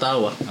naman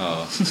tumatawa.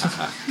 Oo,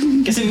 haha.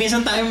 Kasi minsan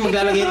tayo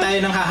maglalagay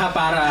tayo ng haha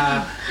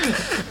para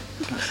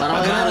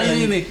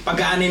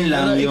pag-aanin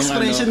lang yung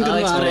expression ko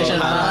expression.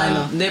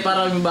 Hindi,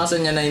 para mabasa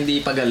niya na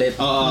hindi pagalit.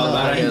 Oo,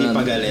 para hindi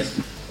pagalit.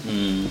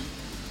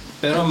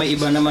 Pero may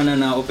iba naman na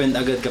na-open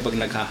agad kapag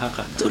naghaha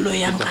ka.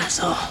 Tuloy ang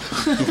kaso.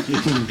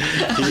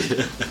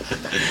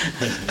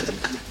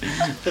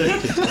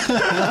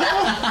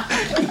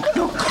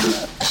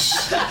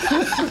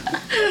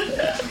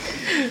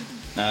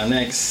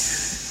 Next.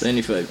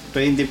 25.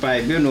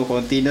 Yun,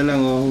 konti na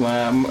lang.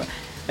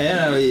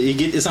 Ayan,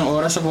 higit isang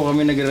oras na po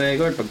kami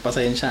nagre-record.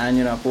 Pagpasensyaan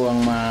nyo na po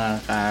ang mga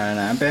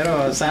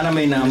pero sana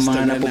may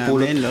mga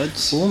napupulot.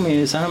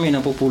 Sana may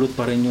napupulot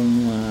pa rin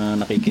yung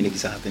nakikinig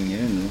sa atin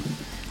ngayon. No?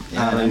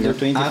 Number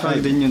 25.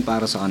 Aral din yun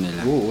para sa kanila.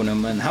 Oo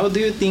naman. How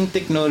do you think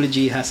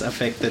technology has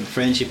affected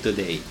friendship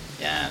today?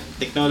 Yan.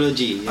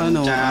 Technology.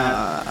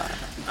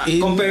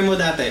 Compare mo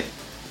dati.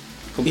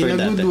 In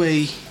a good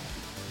way.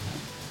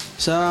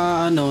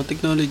 Sa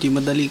technology,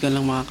 madali ka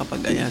lang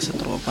makakapag-aya sa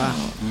tropa.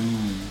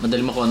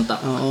 Madali makontak.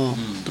 Oo.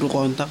 Through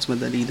contacts,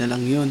 madali na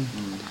lang yun.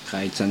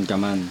 Kahit saan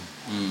ka man.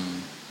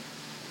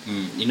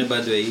 In a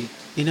bad way?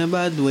 In a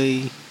bad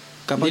way.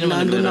 Kapag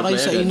nandun na kayo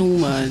sa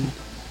inuman,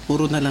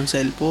 puro na lang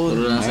cellphone.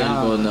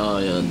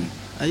 Yun.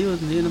 Ayun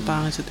ang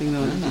pangit sa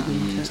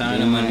technology. Sana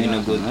naman in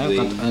a good way.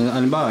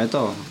 Ano ba,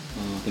 ito,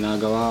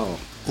 ginagawa ko.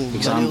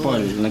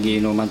 Example,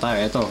 nagiinuman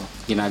tayo, ito,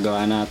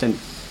 ginagawa natin.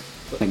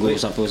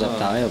 Nag-uusap-usap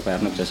tayo,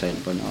 pero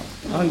nagsa-cellphone ako.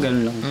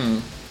 Ganun lang.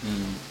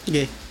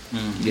 Okay.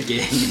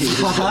 Okay.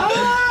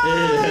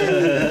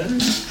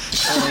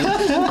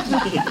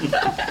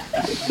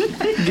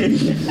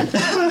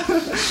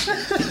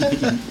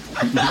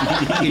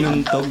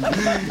 Inuntog.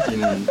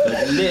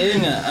 Hindi,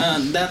 yun nga.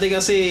 Dati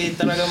kasi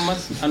talaga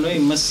mas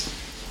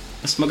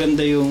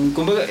maganda yung,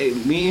 kumbaga,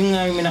 may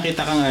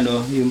nakita kang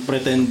yung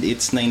pretend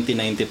it's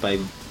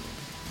 1995.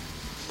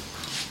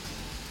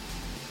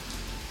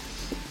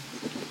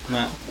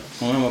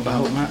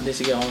 Mabaho nga. Hindi,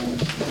 sige ako.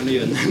 Ano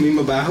yun? May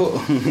mabaho.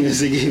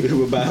 Sige, may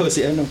mabaho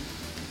si ano.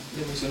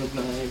 Hindi, may sunog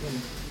na nga yun.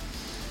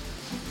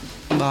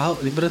 Baho,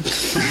 di ba?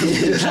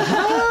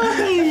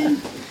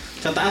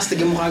 Sa taas,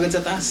 tignan mo kagad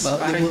sa taas.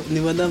 Baho, ni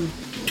madam.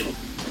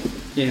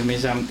 Yeah, may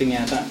something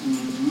yata.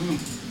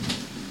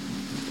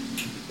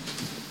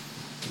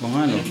 Kung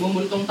ano?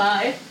 Nagbumultong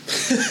tae.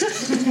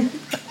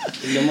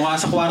 Tignan mo ka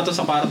sa kwarto,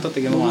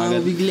 tignan mo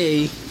kagad.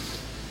 Bigla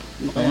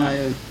Baka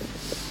yun.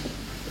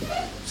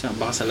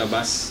 Baka sa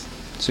labas.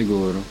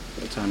 Siguro.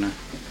 Sana.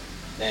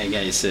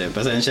 Guys,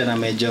 pasensya na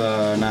medyo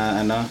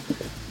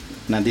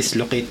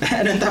na-dislocate.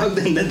 Anong tawag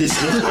doon?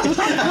 Na-dislocate?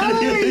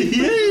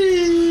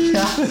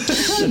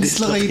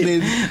 Dislocated.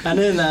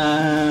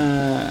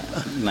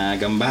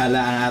 Nagambahala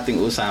ang ating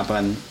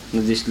usapan.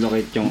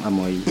 Na-dislocate yung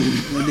amoy.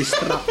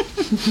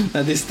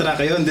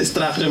 Na-distract yun.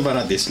 Distraction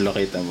para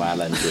dislocate ang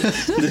mahalan ko.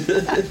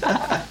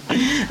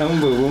 Ang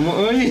bubo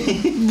mo,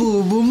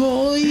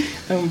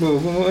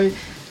 oy.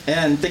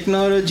 Ayan,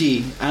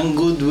 technology. Ang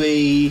good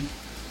way.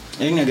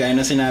 Ayun nga, gaya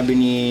na sinabi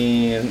ni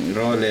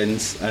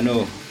Rollins,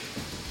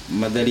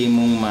 madali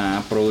mong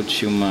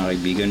ma-approach yung mga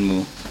kaibigan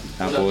mo.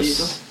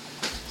 Tapos,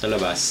 sa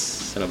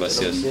labas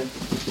yun.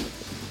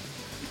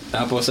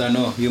 Tapos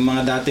yung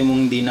mga dati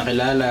mong hindi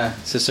nakilala,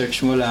 sa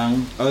search mo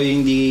lang,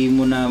 hindi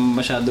mo na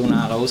masyadong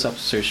nakakausap,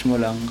 search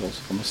mo lang,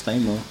 kamusta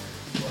mo?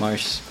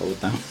 Mars,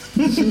 pautang.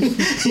 Hindi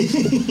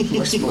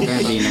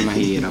na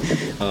mahirap.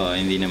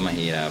 Hindi na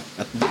mahirap.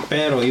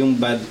 Pero yung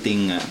bad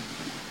thing nga,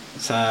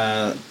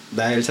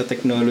 dahil sa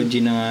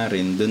technology na nga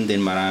rin, dun din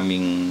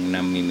maraming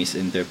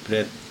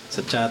nami-misinterpret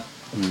sa chat.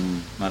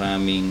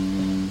 Maraming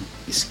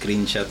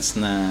screenshots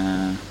na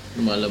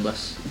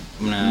lumalabas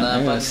na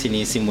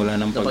sinisimula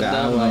ng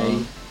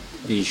pag-aaway.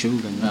 Issue,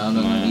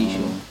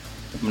 issue.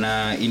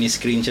 Na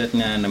ini-screenshot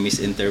nga, na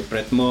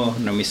misinterpret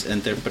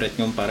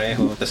yung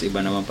pareho, tapos iba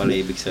naman pala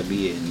ibig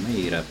sabihin.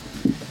 Mahirap.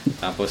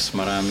 Tapos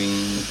maraming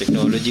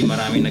technology,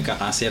 maraming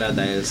nagkakasira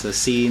dahil sa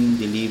seen,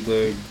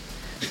 delivered,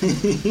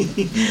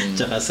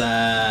 tsaka sa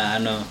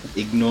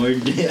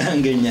ignored,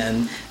 ang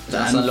ganyan.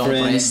 Sa long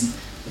press.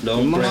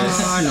 Long press.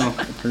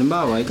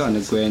 Halimbawa, ikaw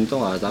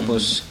nagkwento ka,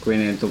 tapos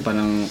kwento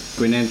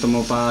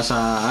mo pa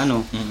sa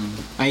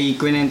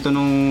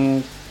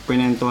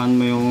kwinentuhan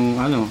mo yung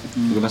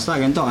basta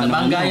ganito.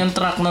 Nabangga yung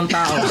truck ng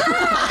tao.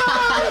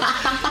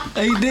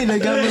 Ay, hindi.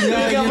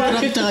 Nagabangga yung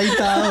truck tsaka yung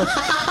tao.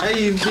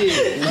 Ay, hindi.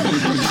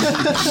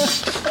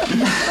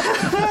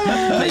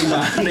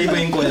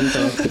 Naiba yung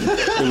kwento.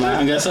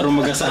 Hanggang sa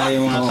rumagasahe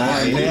yung mga tao.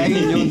 Kaya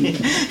yun.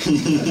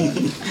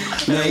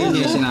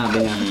 Hindi yung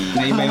sinabi niya.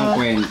 Naiba yung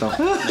kwento.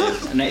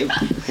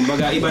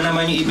 Kumbaga, iba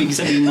naman yung ibig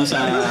sabihin mo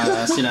sa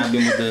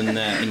sinabi mo doon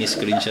na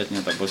in-screenshot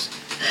niya. Tapos,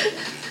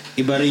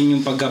 iba rin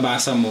yung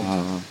pagkabasa mo.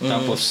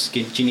 Tapos,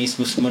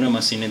 chinismus mo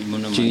naman, sinend mo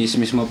naman.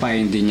 Chinismis mo pa,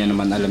 hindi niya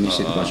naman alam yung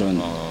sitwasyon.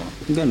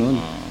 Ganon.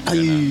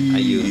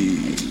 Ayun.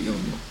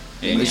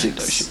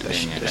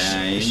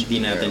 Hindi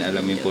natin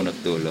alam yung punot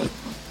dulo.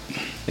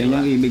 Yan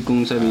yung ibig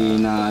kong sabihin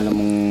na alam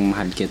mong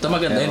mahal kita. Ito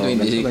maganda yung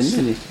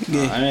 26.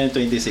 Ano yung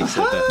 26?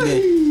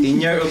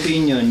 In your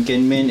opinion,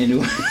 can men and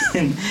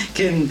women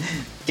can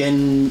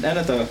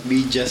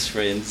be just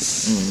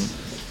friends?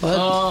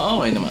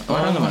 Okay naman.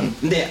 Parang naman.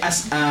 Hindi,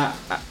 as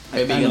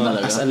kaibigan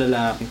talaga. As a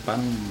lalaki,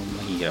 parang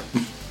mahirap.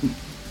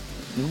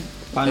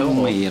 Paano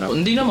mo mahirap?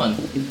 Hindi naman.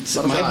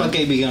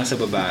 Makipagkaibigan ka sa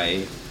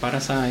babae, para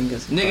sa akin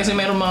kasi. Hindi, kasi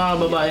mayroong mga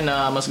babae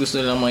na mas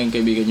gusto nilang maging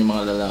kaibigan yung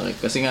mga lalaki.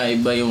 Kasi nga,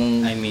 iba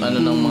yung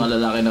ng mga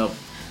lalaki na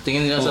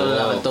tingin nila sa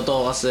lalaki.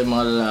 Totoo kasi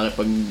mga lalaki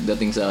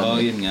pagdating sa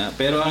amin. Yun nga.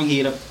 Pero ang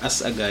hirap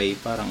as a guy,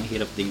 parang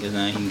hirap din kasi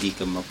na hindi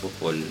ka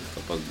mapupol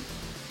kapag...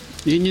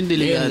 Yun yung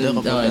delikado.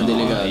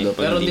 Delikado.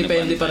 Pero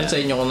depende pa rin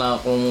sa inyo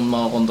kung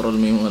makakontrol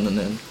mo yung ano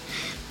na yun.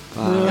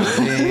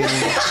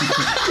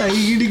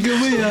 Nakikinig ka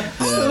ba ya?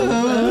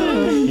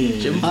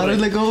 Parang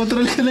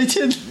nagkakontrol ka na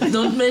dyan.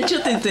 Don't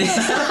mention it eh.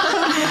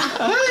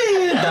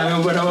 Ay,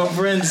 dami mo ba naman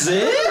friends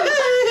eh?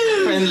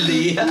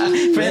 Friendly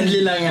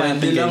lang nga.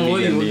 Friendly lang mo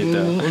dito.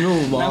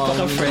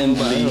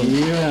 Napaka-friendly.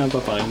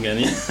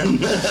 Napapakinggan yan.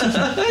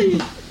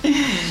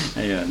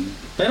 Ayun.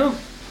 Pero,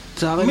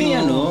 sa akin may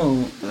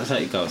sa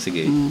ikaw,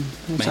 sige.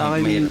 Sa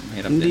akin,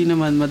 mahirap hindi din.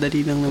 naman,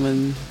 madali lang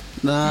naman.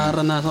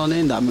 Naranasan ko na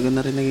yun. Dami ko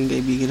na rin naging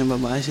kaibigan ng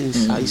babae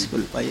since high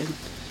school pa yan.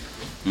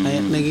 Kaya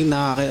naging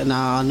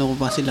nakakano ko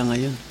pa sila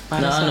ngayon.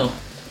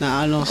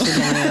 Naano sila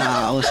ngayon,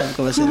 nakakausap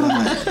ko pa sila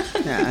ngayon.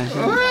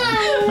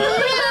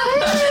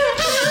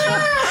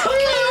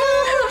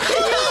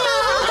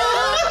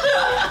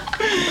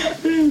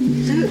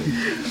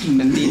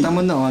 Nandita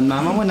mo noon,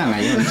 mama mo na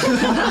ngayon.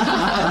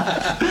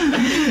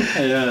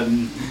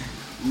 Ayan.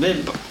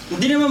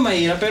 Hindi naman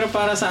mahirap, pero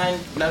para sa akin,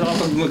 lalo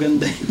kapag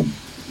maganda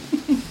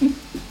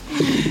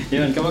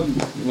yun, kapag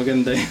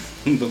maganda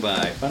yung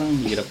babae, parang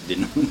hirap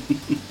din.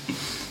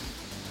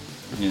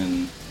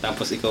 Yun.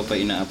 Tapos ikaw pa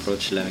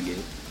ina-approach lagi.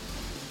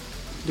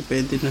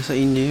 Depende na sa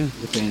inyo yun.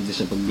 Depende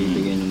sa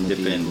pagbibigay ng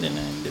motibo.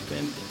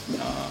 Depende.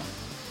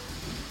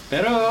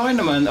 Pero okay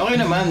naman.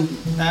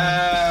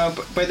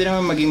 Pwede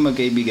naman maging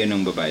magkaibigan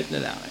ng babae at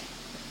lalaki.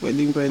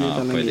 Pwede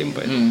talaga. Pwede.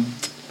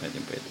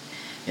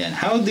 Yan.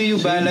 How do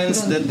you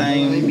balance the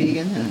time?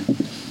 Kaibigan na.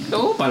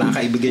 Oo, palang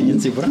kaibigan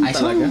yun si Bram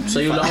talaga.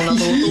 Sa'yo lang ako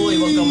natuto eh.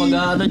 Huwag ka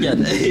mag-ano dyan.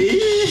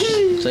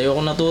 Sa'yo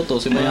ako natuto.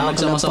 Simula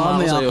nagsama-sama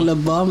ako sa'yo.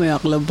 May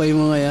aklab pa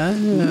yung mga yan.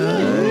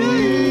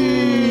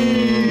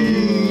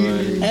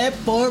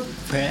 For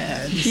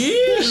friends.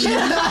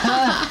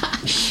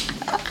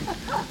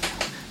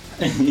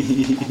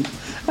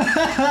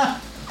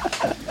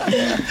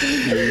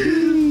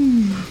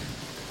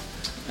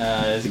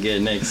 Sige,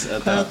 next.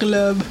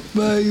 Aklab,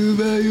 bayu.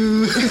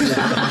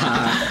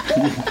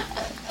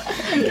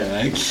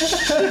 Gag.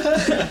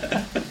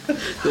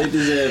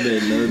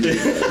 27, no?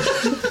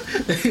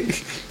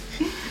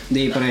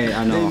 Hindi, pre,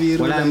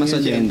 wala naman sa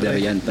gender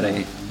yan,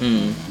 pre.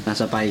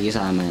 Nasa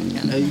pakikisama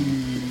yan.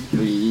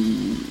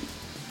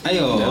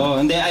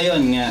 Hindi,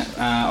 ayun nga.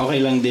 Okay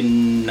lang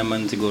din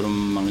naman siguro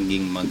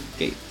maging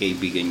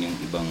magkaibigan yung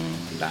ibang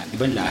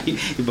lahi,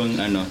 ibang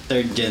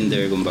third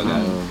gender,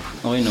 kumbaga.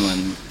 Okay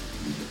naman.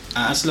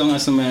 As long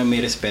as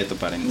may respeto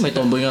pa rin. May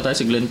tomboy nga tayo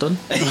si Glenton.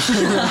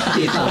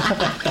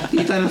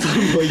 Tita na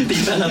tomboy.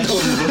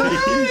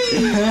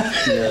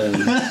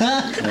 Yan.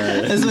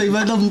 Tapos may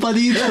batang pa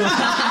dito.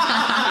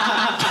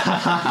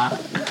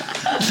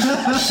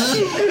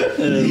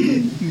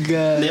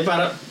 Hindi,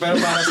 pero para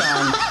sa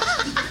akin.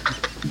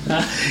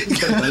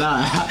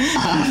 Wala.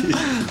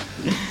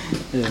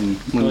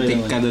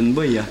 Muntik ka dun,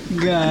 boy.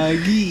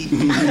 Gagi.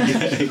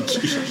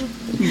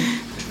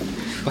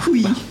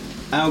 Uy.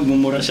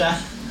 Magmumura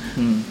siya.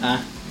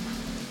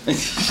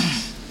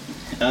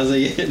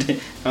 Sige.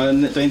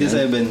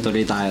 27.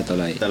 Tuloy tayo.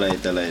 Talay.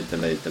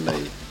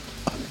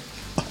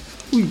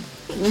 Uy.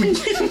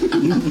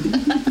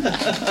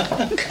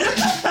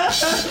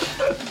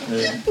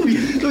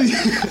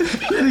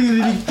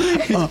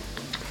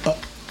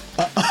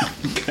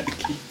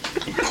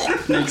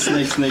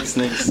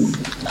 Next.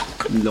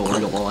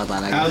 Loko-loko ka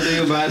talaga. How do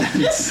you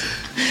balance?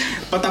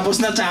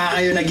 Patapos na tsaka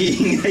kayo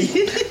nag-iingay.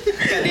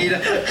 Kanina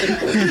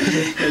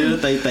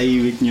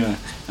tay-tahimik nyo.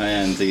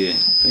 Ayan, sige.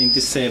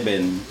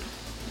 27.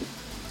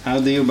 How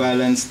do you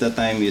balance the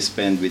time you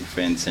spend with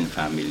friends and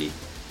family?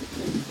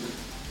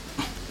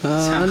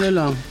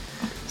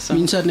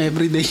 Minsan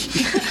everyday.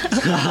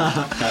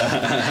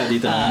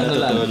 Dito na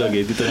natutulog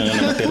eh. Dito na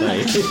nakatira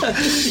eh.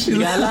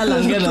 Gala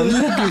lang ganun.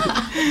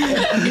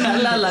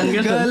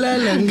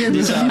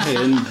 Hindi sa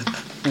akin.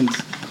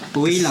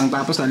 Uwi lang,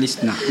 tapos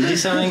alis na. Hindi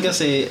sa akin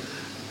kasi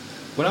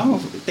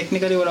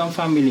technically wala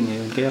akong family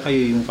ngayon. Kaya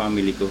kayo yung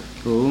family ko.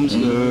 Home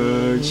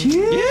search.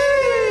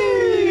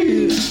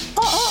 Yay!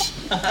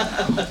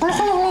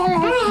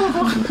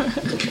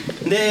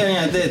 Hindi, yun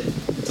nga.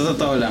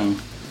 Totoo lang.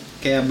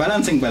 Kaya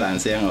balance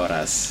ang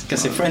oras.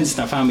 Kasi friends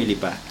na family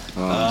pa.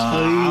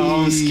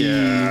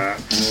 Oscar.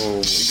 Oh,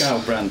 ikaw,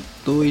 Brand.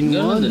 2 in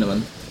Ganun 1. din naman.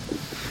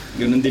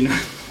 Ganun din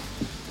naman.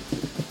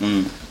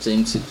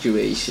 Same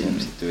situation.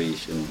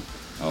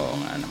 Oo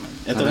nga naman.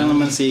 Ito lang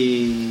naman si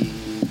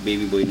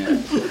baby boy na.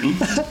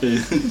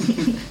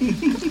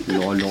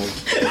 Lolo.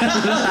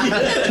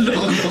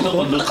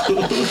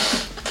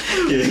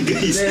 Yeah,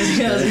 guys.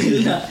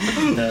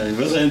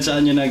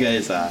 Pasensyahan nyo na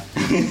guys ha.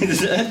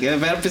 Pero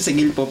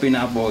sigil po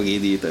pinapogi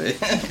dito eh.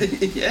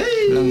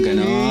 Lang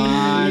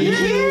ganon.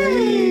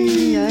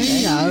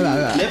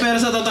 Pero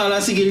sa totoo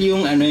lang, sigil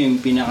yung yung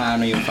pinaka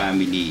yung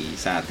family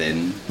sa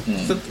atin.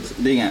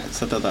 Hindi nga,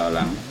 sa totoo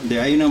lang. Hindi,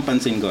 ayun ang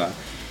pansin ko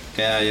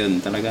Kaya yun,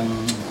 talagang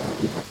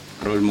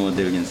role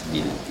model yan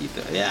sigil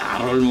dito. Yeah,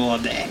 role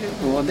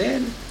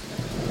model.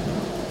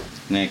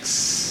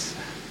 Next.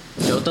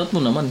 Shoutout mo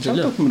naman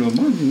sila. Shoutout mo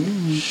naman.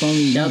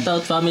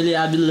 Shoutout family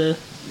Abila.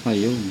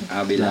 Ayun.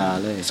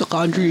 Abila. Sa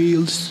country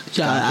hills.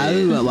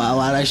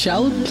 Wala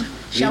shout.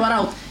 Shout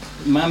out.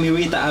 Mami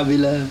Rita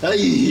Abila.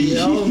 Ay!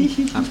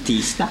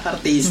 Artista.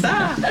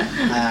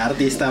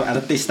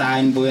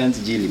 Artistahin po yan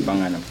si Jilly pang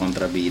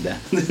kontrabida.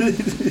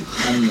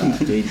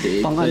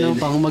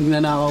 Pang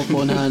magnanakaw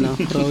po na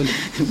crowd.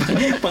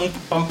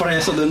 pang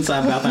preso dun sa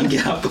Batang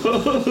Quiapo.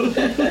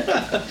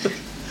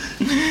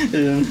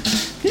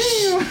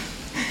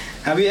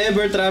 Have you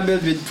ever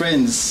traveled with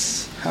friends?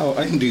 How?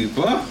 Ay, hindi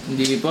pa.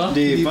 Hindi pa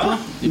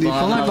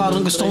nga,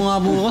 parang gusto ko nga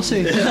bukas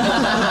eh.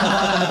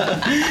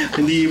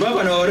 Hindi ba?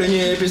 Panoorin niyo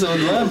yung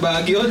episode 1.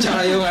 Baguio,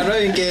 tsaka yung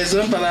yung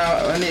Quezon, para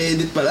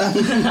edit pa lang.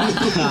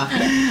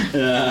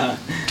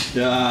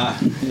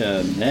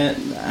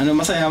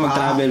 Masaya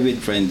mag-travel with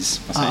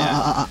friends.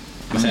 Masaya.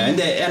 Masaya.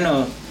 Hindi,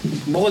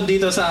 bukod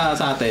dito sa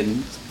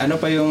atin,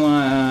 ano pa yung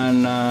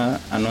mga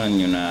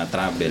na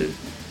travel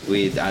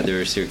with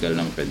other circle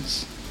ng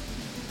friends?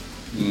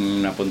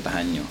 Yung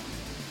napuntahan nyo,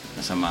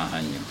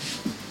 nasamahan nyo.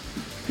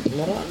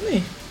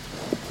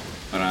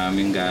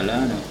 Maraming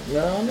gala,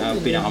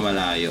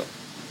 pinakamalayo.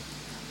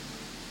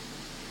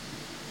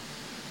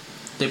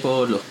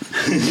 Tipolo.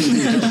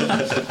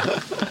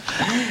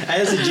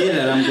 Ayun si Jill,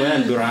 alam ko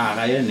yan,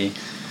 Boracay yan eh.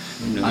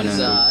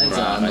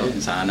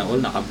 Sana all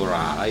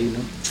naka-Boracay,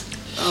 no?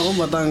 Ako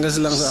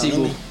Batangas lang sa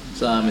Cebu. akin.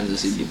 Sa amin sa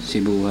Cebu.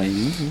 Sibuhay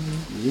mo.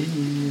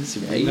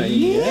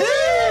 Sibuhay.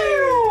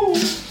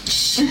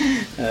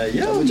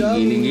 Ayaw.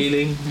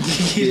 Giling-giling.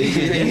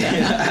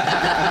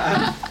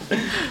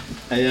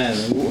 Ayan.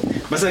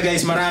 Basta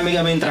guys, marami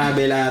kaming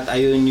travel at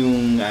ayun yung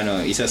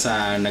isa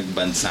sa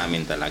nag-band sa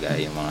amin talaga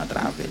yung mga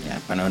travel niya.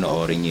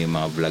 Panonoorin niyo yung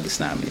mga vlogs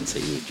namin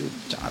sa YouTube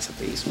tsaka sa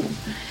Facebook.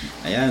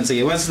 Ayan,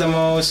 sige, what's the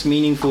most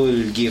meaningful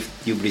gift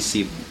you've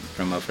received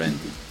from a friend?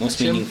 Most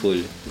meaningful?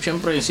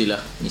 Siyempre yung sila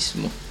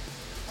mismo.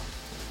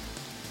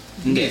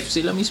 Hindi. Gift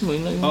sila mismo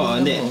yun. Oo,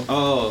 hindi.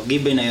 Oo,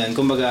 given na yun.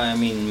 Kumbaga,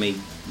 may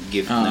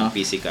gift na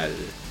physical.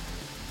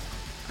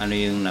 Ano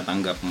yung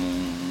natanggap mong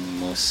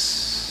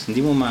hindi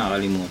mo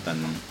makakalimutan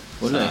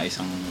sa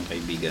isang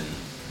kaibigan?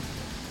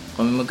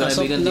 Kami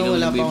magkaibigan, di kami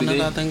wala pa ako nagbibigay.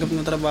 natatanggap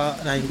na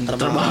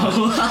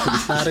trabaho.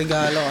 Na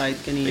regalo kahit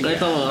kanina.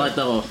 Kahit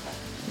ako.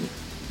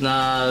 Na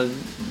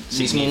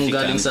mismong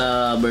galing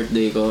sa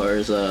birthday ko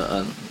or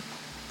sa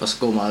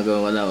Pasko, maaga,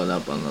 wala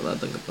pa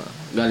natatanggap pa.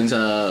 Galing sa,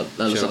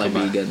 lalo Sure sa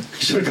kaibigan.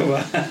 Sure ka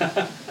ba?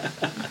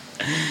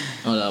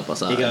 Wala pa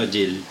sa Ikaw,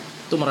 Jill.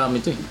 Ito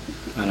marami to eh.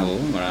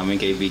 Maraming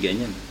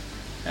kaibigan yan.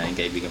 Maraming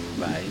kaibigan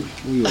babae.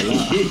 Uy,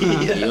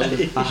 wala.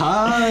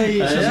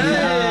 Ahay!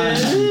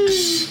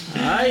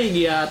 Ay,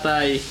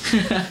 giyatay.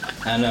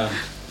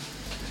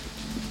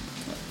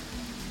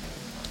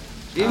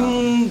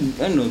 Yung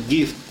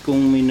gift,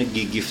 kung may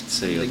nag-gift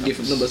sa'yo.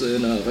 Nag-gift na ba sa'yo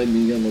na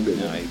kaibigan mo gano'n?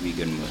 Na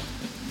kaibigan mo.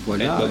 Wala.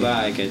 Kahit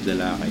babae, kahit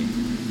lalaki.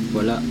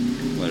 Wala.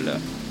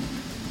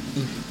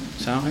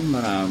 Sa akin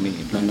marami.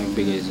 Wala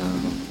nagbigay sa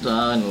akin.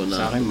 Wala.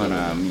 Sa akin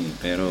marami.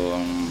 Pero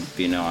ang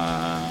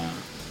pinaka...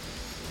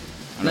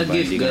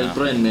 Nag-gift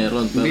girlfriend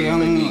meron. Pero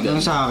Hindi, kaibigan.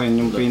 ang sa akin,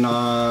 yung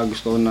pinaka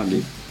gusto ko na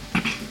gift.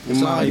 Yung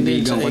mga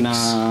kaibigan ko na,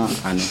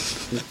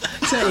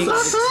 Sa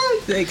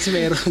ex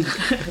meron.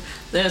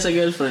 Sa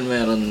girlfriend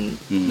meron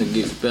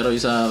nag-gift. Pero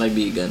yung sa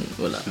kaibigan,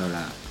 wala.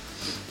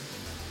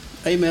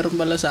 Ay, meron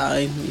pala sa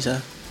akin isa.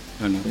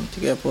 Ano?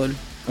 Sige, Paul.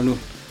 Ano?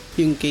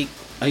 Yung cake.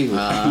 Ay, Yung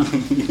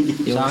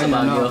Sa sa akin,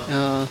 Baguio.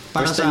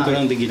 para First sa time ko akin,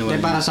 lang di ginawa hindi,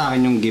 yun. para sa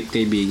akin yung gift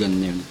kaibigan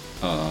yun.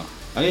 Oo.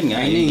 Ayun nga.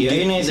 Ayun yung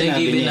Ayun yung sinabi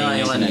given niya. na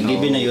yung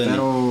Given na yun.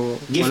 Pero,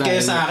 Gift wala kayo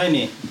yun. sa akin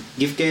eh.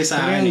 Gift kayo sa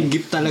Pero akin. yung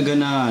gift talaga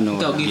na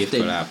Ikaw, Gift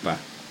gifted. wala pa.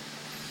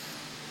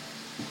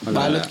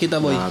 Balot kita,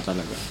 boy. Wala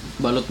talaga.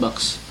 Balot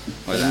box.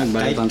 Wala.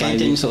 Balitan Kahit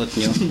tayo yung dito. suot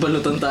nyo.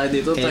 Balutan tayo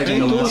dito. Kaya Tayo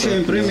ito, naman.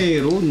 Siyempre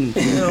meron.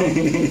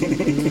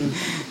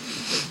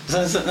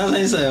 Nasaan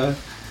yung sa'yo?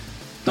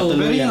 Pero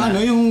Patuluyan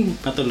yung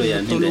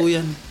Patuluyan.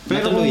 Tuluyan.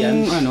 pero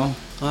Matuluyan. kung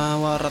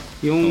Warat.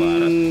 yung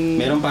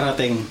Meron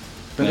parating.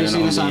 pero Meron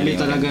akong sinasabi binili.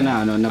 talaga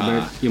na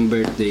yung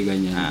birthday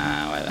ganyan.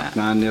 Wala.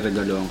 Na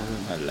niregaloan ko.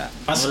 Wala.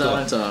 Pasko.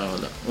 Wala rin sa akin.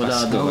 Wala.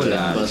 Pasko,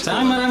 wala. Pasko. Sa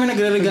akin marami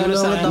nagre-regalo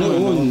sa akin.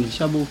 Noon.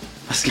 Shabu.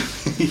 Pasko.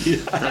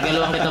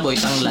 Regaluhan kita, boy.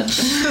 Tanglad.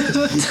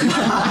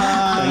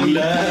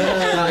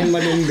 Aking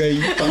malunggay.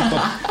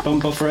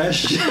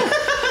 Pampa-fresh.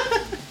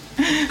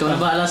 Ikaw na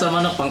bahala sa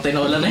manok. Pang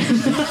tinola na yun.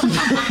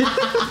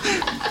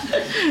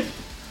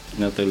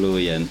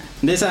 Natuluyan.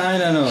 Hindi, sa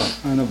akin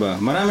ano ba?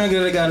 Marami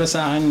nagregalo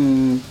sa akin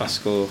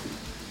Pasko.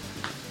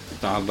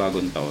 Saka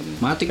bagong taon.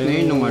 Matik na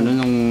yun nung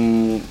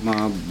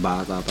mga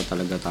bata pa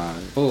talaga tayo.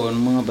 Oo,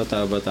 nung mga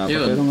bata-bata pa.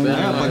 Yun,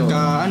 Pero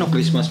pagka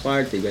Christmas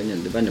party, ganyan,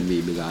 di ba,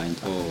 nabibigayan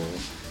tayo. Oo.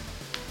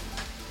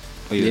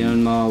 Hindi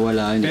naman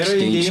mawawala yung Pero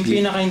exchange yung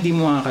pinaka hindi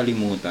mo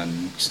makakalimutan.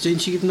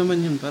 Exchange gift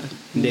naman yun, pare.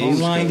 Hindi, yung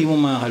mga hindi mo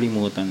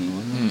makakalimutan.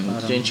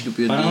 Change ko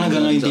yun. Parang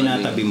hanggang ngayon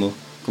tinatabi mo.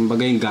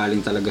 Kumbaga yung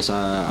galing talaga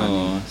sa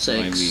Oo, sa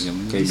ex. kaibigan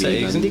mo. Kaibigan. Sa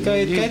ex. Hindi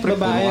kahit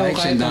babae o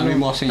kahit dami ano.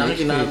 mo kasi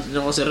Nakikinatin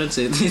ko si Renz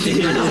eh.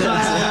 Titignan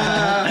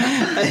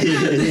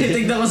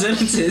ko si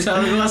Renz eh.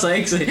 Sabi ko nga sa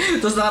ex eh.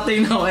 Tapos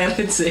nakatingin ako kay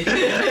Renz eh.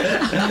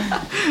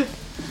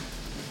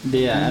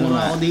 Hindi ano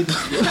nga. ako dito.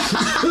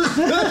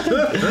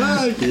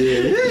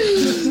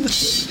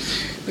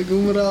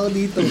 Nagumura ako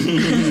dito.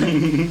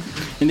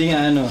 Hindi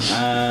nga ano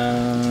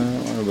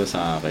ba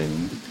sa akin?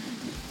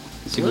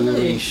 Siguro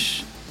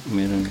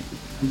meron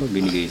ano ba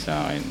binigay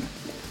sa akin?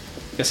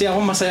 Kasi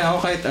ako masaya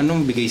ako kahit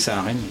anong bigay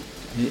sa akin.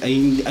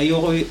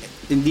 Ayoko,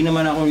 hindi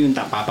naman ako yung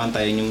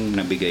papantayin yung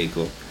nabigay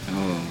ko.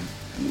 Oo.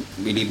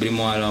 Ilibre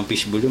mo nga lang ang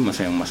fishbowl yun,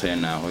 masaya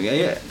na ako.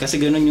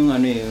 Kasi ganun yung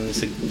yung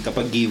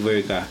kapag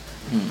giver ka,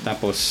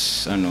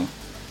 tapos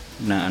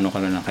na ka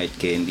na lang kahit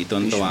candy,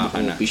 tontuwa ka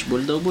na.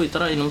 Fishbowl daw, boy.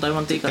 Tara, inom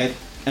tayo mantika. Kahit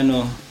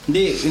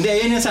hindi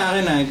ayun yung sa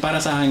akin para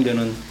sa akin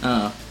ganun.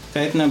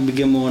 Kahit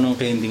nabigyan mo ko ng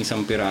candy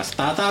isang piraso,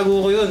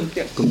 tatago ko yun.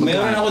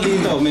 Meron ako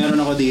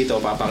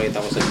dito,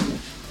 papakita ko sa inyo.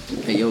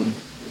 Ayun.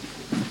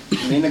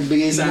 May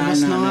nagbigay sa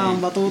akin na nga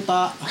ang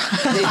batuta.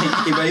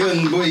 Iba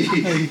yun, boy.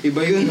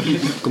 Iba yun.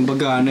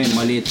 Kumbaga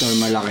maliit or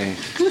malaki.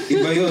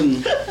 Iba yun.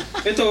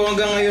 Ito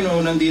hanggang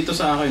ngayon nandito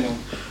sa akin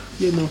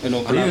Yun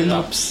crop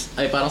tops.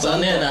 Ay, parang sa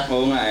ano yan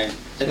Oo nga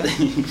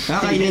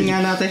Kakainin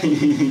nga natin.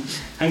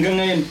 Hanggang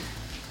ngayon.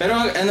 Pero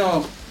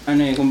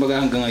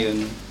kumbaga hanggang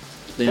ngayon.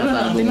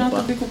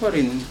 Tinatabi ko pa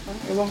rin.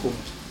 Ewan ko.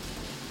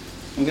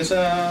 Hanggang sa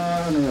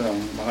na lang,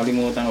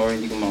 makalimutan or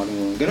hindi ko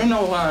makalimutan. Ganun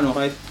ako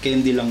kahit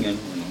candy lang yan.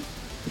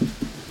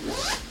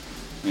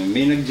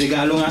 May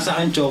nagregalo nga sa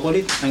akin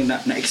chocolate,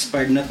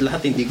 na-expired na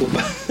lahat, hindi ko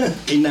pa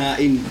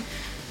kinain.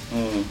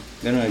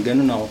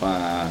 Ganun ako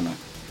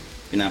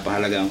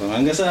pinapahalagaan ko.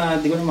 Hanggang sa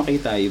hindi ko na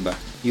makita iba.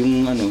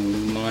 Yung mga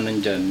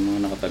nandyan,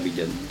 mga nakatabi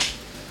dyan.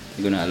 Hindi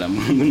ko na alam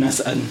kung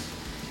nasaan.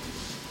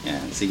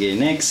 Yan, sige,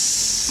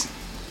 next.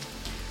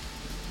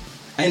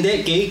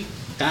 Hindi, cake.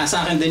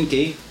 Sa akin din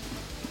cake.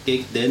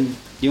 Cake din.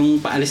 Yung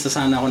paalis na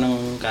sana ako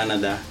ng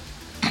Canada.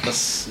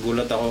 Tapos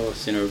gulat ako,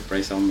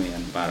 sinurprise ako mo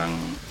yan. Parang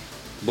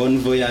bon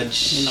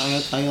voyage.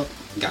 Tayo.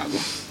 Gago.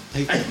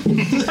 Ay.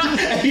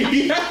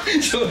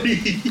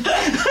 Sorry.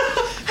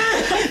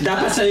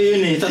 Dapat sa'yo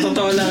yun Sa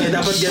totoo lang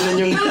dapat ganun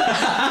yung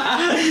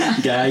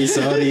guys,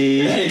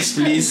 sorry.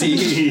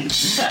 Explicit.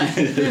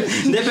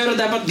 Hindi, pero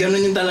dapat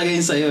ganun yung talaga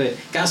yun sa'yo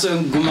Kaso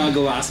yung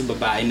gumagawa kasi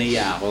babae,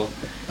 naiya ako.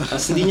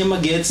 Tapos hindi niya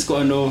mag-gets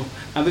ko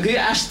sabi ko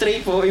yung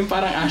ashtray po, yung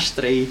parang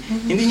ashtray.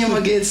 Hindi niya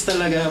mag-gets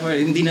talaga.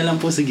 Hindi na lang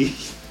po, sige.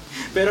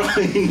 Pero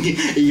hindi,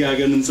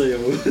 ganun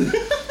sa'yo.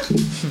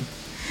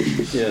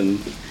 Yan.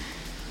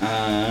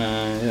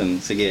 Yun.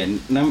 Sige.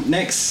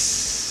 Next.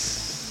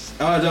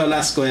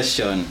 Last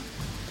question.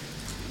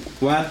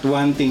 What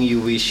one thing you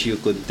wish you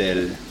could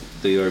tell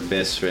to your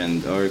best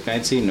friend or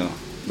kahit sino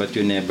but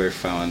you never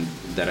found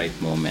the right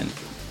moment?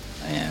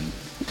 Ayan.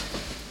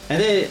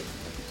 Hindi.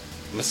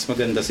 Mas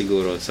maganda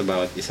siguro sa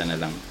bawat isa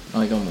na lang.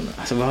 Ikaw muna.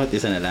 Sa bawat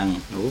isa na lang.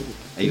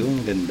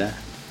 Ayun, ganda.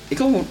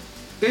 Kayo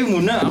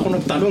muna. Ako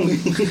nagtanong.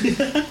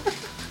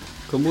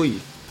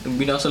 Kaboy. Yung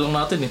binasa lang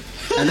natin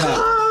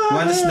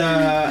What is the...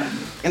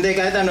 Hindi,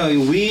 kahit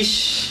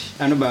wish...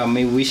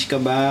 may wish ka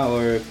ba?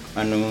 Or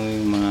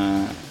yung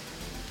mga...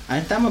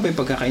 tama ba yung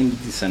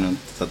pagkakaintindi sa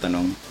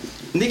tanong?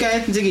 Hindi,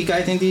 kahit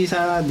hindi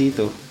sa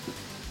dito.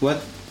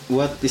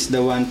 What is the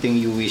one thing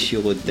you wish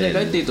you could tell?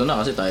 Kahit dito na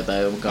kasi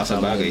tayo magkasama.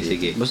 Sa bagay,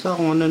 sige. Basta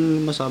kung ano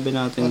masabi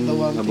natin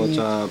about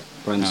sa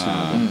friends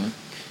natin.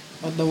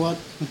 What?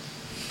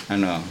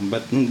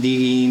 Ba't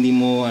hindi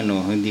mo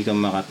hindi ka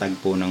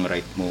makatagpo ng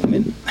right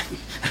moment?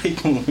 Right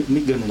moment,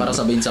 hindi ganun. Para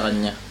sabihin sa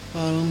kanya.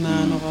 Parang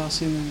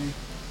kasi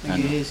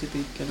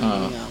nag-hesitate ka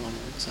na hindi ako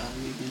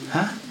magsabi.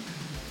 Ha?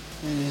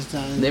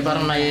 Hindi,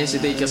 parang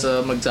na-hesitate ka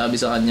sa magsabi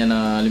sa kanya na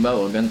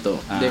halimbawa ganito.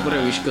 Hindi,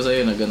 pero wish ko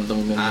sa'yo na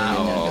ganitong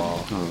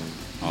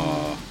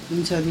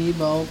Minsan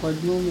iba awkward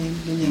moment,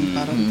 ganyan.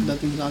 Parang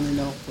dating sa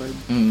kanila awkward.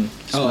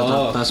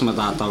 Tapos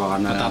matatawa ka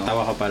na.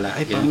 Matatawa ka pala.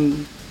 Ay,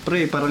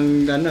 parang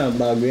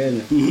bago yan.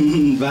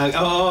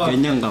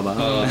 Ganyan ka ba?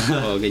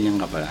 Oo,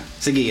 ganyan ka pala.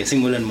 Sige,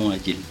 simulan mo nga,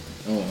 Jill.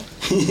 Oo.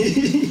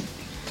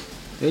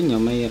 Yun nga,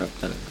 mahirap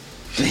talaga.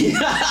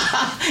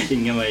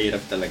 Yun nga,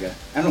 mahirap talaga.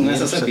 Ano nga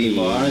sasabihin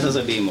mo? Ano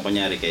sasabihin mo?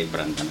 Kunyari kay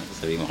Brand. Ano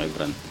sasabihin mo kay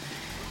Brand?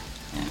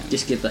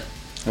 Kiss kita.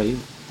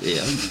 Ayun.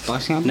 Yeah.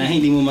 Pakas nga. Na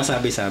hindi mo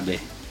masabi-sabi.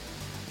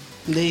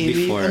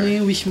 Hindi, before? ano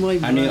yung wish mo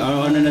kay Brad?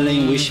 Ano na lang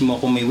yung wish mo?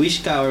 Kung may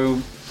wish ka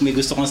or may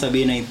gusto kang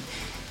sabihin na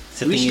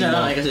sa Wish tingin na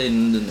mo, lang kasi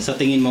nandun. sa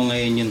tingin mo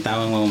ngayon yung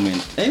tamang moment.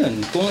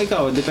 Ayun, kung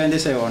ikaw, depende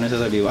sa'yo kung ano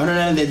sasabihin mo. Ano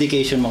na lang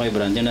dedication mo kay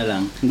Brand? Yun na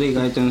lang. Hindi,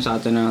 kahit yung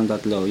sa atin na ng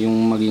tatlo, yung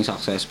maging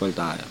successful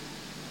tayo.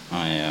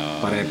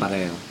 Ayun.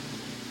 Pare-pareho.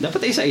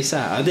 Dapat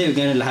isa-isa. Di,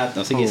 ganun lahat.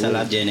 O, sige, sa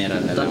lahat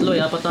general. Alam Tatlo,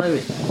 mo. apat tayo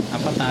eh.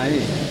 Apat tayo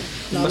eh.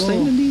 Basta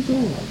yun nandito.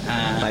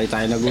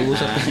 Tayo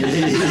nag-uusap.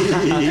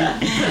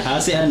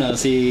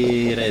 Si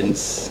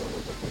Renz.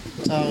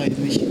 Sa akin,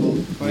 wish ko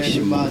for Wish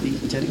mo. everybody.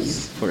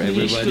 Charis. For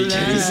everybody,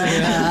 Charis.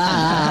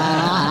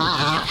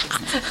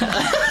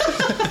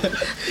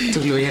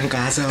 Tuloy ang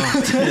kaso.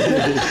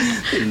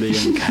 Tuloy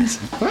ang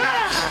kaso.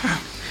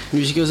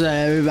 Wish ko sa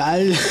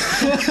everybody.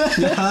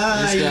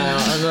 Yes,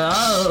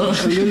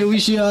 I'm gonna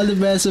wish you all the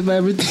best of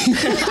everything.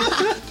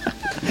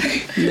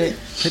 Hindi,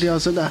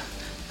 seryoso na.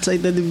 Sa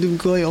itadibdib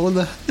ko, ayoko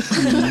na.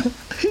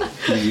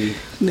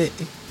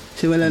 Hindi.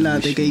 Simulan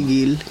natin kay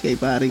Gil, kay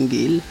paring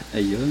Gil.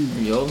 Ayun.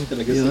 Yung.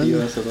 Talaga Yun.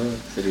 seryoso to.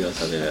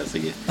 Seryoso nila.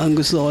 Sige. Ang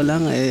gusto ko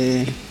lang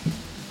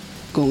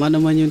kung ano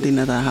man yung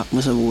tinatahak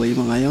mo sa buhay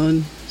mo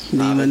ngayon,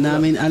 hindi man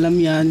namin alam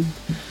yan.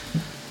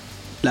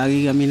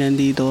 Lagi kami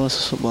nandito,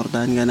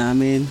 susuportahan ka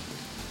namin.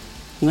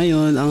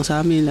 Ngayon, ang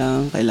sa amin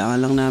lang, kailangan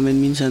lang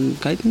namin minsan,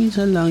 kahit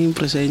minsan lang yung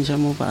presensya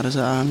mo para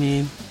sa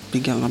amin.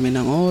 Bigyan kami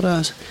ng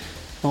oras.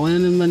 Okay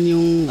na naman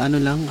yung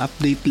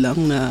update lang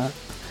na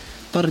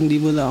parang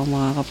hindi mo lang ako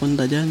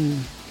makakapunta dyan.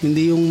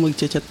 Hindi yung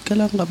magchat-chat ka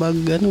lang kapag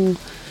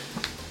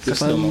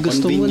kapag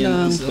gusto mo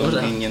lang.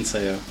 Convenient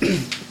sa'yo.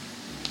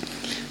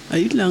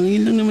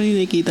 Ayun lang naman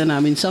yung nakikita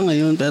namin sa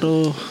ngayon.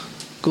 Pero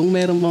kung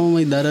meron pa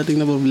may darating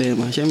na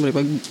problema, syempre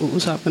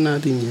pag-uusapan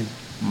natin yan.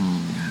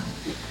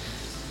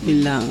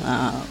 Yun lang.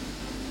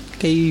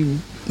 Kay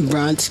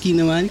Bransky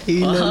naman, kay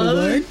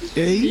Lalabard.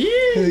 Ay,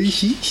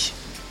 shish.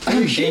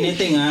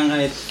 Anything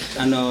kahit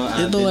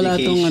Ito wala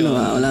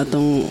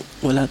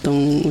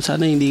tong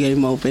sana hindi kayo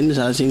ma-open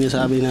sa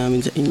sinasabi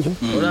namin sa inyo.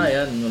 Wala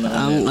yan.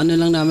 Ang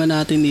lang naman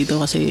natin dito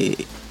kasi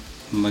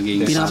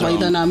maging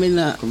pinapakita namin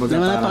na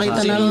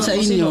napakita namin sa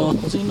inyo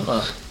Kung sino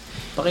ka?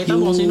 Pakita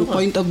mo kung sino yung ka.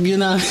 point of view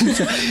namin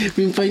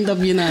yung point of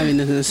view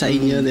namin sa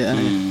inyo, di ba?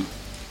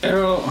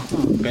 Pero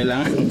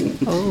kailangan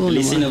Oo,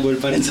 listenable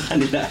pa rin sa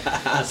kanila.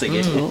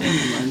 Sige. Oo,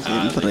 naman,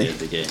 siyempre.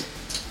 Sige.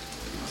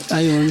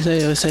 Ayun,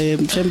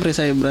 siyempre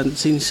sa'yo, Brand,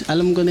 since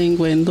alam ko na yung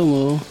kwento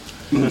mo,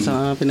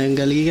 nasa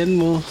pinanggalingan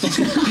mo,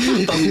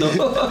 Tondo.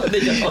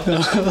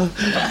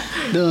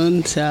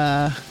 doon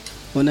sa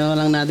una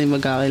lang natin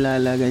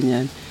magkakilala,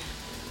 ganyan.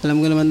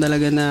 Alam ko naman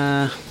talaga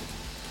na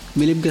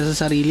believe ka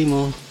sa sarili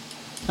mo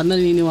at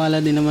naniniwala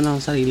din naman ako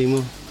sa sarili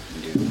mo.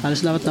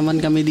 Halos lahat naman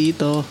kami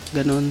dito,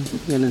 ganun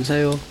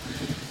sa'yo.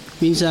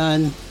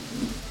 Minsan,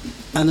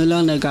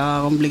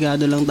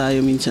 nagkakakomplikado lang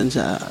tayo minsan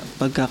sa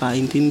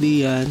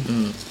pagkakaintindihan.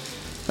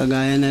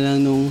 Kagaya na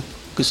lang nung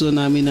gusto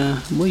namin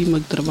na, boy,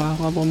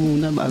 magtrabaho ka pa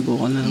muna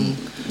bago ka nang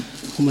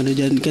kumano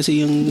dyan.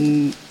 Kasi yung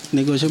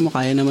negosyo mo,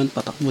 kaya naman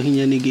patakbuhin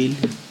niya ni Gil.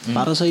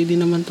 Para sa'yo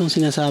din naman tong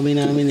sinasabi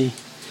namin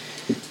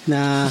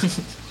na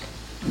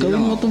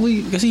gawin mo to,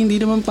 boy. Kasi hindi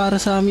naman para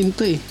sa amin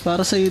to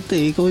para sa'yo to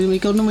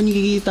Ikaw naman yung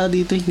kikita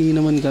dito, hindi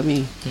naman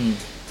kami.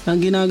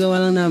 Ang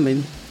ginagawa lang namin,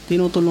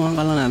 tinutulungan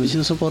ka lang namin,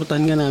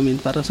 sinusuportahan ka namin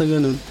para sa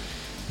ganun,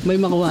 may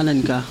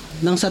makuhanan ka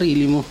ng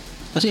sarili mo.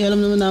 Kasi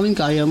alam naman namin,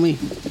 kaya mo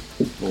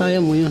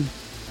Kaya mo yun.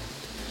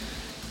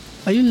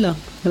 Ayun lang.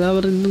 Wala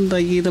pa rin doon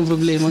tayo kitang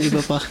problema iba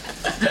pa.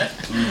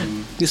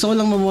 Gusto ko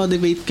lang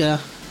ma-motivate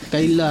ka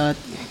kay lahat.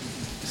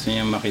 Gusto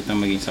niya makita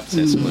maging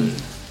successful.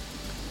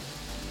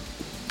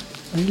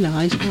 Ayun lang.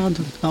 Ayos na ako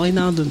doon. Okay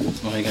na ako doon.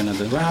 Okay ka na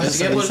doon. Wala ka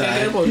Careful,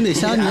 careful. Hindi,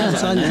 saan na.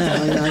 Okay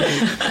na ako.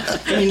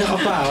 Kanina ka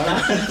pa. Wala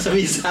ka na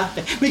sabi sa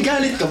akin. May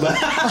galit ka ba?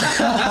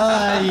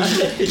 Ay,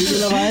 hindi ko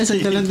lang kaya. Saan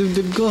ka lang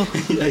dibdib ko.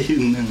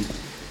 Ayun lang.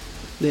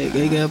 Hindi,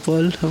 kay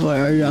Paul,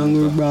 our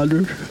younger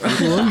brother.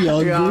 Oh,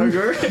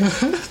 younger.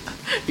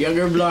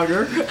 Younger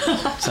vlogger.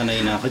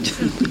 Sanay na ako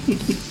dyan.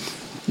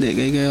 Hindi,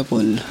 kay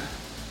Paul.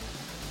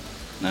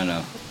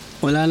 Ano?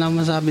 Wala lang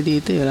masabi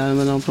dito. Wala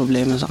naman akong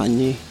problema sa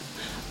kanya.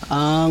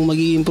 Ang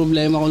magiging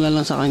problema ko na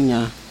lang sa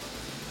kanya,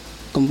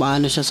 kung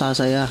paano siya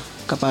sasaya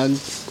kapag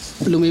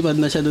lumipad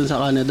na siya dun sa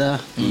Canada.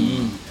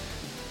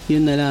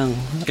 Yun na lang.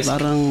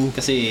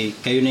 Kasi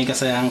kayo na yung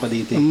kasayahan ko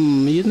dito.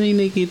 Yun na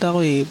yung nakikita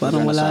ko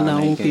Parang wala na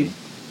akong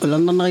wala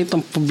na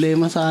nakitang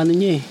problema sa ano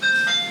niya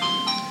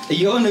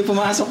Ayun, may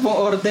pumasok pong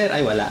order.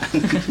 Ay, wala.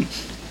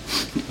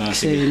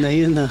 Kasi na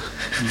yun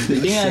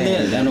Hindi nga,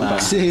 ano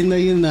ba? Kasi na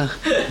yun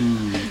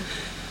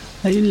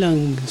Ayun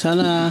lang.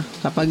 Sana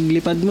kapag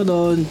lipad mo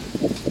doon,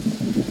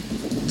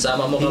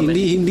 Sama mo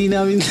kami. hindi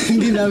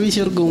namin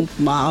sure kung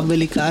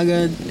makakabalik ka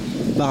agad.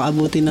 Baka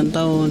abutin ng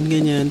taon,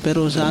 ganyan.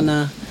 Pero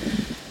sana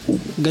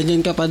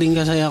ganyan ka pa din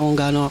kasaya kung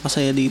gaano ka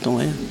kasaya dito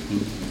ngayon.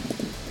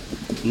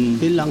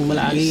 Yun lang,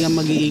 malagi kang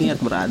mag-iingat,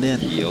 brother.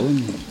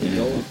 Yun.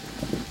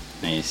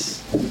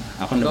 Nice.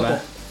 Ako na ba?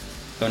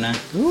 Ikaw na?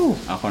 Oo.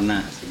 Ako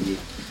na. Sige.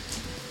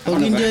 Huwag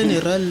in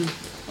general.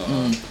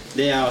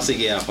 Hindi, ako.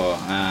 Sige, ako.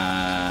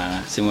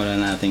 Simulan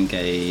natin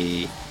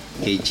kay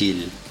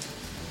Jill.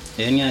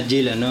 Ayun nga,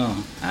 Jill,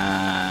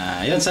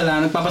 ayun,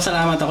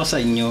 nagpapasalamat ako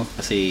sa inyo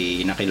kasi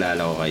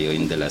nakilala ko kayo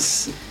in the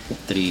last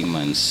 3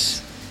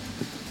 months.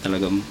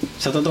 Talagang,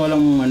 sa totoo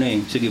lang,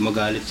 sige,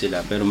 magalit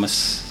sila, pero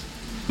mas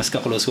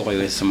ka-close ko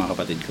kayo sa mga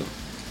kapatid ko.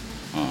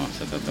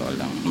 Sa totoo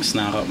lang. Mas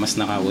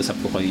nakausap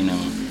ko kayo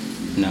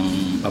ng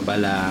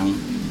pabalang,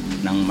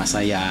 ng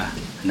masaya,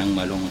 ng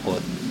malungkot.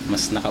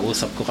 Mas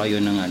nakausap ko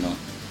kayo ng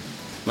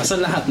basta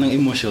lahat ng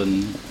emosyon.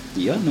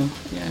 Yan,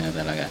 yan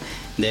talaga.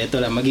 Hindi, ito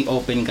lang, maging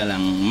open ka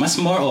lang. Mas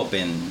more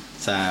open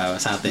sa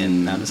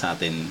atin, lalo sa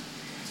atin,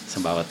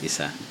 sa bawat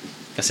isa.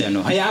 Kasi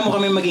hayaan mo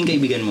kami maging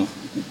kaibigan mo.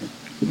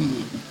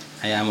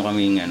 Hayaan mo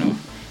kaming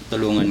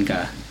tulungan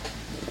ka.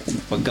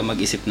 Huwag ka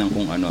mag-isip ng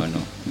kung ano-ano.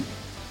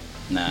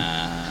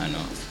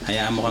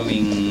 Hayaan mo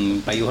kaming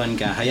payuhan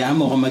ka. Hayaan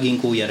mo akong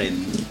maging kuya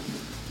rin.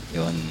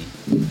 Yun.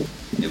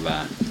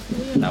 Diba?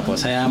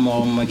 Tapos hayaan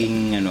mo akong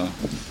maging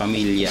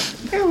pamilya.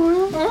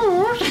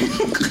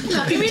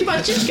 Laki may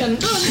budget ka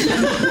doon.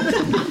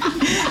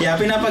 Yeah,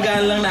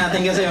 pinapagaan lang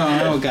natin kasi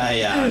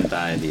magkahayaan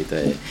tayo dito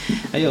eh.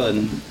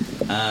 Ayun.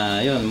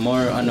 Ayun,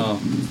 more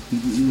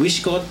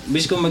wish ko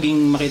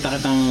makita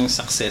kitang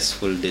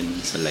successful din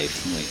sa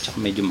life mo eh. Tsaka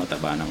medyo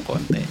mataba ng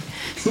konti.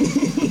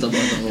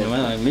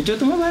 Medyo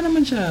tumaba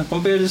naman siya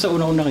compared sa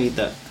una ko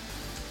nakita.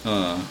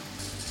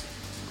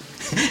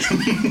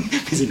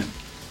 Sino?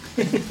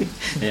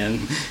 Ayan,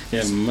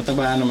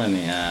 mataba naman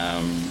eh.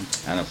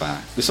 Ano pa?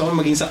 Gusto ko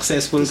maging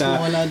successful ka.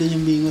 Gusto wala din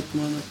yung bingot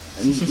mo.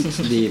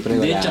 Hindi, pre,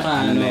 wala.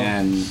 Tsaka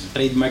yan?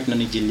 Trademark na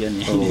ni Jillian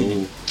eh.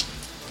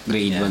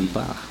 Grade 1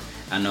 pa.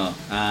 Ano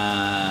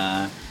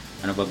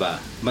pa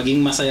ba? Maging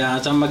masaya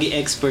at maging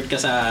expert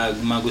ka sa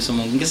mga gusto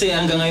mong. Kasi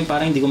hanggang ngayon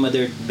parang hindi ko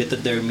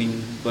ma-determine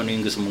kung ano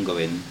yung gusto mong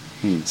gawin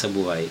sa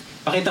buhay.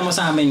 Pakita mo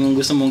sa amin yung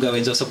gusto mong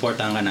gawin, so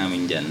supportahan ka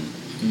namin dyan.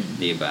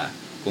 Di ba?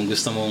 Kung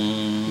gusto mong,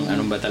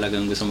 anong ba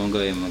talagang gusto mong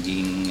gawin,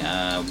 maging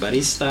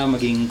barista,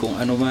 maging kung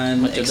ano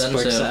man,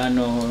 expert sa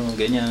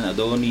ganyan,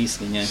 Adonis,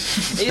 ganyan.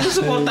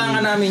 Supportahan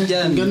ka namin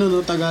dyan.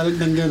 Ganun, Tagalog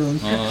ng ganun.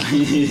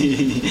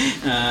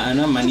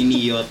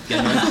 Maniniyot,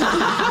 ganun.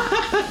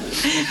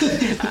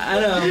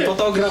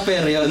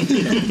 Photographer yun.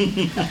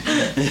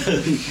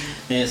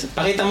 Yes.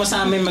 Pakita mo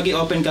sa amin, maging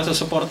open ka, so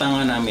supportahan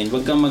ka namin.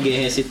 Huwag kang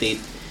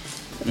mag-hesitate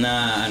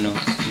na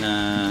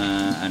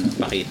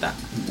pakita.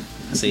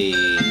 Kasi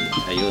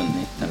ayun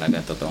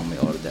talaga totoong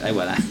may order. Ay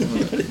wala.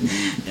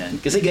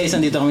 Yan. Kasi guys,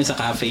 nandito kami sa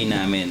cafe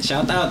namin.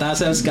 Shout out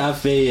Hazel's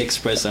Cafe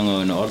Express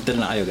order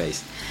na kayo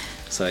guys.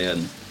 So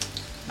ayun.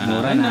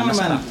 Mura na,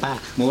 masarap pa.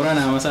 Mura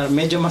na, masarap.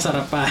 Medyo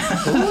masarap pa.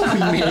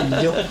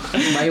 Medyo.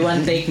 Buy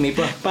one take me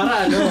pa.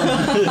 Para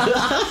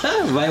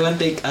buy one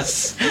take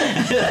us.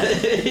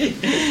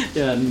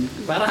 Yan.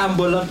 Para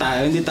humble lang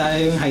tayo. Hindi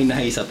tayo yung high na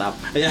high sa top.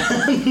 Ayan.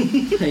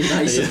 High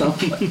na high sa top.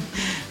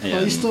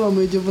 Ayos to,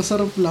 medyo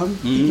masarap lang.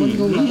 Tikman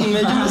ko lang.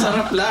 Medyo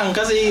masarap lang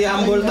kasi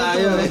humble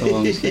tayo.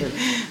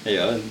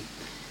 Ayun.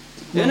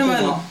 Yun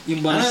naman.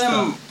 Yung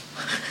barista.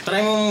 Try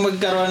mong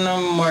magkaroon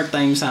ng more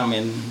time sa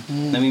amin.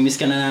 Namimiss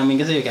ka na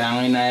namin kasi kaya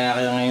inaya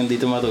ka ngayon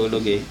dito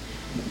matulog eh.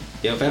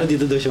 Pero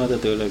dito daw siya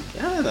matutulog.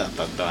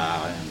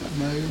 Tatawa ka yan.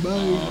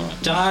 Bye.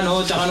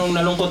 Tsaka nung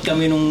nalungkot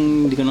kami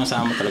nung hindi ko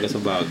nasama talaga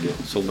sa Baguio.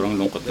 Sobrang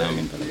lungkot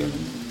namin talaga.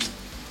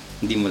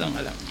 Hindi mo lang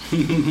alam.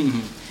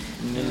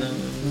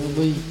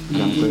 Boy,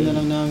 hindi na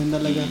lang namin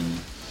talaga.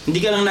 Hindi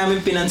ka lang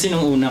namin pinansin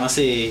nung una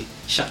kasi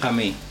shock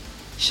kami.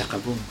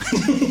 Shakaboom.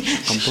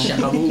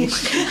 Shakaboom.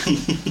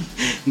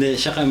 Hindi,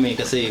 siya kami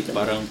kasi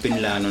parang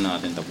pinlano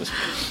natin tapos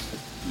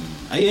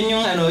ayun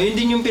yung yun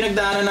din yung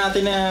pinagdaanan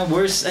natin na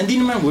worst. Hindi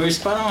naman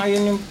worst, parang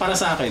ayun yung para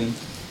sa akin.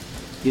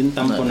 Yung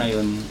tampo na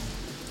yun.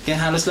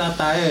 Kaya halos lahat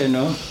tayo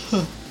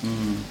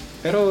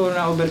Pero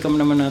na-overcome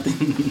naman natin.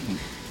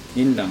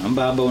 Yun lang, ang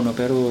babaw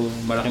pero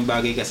malaking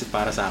bagay kasi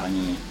para sa akin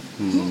yun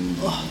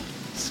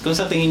Kung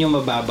sa tingin nyo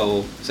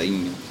mababaw sa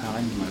inyo, sa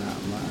akin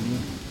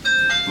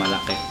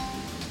malaki.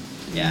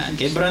 Yan.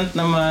 Kay Brant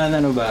naman,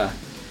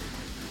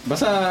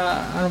 basta,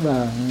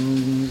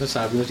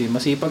 sasabi ko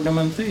masipag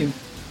naman to eh.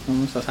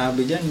 Ang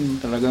sasabi dyan,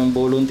 talagang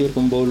volunteer,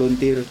 kung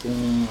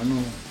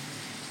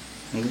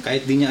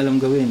kahit di niya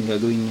alam gagawin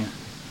niya.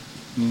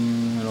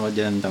 Ka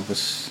dyan,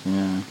 tapos,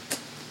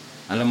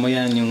 alam mo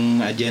yan,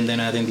 yung agenda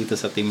natin dito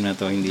sa team na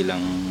to, hindi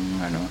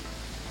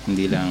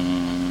lang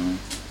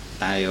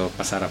tayo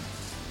pasarap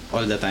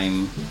all the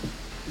time.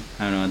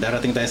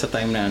 Darating tayo sa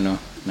time na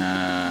na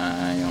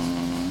yung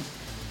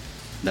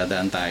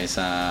dadaan tayo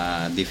sa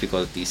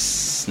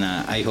difficulties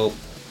na I hope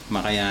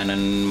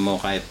makayanan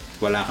mo kahit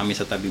wala kami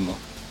sa tabi mo.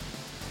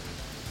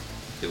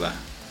 Diba?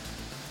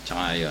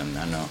 Tsaka yun,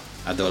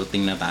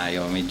 adulting na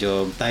tayo.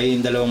 Medyo tayo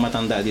yung dalawang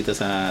matanda dito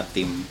sa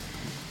team.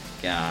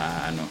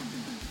 Kaya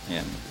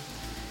ayan.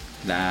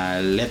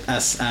 Let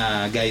us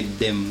guide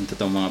them to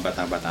mga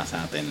bata-bata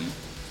sa atin.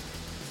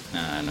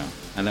 Na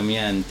alam mo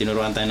yan,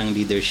 tinuruan tayo ng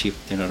leadership,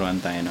 tinuruan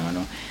tayo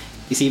ng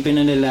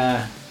isipin na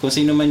nila kung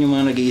sino man yung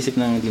mga nag-iisip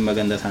ng hindi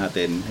maganda sa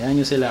atin. Hayaan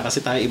nyo sila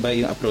kasi tayo iba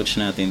yung approach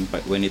natin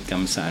when it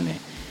comes sa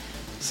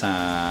sa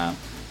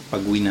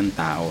pag-win ng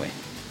tao eh.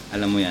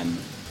 Alam mo yan.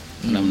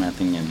 Alam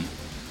natin yan.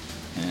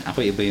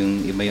 Ako iba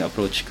yung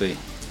approach ko eh.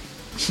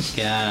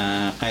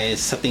 Kaya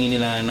sa tingin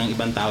nila ng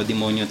ibang tao,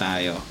 demonyo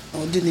tayo.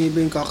 Ako din,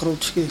 iba yung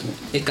cockroach ko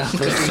eh.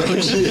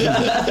 Cockroach.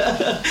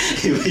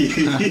 Iba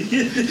yun.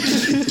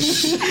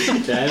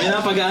 Sabi na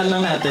pag-aan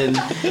lang natin.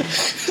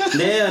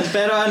 Hindi yun.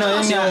 Pero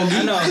yun nga,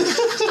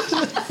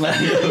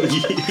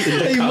 Yogi.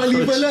 Ay,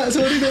 mali pala.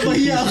 Sorry,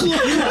 napahiya ako.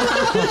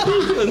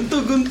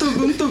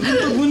 Untog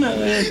muna.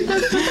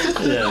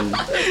 Yan.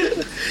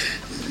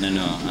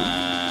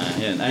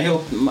 Yan. I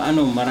hope,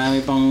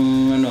 marami pang,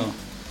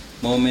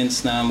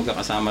 moments na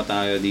magkakasama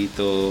tayo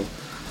dito.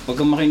 Huwag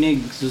kang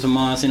makinig sa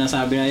mga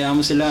sinasabi na hayaan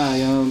mo sila,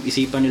 yung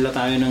isipan nila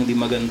tayo ng di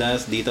maganda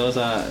dito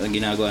sa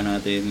ginagawa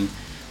natin.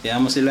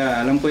 Hayaan mo sila.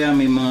 Alam ko yan,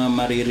 may mga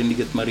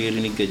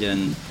maririnig ka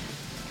dyan.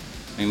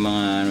 May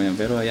mga yan,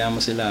 pero hayaan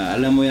mo sila.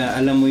 Alam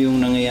mo yung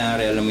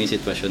nangyayari, alam mo yung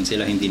sitwasyon.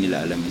 Sila hindi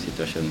nila alam yung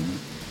sitwasyon.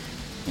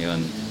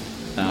 Yun.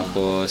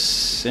 Tapos,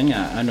 yun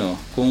nga,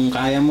 kung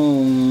kaya mo,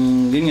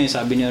 yun nga,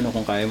 sabi niya,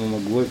 kung kaya mo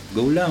mag-work,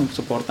 go lang,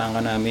 supportahan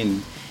ka namin.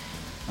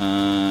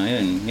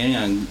 Yun,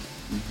 ganyan,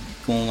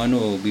 kung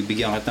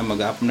bibigyan kita,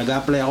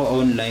 nag-apply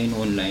ako online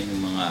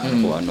yung mga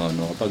kung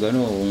kapag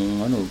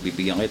kung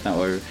bibigyan kita,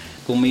 or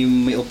kung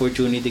may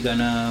opportunity ka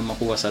na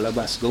makuha sa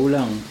labas, go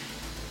lang.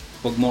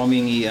 Huwag mo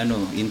kaming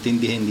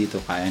intindihin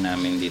dito, kaya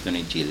namin dito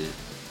ni Jill.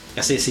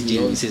 Kasi si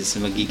Jill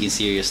magiging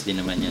serious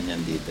din naman yan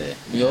dito eh.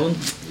 Yun,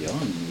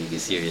 magiging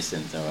serious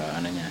din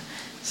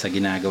sa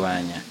ginagawa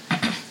niya.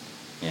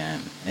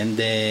 Yan. And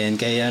then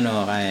kay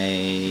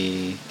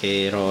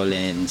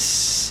Rollins,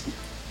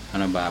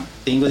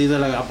 tingin ko dito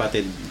talaga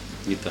kapatid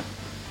dito.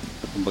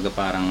 Kumbaga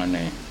parang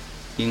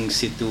yung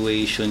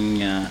situation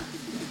niya,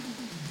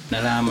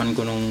 nalaman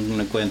ko nung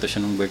nagkwento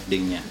siya nung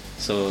birthday niya.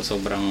 So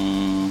sobrang,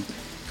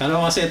 kala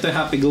ko kasi ito yung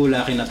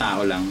happy-go-lucky na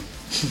tao lang.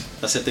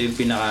 Tapos ito yung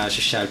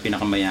pinaka-social,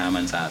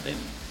 pinaka-mayaman sa atin.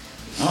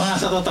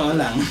 Sa totoo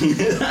lang.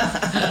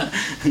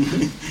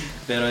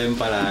 Pero yung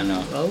pala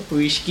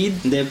wish kid.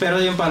 Hindi,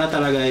 pero yung pala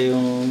talaga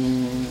yung,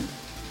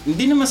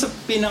 hindi naman sa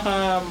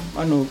pinaka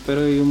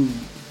pero yung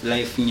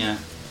life niya,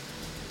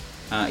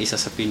 isa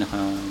sa pinaka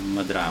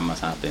madrama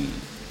sa atin.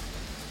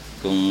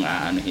 Kung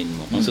aanuhin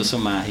mo, kung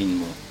susumahin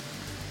mo.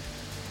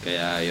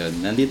 Kaya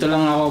yun, nandito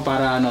lang ako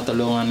para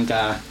tulungan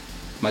ka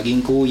maging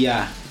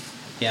kuya.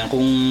 Yan,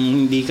 kung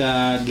hindi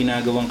ka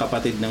ginagawang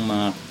kapatid ng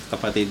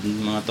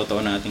mga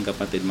totoo nating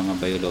kapatid, mga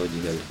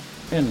biological.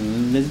 Yan,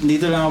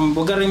 dito lang,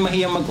 huwag ka rin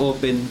mahiya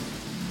mag-open.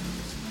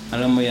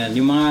 Alam mo yan,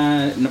 yung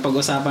mga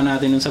napag-usapan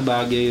natin nung sa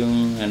Baguio,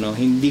 yung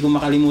hindi ko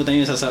makalimutan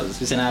yun,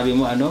 sinabi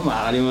mo,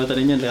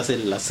 makakalimutan rin yun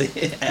kasi last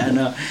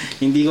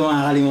hindi ko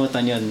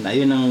makakalimutan yun.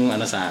 Ayun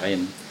ang sa akin.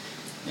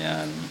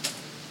 Yan.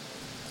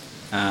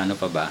 Ano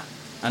pa ba?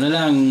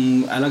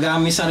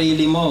 Alagaan mo yung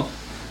sarili mo.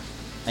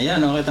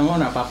 Ayan, kita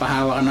mo,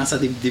 napapahawa ka na sa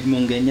dibdib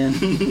mong ganyan.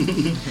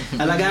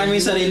 Alagaan mo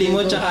yung sarili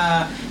mo,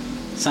 tsaka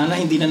sana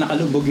hindi na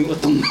nakalubog yung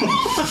utong mo.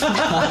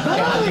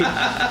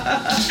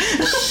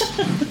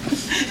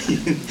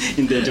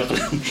 Hindi, joke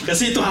lang.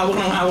 Kasi ito hawak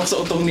ng hawak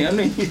sa utong ni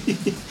Ayun.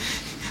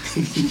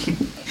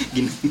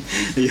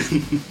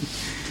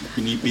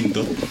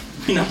 Pinipindot.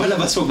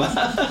 Pinapalabas mo ba?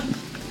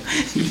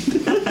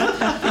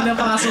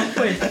 Pinapasok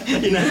ko eh.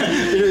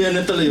 Yan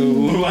na tuloy.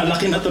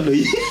 Malaki na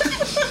tuloy.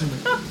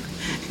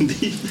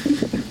 Hindi.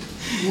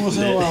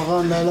 Musawa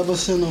ka, lalabas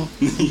yun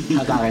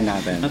Atake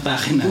natin.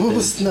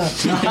 Bumubos na.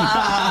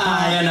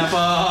 Ayan na po.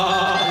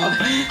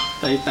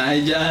 Tayo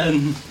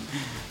dyan.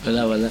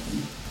 Wala.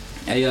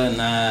 Ayun,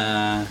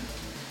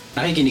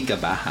 nakikinig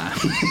ka ba ha?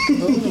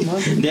 Oo naman.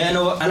 Hindi,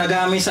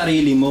 alagaan mo yung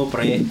sarili mo,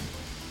 pre.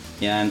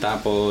 Yan,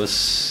 tapos,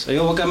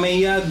 huwag ka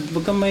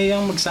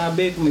mayang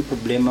magsabi kung may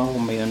problema,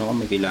 kung may kung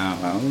may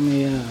kailangan ka.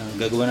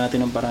 Gagawa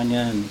natin ng paraan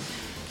yan.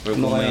 Or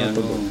kung may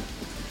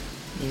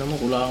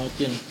kulangot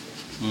yun.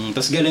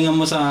 Tapos galingan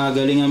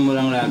mo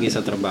lang lagi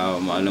sa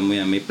trabaho mo. Alam mo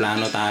yan, may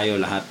plano tayo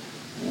lahat.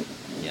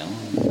 Yan.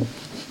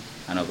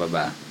 Ano pa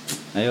ba?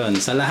 Ayun,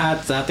 sa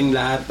ating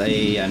lahat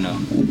ay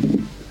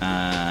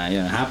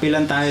yun, happy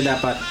lang tayo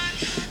dapat.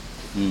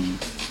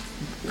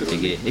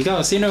 Sige.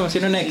 Ikaw, sino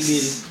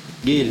next?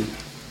 Gil.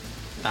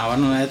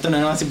 Tawa na. Ito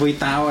na naman si Boy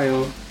Tawa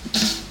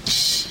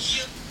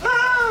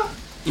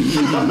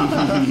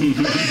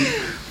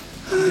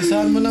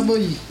Isahan mo na,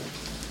 boy.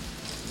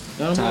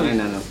 Sa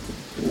akin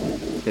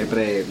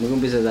siyempre,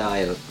 mag-umpisa na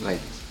kayo.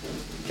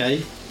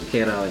 Kay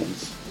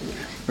Rowens.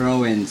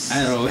 Rowens.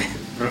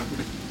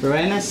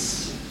 Rowens.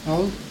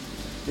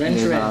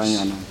 French.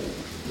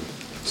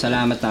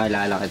 Salamat na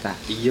kilala kita.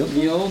 Yo.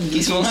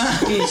 Kiss mo nga.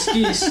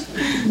 Kiss.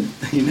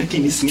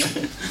 Kinis nga.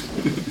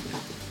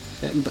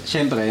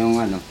 Siyempre, yung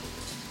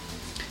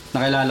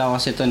nakilala ko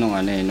kasi ito nung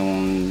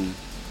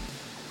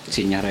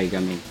sinyaray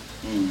kami.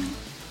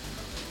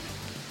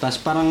 Tapos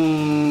parang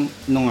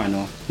nung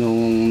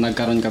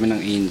nagkaroon kami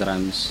ng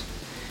intrams,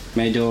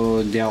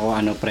 medyo di ako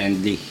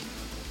friendly.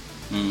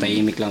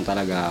 Tahimik lang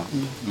talaga ako.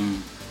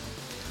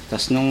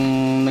 Tapos nung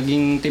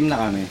naging team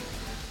na kami,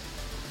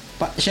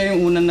 siya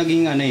yung unang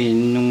naging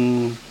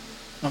nung...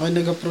 Ako yung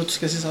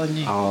nag-approach kasi sa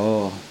kanya.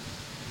 Oo.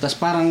 Tapos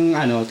parang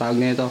tawag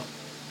nito,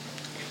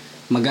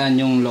 magaan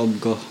yung loob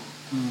ko.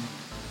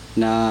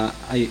 na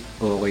ay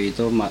okay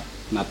ito,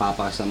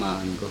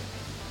 mapapasamahan ko.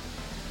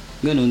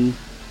 Ganun.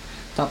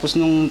 Tapos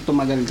nung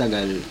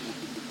tumagal-tagal,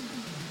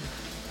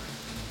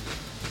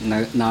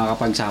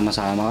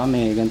 nakakapagsama-sama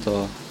kami,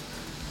 ganito.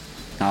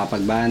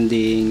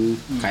 Nakapag-banding,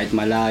 kahit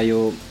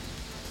malayo.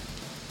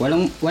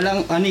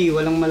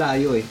 Walang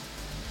malayo eh.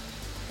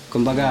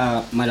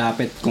 Kumbaga,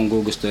 malapit kung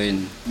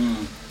gugustuhin.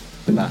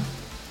 Diba?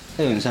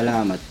 Ayun,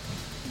 salamat.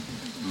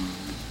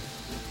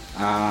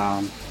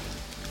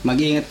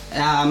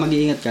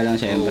 Mag-iingat ka lang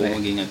syempre. Oo,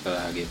 mag-ingat ka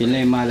lagi. Yun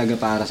lang yung mahalaga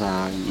para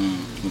sa akin.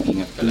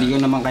 Mag-ingat ka Hindi lagi. ko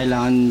naman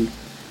kailangan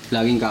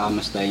laging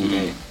kakamustahin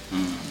kayo.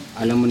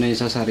 Alam mo na yun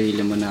sa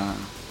sarili mo na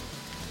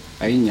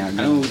ayun nga.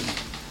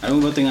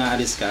 Ano ba ito nga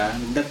alis ka?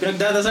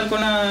 Pinagdadasal ko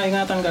na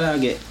ingatan ka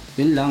lagi.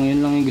 Yun lang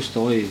yung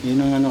gusto ko eh.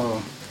 Yun ang ano ko.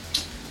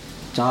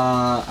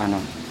 Tsaka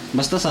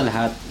basta sa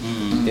lahat.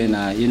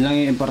 Yun lang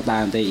yung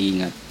importante,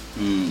 ingat.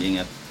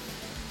 Ingat.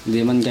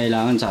 Hindi man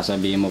kailangan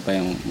sasabihin mo pa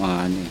yung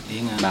mga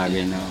Ingat.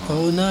 bagay na.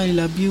 Oo na, I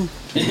love you.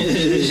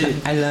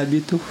 I love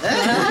you too.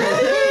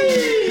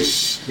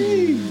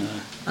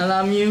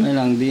 Alam you. Ay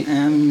lang, di.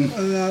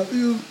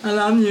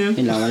 Alam you.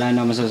 Yun lang, wala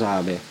na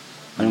masasabi.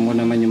 Alam ko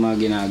naman yung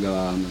mga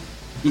ginagawa mo.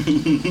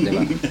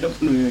 Diba?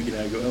 Ano yung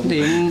ginagawa mo?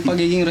 Hindi, yung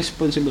pagiging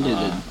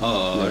responsibilidad.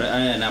 Oo,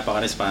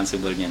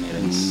 napaka-responsible niya ni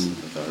Renz.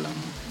 Totoo lang.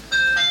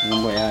 Alam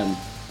ko yan.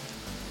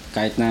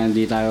 Kahit na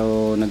hindi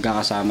tayo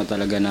nagkakasama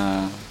talaga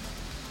na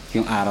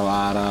yung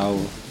araw-araw,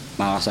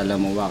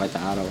 makakasalamuha kita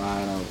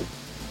araw-araw.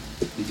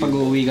 Pag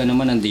uwi ka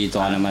naman,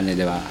 nandito ka naman eh,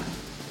 di ba?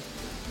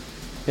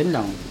 Yun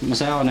lang.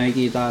 Masaya ako,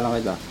 nakikita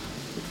lang kita.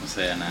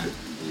 Masaya na.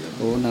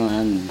 Oo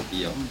naman.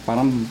 Iyo.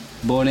 Parang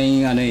buo na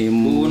yung yung...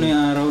 Buo na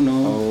yung araw, no?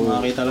 Oo.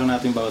 Makakita lang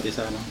natin bawat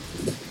isa, no?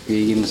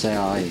 Giging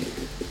masaya ka eh.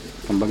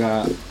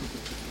 Kumbaga,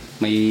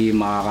 may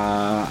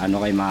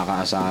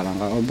makakaasaran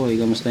ka. Oh boy,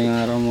 kamusta yung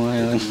araw mo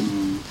ngayon?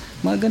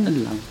 Mga ganun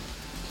lang.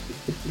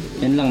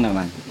 Yan lang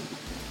naman.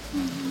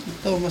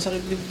 Ito, masakit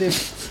dibdib.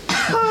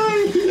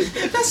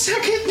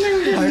 Nasakit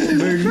ng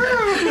heartburn.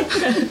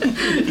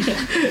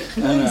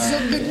 Ang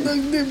sakit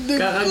ng dibdib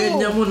ko.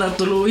 Kakaganyan mo na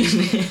tuluyin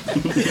eh.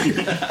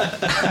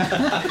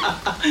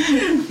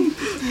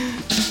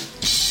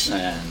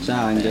 Ayan.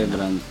 Sa akin,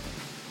 Jebran.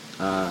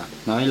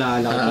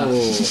 Nakilala ko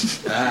to.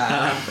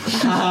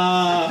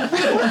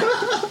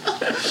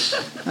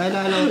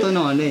 Nakilala ko to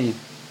noon eh.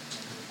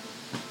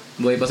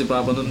 Boy pa si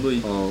Papa nun,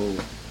 boy. Oo.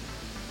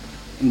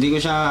 Hindi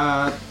ko siya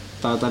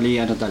totally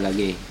talaga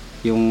eh.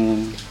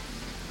 Yung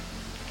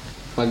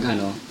pag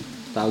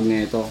tawag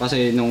na ito.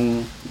 Kasi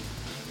nung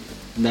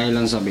dahil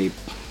lang sa vape.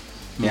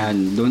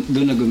 Yan, doon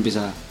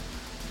nag-umpisa.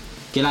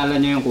 Kilala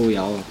niya yung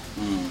kuya ko.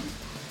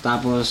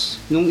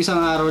 Tapos, nung isang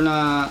araw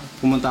na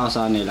pumunta ako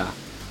sa kanila,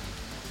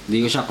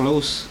 hindi ko siya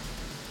close.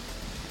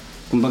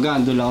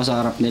 Kumbaga, andun lang ako sa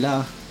harap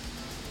nila.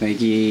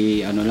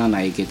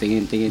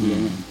 Nakikitingin-tingin.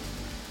 Ganyan.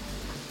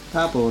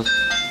 Tapos,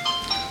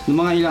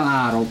 nung mga ilang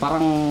araw,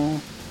 parang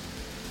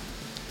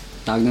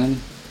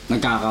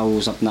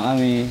nagkakausap na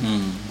kami.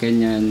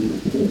 Ganyan,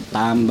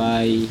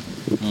 tambay.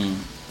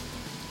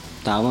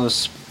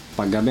 Tapos,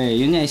 paggabi,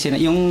 yun niya,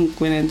 yung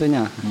kwento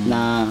niya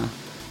na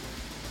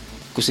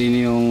kung sino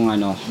yung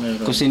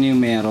kung sino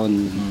yung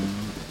meron.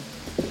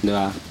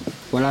 Diba?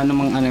 Wala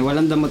namang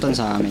walang damutan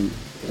sa amin.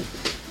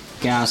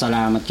 Kaya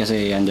salamat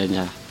kasi andyan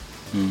siya.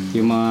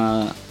 Yung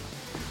mga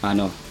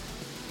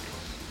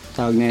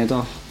tawag na ito.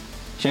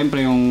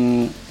 Siyempre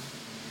yung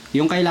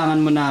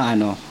kailangan mo na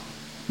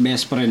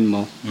best friend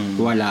mo,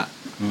 wala.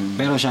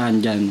 Pero siya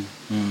andyan.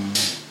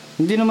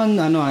 Hindi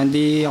naman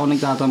hindi ako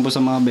nagtatampo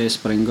sa mga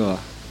best friend ko.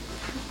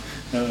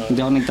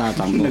 Hindi ako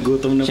nagtatampo.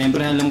 Nagutom na.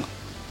 Siyempre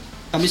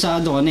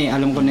kabisado ko na eh.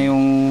 Alam ko na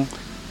yung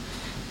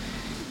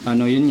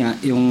yun nga,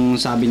 yung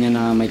sabi niya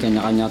na may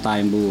kanya-kanya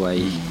tayong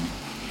buhay.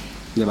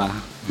 'Di ba?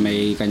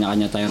 May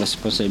kanya-kanya tayong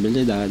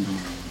responsibilidad.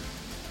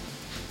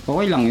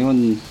 Okay lang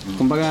yun.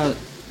 Kumbaga,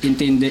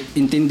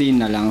 intindihin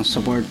na lang,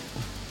 support.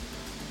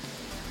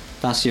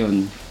 Tas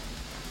yun.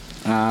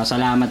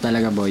 Salamat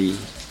talaga, boy.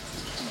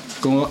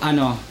 Kung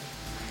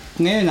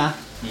ngayon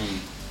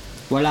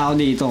wala ako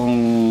dito kung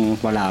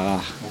wala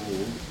ka.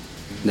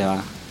 Di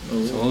ba?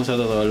 So, sa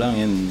totoo lang,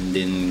 yun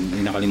din,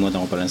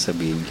 nakalimutan ko palang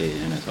sabihin kay,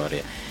 sorry.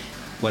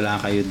 Wala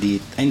kayo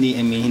dito,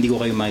 hindi ko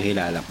kayo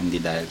makikilala kung hindi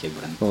dahil kay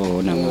Bran.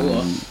 Oo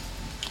naman.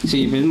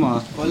 Isipin mo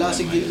Wala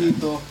si Gil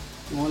dito.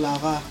 Kung wala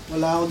ka.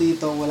 Wala ako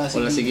dito. Wala si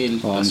Wala Gil. si Gil.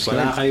 Mas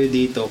wala kayo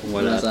dito kung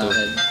wala Wala sa to.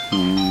 akin.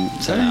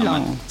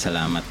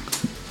 Salamat.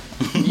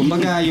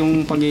 Kumbaga,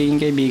 yung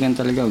pagiging kaibigan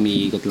talaga,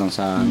 umiikot lang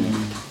sa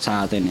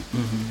atin eh.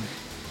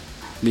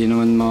 Di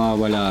naman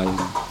mawawala yun.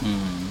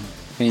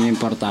 Yun yung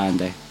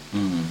importante.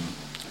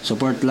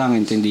 Support lang,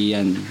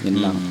 intindihan.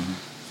 Yun lang.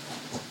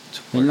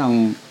 Yun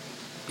lang.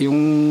 Yung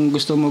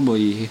gusto mo,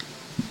 boy,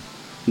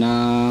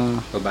 na...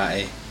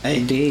 Babae.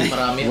 Ay, Hindi.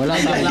 Marami. Wala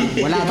tayo doon.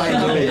 Wala tayo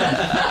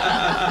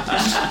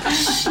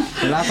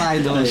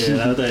doon.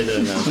 Wala tayo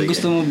doon. Kung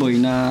gusto mo,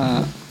 boy, na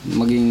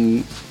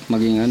maging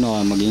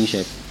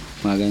chef,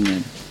 mga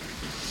ganyan.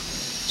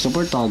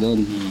 Support ako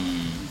doon.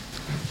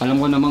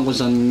 Alam ko naman kung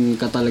saan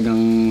ka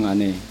talagang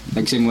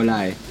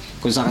nagsimula eh.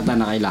 Kung saan ka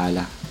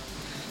nakilala.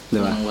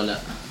 Diba? Nung wala.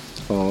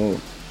 Oo.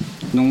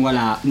 Nung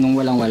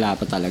wala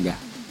pa talaga.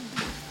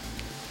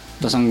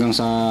 Tapos hanggang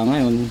sa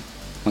ngayon,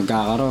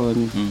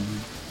 magkakaroon.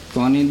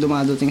 Kung ano yung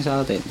dumadating sa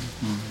atin.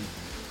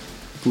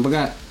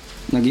 Kumbaga,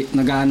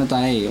 nag-ano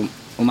tayo eh.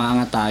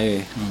 Umaangat tayo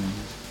eh.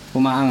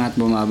 Umaangat,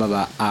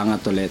 bumababa,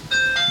 angat ulit.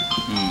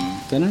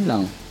 Ganun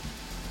lang.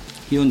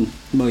 Yun,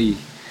 boy.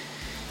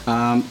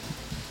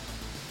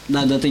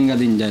 Dadating ka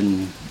din dyan.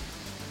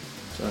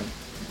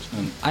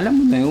 Alam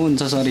mo na yun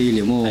sa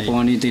sarili mo kung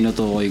ano yung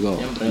tinutukoy ko.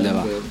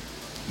 Diba?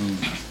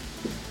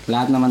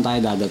 Lahat naman tayo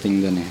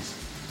dadating dun eh.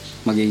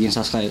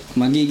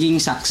 Magiging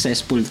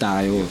successful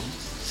tayo.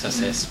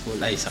 Successful.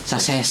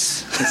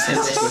 Success.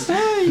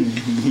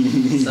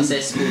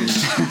 Successful.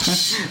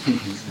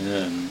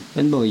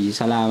 Yun boy,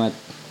 salamat.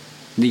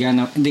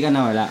 Hindi ka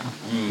nawala.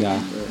 Diba?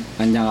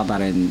 Andiyan ka pa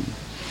rin.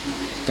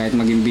 Kahit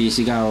maging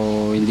busy ka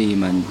o hindi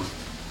man.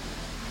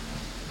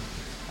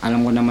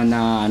 Alam ko naman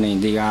na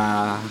hindi ka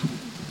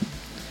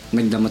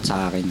nagdamot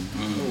sa akin.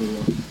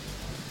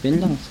 Yun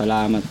lang,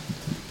 salamat.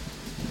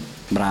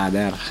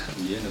 Brother.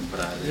 Yun,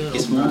 brother.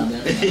 Kiss mo.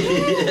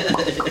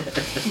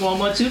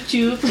 Mama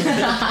chup-chup.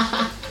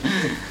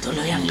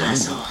 Tuloy ang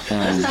kaso.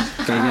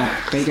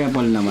 Kay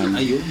Paul naman.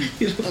 Ayun.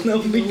 Hirap na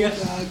huminga.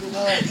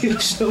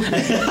 Hirap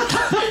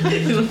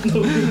na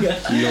huminga.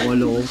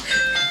 Loko-loko.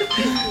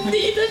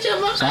 Dito siya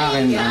Sa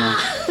akin,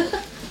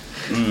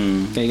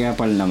 kay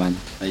Paul naman.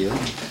 Ayun.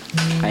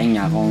 Kaya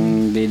nga,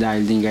 kung di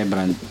dahil din kay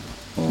Brand,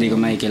 hindi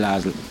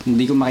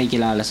ko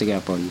makikilala si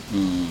Paul.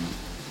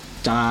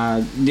 Tsaka,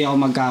 di ako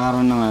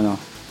magkakaroon ng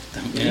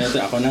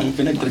Ako nang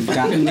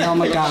pinagtrabaho. hindi ako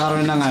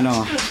magkakaroon ng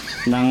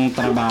ng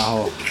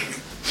trabaho.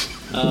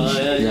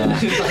 Yan.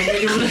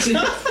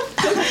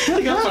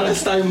 Teka,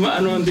 paras tayo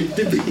ang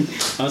dibdib eh.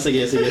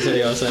 Sige,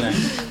 seryoso na.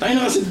 Tayo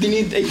na kasi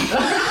dinid.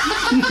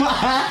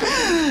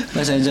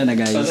 Pasensya na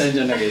guys.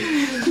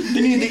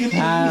 Dinidikit.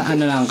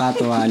 Ano lang,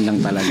 katuwaan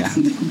lang talaga.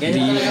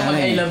 Ganyan talaga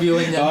mag-I love you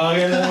niya.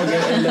 Ganyan na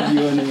mag-I love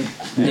you na eh.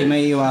 Hindi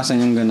may iwasan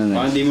yung ganun eh.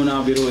 Hindi mo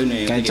nakabiruin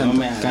eh. Kahit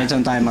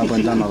saan tayo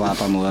mapunta,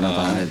 mapapamura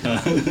pa rin.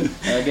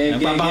 Okay.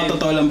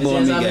 Napapakatotoo lang po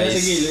kami guys.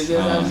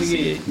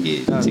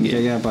 Sige.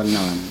 Kaya pa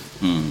naman.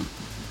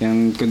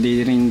 Yung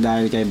kundi rin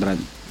dahil kay Brad,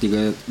 di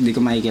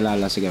ko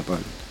makikilala si Paul.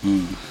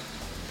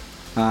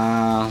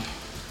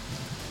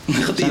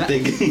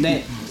 Nakatitig.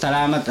 Hindi,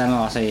 salamat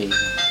kasi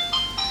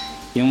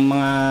yung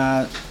mga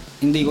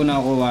hindi ko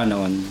nakuha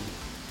noon,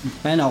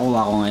 kaya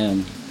nakuha ko ngayon.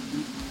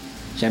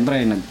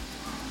 Siyempre,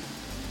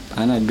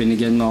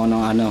 binigyan mo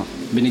ako ng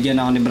binigyan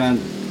ako ni Brand,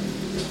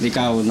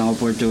 ikaw, ng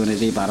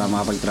opportunity para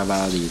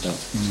makapagtrabaho dito.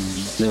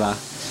 Di ba?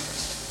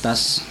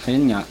 Tas,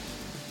 ayun nga,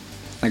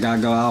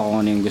 nagagawa ko kung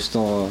ano yung gusto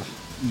ko.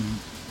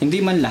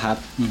 Hindi man lahat,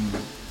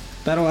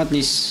 pero at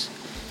least,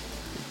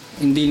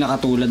 hindi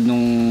nakatulad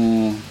nung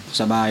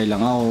sa bahay lang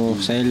ako,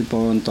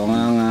 cellphone,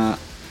 tunganga,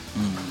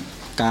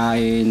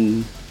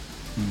 kain,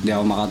 hindi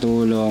ako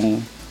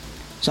makatulong.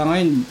 Sa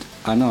ngayon,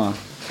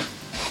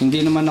 hindi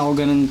naman ako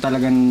ganun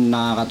talagang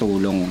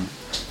nakakatulong.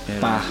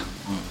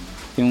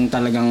 Yung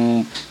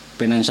talagang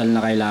financial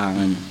na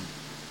kailangan.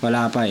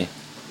 Wala pa eh.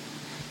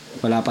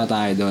 Wala pa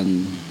tayo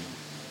doon.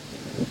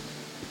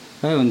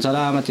 Ayun,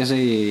 salamat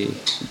kasi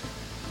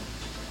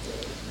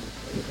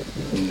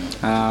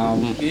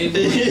Ba't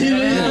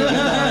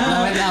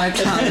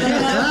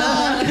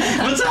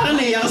sa akin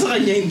naiyak sa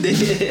kanya hindi?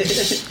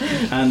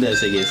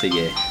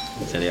 Sige.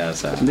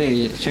 Seryoso.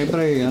 Hindi,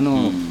 syempre,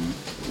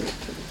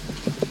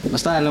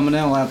 basta alam mo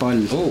na yung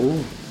Paul.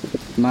 Oo.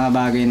 Mga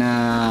bagay na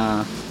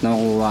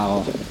nakukuha ko.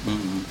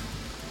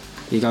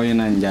 Ikaw yun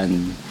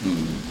nandyan.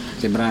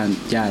 Si Brand,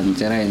 yan.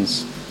 Si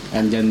Renz,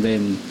 andyan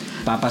din.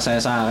 Papasaya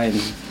sa akin.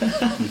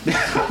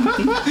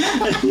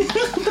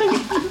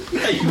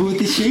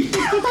 Booty shake.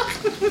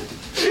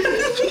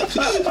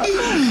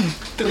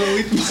 Throw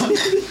it back.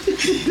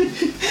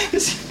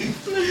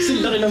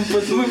 Kasi laki ng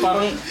foot mo.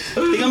 Parang,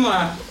 tingnan mo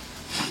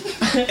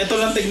ito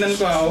lang tignan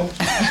ko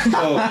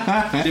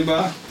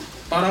diba?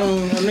 Parang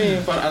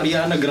parang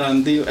Ariana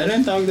Grande. Ano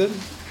yung tawag doon?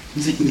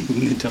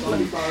 Joke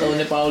lang.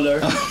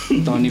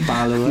 Tony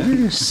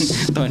Followers.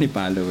 Tony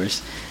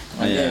Followers.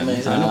 Ayan.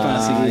 Ano pa?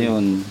 Sige.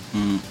 Yun.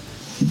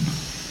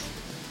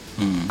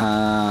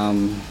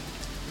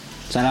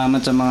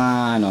 Salamat sa mga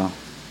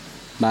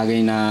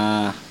bagay na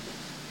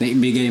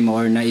naibigay mo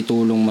or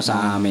naitulong mo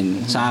sa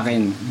amin. Sa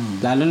akin.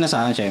 Lalo na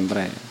sa akin,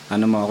 syempre.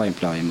 Mo ako,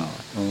 employee mo ako.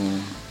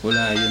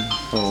 Wala yun.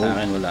 Sa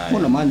akin wala yun.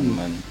 Oo naman.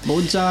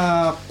 Bukod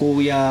sa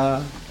kuya.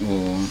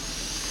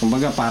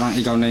 Kumbaga parang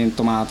ikaw na yung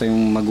tumato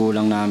yung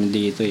magulang namin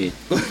dito eh.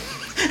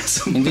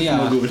 Hindi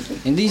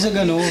hindi sa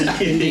ganun.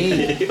 Hindi.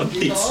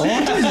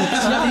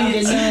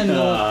 Ganyan.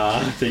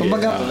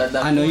 Kumbaga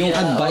yung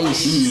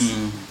advice.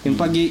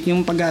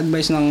 Yung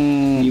pag-advise ng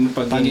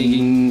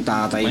pagiging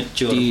tatay,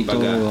 tito,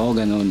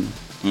 ganun.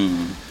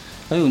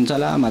 Ayun,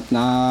 salamat.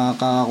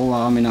 Nakakakuha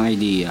kami ng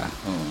idea.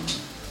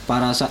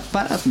 Para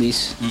at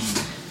least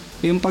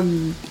yung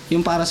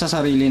para sa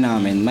sarili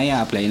namin, may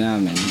apply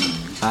namin.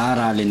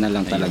 Aaralin na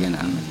lang talaga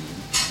namin.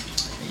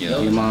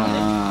 Yung mga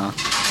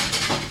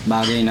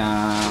bagay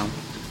na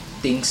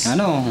things.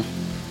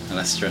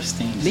 Last trust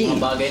things.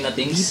 Mga bagay na Di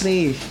things.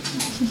 pre.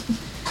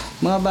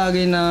 Mga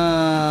bagay na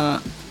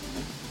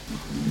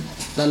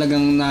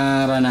talagang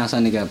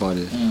naranasan ni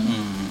Kapol.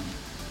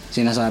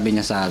 Sinasabi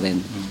niya sa atin.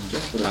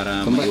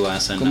 Para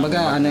maiwasan na.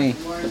 Kumbaga ano eh.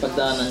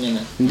 Napagdaanan niya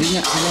na.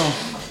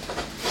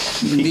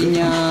 Hindi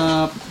niya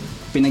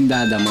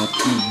pinagdadamot.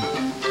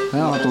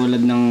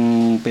 Katulad ng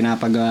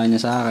pinapagawa niya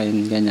sa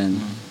akin, ganyan.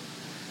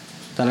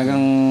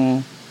 Talagang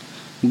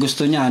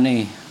gusto niya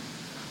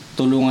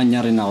tulungan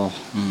niya rin ako.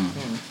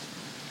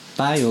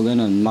 Tayo,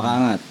 ganun,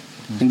 makaangat.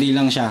 Hindi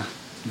lang siya.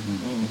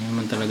 Yun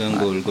naman talagang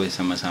goal ko,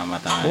 sama-sama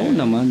tayo. Oo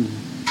naman.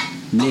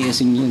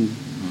 Blessing yun.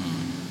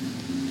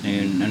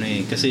 Ayun,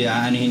 kasi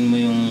aanihin mo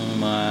yung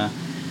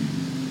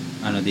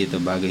mga dito,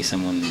 bagay sa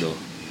mundo.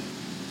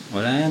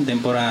 Wala yan,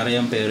 temporary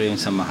yan, pero yung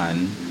samahan,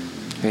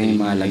 Kaya yung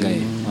mahalaga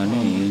eh.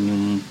 Yun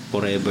yung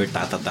forever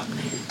tatatak.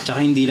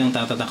 Tsaka hindi lang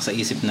tatatak sa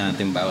isip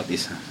natin bawat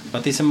isa.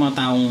 Pati sa mga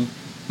taong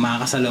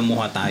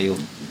makakasalamuha tayo.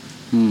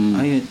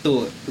 Ay,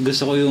 ito,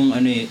 gusto ko yung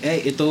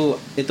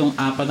itong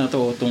 4 na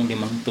to, itong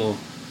 5 to.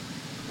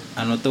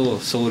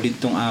 Solid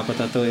tong 4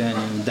 na to, yan.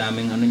 Yung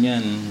daming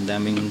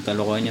daming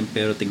kalokohan yan,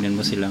 pero tignan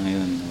mo sila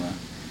ngayon, diba?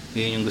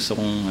 Yun yung gusto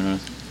kong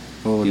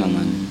Oo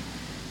naman.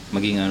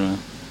 maging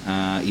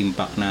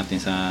impact natin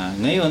sa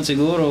ngayon.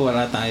 Siguro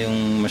wala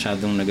tayong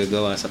masyadong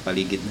nagagawa sa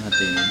paligid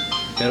natin,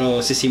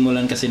 pero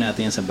sisimulan kasi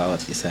natin yan sa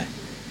bawat isa.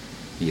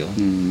 Yun.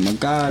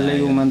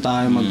 Magkalayo man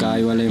tayo,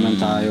 magkaiwalay man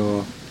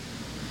tayo,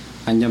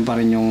 andyan pa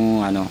rin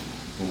yung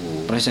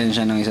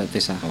presensya ng isa't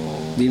isa.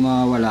 Di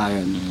mawawala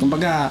yun.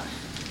 Kumbaga,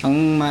 ang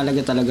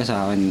mahalaga talaga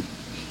sa akin,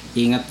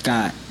 ingat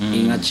ka,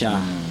 ingat siya,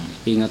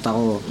 ingat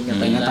ako,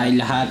 ingat tayo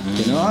lahat.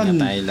 Ganoon.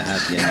 Ingat tayo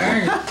lahat.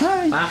 Yan.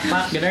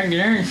 Pak,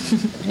 ganun.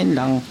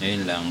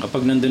 Ayun lang.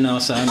 Kapag nandun ako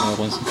sa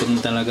kung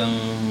talagang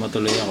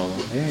matuloy ako,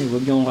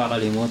 huwag niyo akong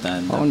kakalimutan.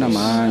 Oo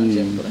naman.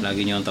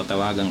 Lagi niyo akong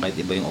tatawagan kahit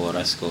iba yung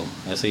oras ko.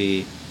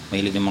 Kasi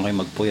mahilig naman kayo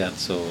magpuyat.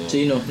 So,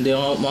 Sino? Hindi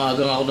ako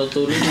maagang ako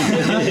natulog.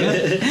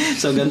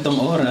 so gantong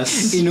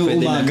oras,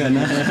 Inuumaga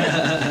na.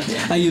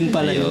 Ayun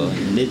pala yun.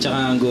 Hindi,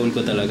 tsaka ang goal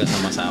ko talaga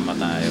sama-sama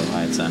tayo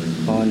kahit saan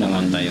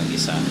naman tayong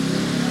isa.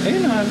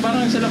 Ayun na,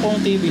 parang sila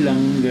kong TV lang,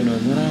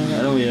 gano'n.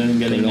 Parang,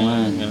 galing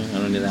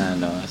nila,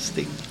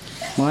 stick.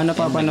 Mga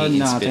napapanood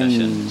natin.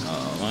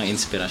 Mga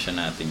inspirasyon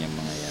natin yung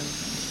mga yan.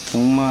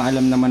 Kung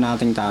alam naman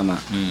nating tama,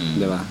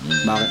 di ba?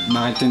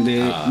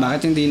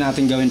 Bakit hindi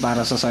natin gawin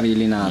para sa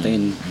sarili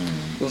natin?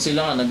 Kung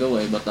sila nga nagawa,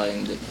 ba't tayo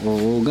hindi?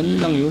 Oo,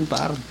 ganun lang yun,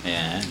 par.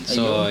 Ayan.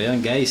 So,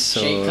 yun guys. So,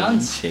 Shake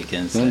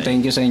hands. Yun,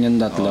 thank you sa inyong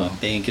tatlo.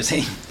 Thank you sa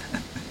inyo.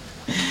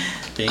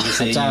 Thank you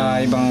sa At inyo. sa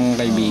ibang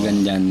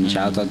kaibigan dyan,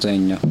 shoutout sa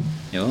inyo.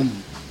 Yun.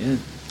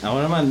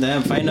 Ako naman,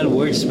 final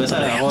words. Basta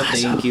ako,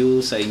 thank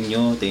you sa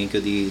inyo. Thank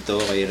you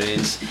dito kay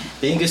Renz.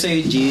 Thank you sa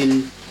iyo,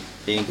 Jill.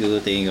 Thank you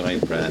kay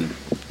Fran.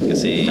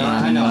 Kasi,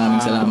 Maraming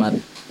salamat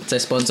sa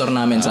sponsor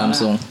namin,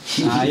 Samsung.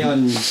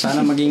 Ayun,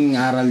 sana maging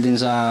aral din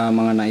sa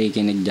mga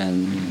naikinig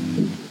dyan.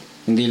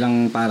 Hindi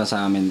lang para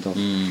sa amin to.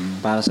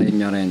 Para sa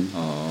inyo rin.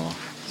 Oo.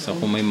 So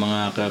kung may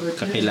mga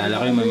kakilala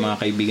kayo, may mga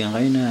kaibigan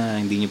kayo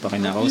na hindi nyo pa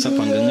kinakausap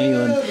hanggang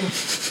ngayon,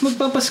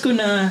 magpapasko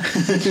na.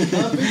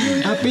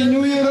 Happy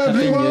New Year,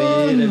 everyone!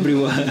 Happy New Year,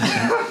 everyone!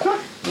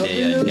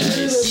 Ayan,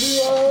 guys.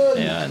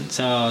 Ayan.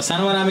 So,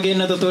 sana marami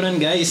kayong natutunan,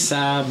 guys.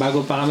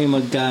 Bago pa kami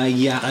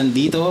magkayakan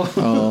dito.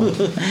 Oo.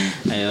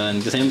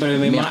 Ayun. Kasi siyempre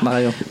may Umiyak na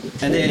kayo.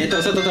 Hindi, ito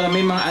sa totoo,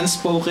 may mga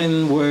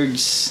unspoken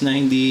words na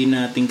hindi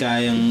natin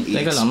kayang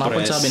i-express. Teka lang,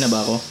 nakapagsabi na ba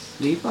ako?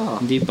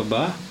 Hindi pa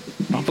ba?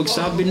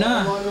 Nakapagsabi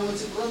na.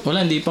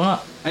 Wala, hindi pa nga.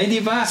 Ay, hindi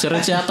pa. Si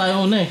Rich yata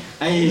yung una eh.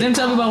 Ay. Hindi,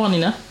 sabi ba ako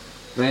kanina?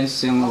 Friends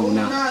yung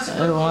una.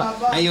 Ayaw nga.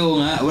 Ayaw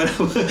nga. Wala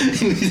ba?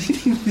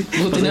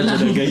 Buti na lang.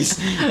 guys.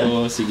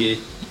 Oo,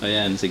 sige.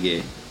 Ayan,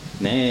 sige.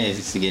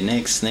 Sige,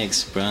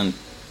 next, front.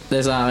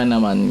 Dahil sa akin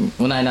naman,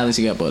 unahin natin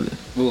si Gapol.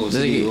 Oo,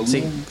 sige.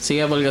 Si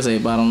Gapol kasi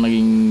parang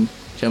naging,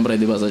 syempre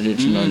di ba sa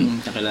church noon.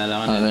 Nakilala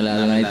ka na.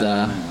 Nakilala na ita.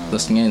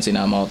 Tapos ngayon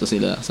sinama ko to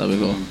sila. Sabi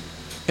ko,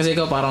 kasi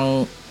ikaw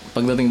parang,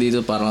 pagdating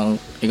dito parang,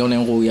 ikaw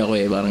na yung kuya ko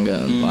eh. Parang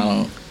gano'n.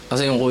 Parang,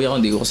 kasi yung kuya ko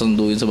hindi ko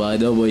kasunduin sa bahay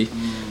daw boy.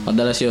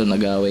 Madalas yun,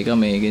 nag-away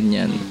kami,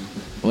 ganyan.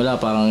 Wala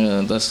parang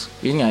gano'n. Tapos,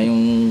 yun nga,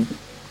 yung,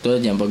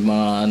 tulad yan, pag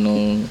mga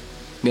anong,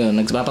 gano'n,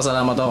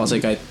 nagpapasalamat ako kasi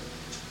kahit,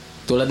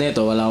 tulad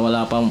nito,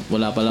 wala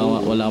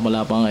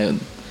pa ngayon.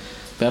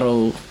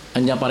 Pero,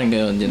 andyan pa rin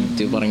kayo, andyan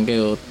pa rin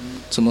kayo,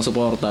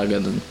 sumusuporta,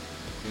 gano'n.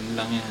 Yun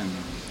lang yan.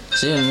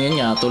 Kasi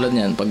yun nga, tulad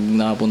niyan, pag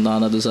nakapunta ka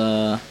na doon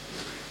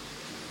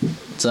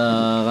sa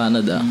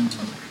Canada,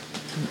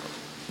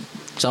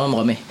 sama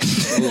mo kami.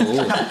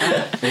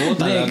 Oo,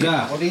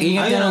 talaga.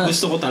 Ingat ka na.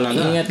 Gusto ko talaga.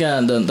 Ingat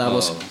ka na doon.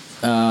 Tapos,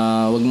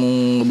 wag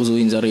mong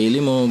abusuhin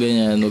sarili mo,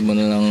 ganyan. Wag mo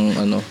na lang,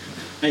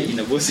 Ay,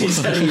 inabusin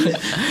sarili.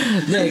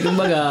 Hindi,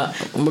 kumbaga,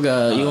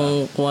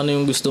 yung kung ano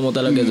yung gusto mo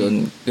talaga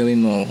doon,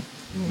 gawin mo.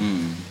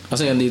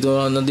 Kasi nandito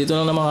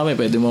lang naman kami,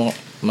 pwede mo,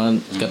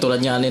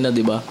 katulad nga nila,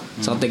 di ba?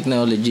 Sa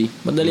technology.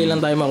 Madali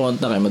lang tayo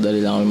makontak,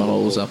 madali lang kami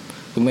makausap.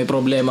 Kung may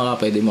problema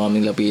ka, pwede mo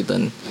kaming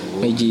lapitan.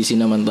 May GC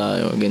naman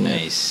tayo,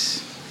 ganyan. Nice.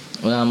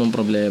 Wala namang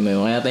problema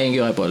yun. Kaya thank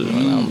you kay Paul. Wala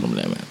namang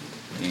problema.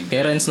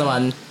 Kay Renz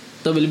naman,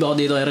 bilib ako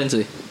dito kay Renz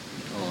eh.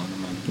 Oo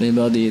naman. Bilib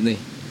ako dito eh.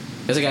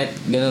 Kasi kahit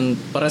ganun,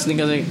 pares din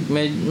kasi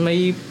may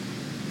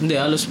hindi,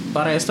 halos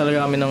parehas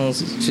talaga kami ng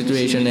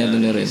situation na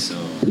doon ni Renz.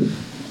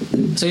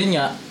 So yun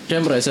nga,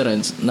 syempre si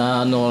Renz,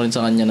 na ano ko rin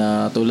sa kanya na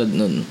tulad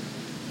nun,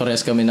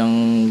 parehas kami ng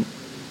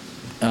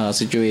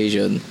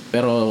situation,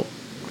 pero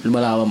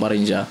lumalaban pa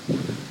rin siya.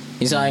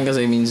 Yung sa akin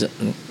kasi minsan,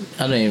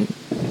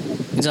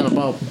 minsan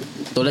pa,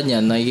 tulad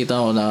niyan,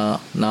 nakikita ko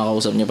na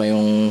nakakausap niya pa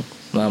yung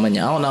mama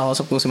niya. Ako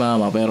nakakausap ko si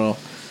mama, pero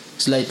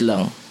slight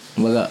lang.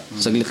 Kumbaga,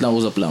 saglit lang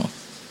usap lang.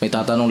 May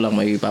tatanong lang,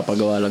 may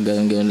papagawa lang,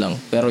 ganun lang.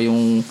 Pero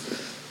yung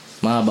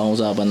mahabang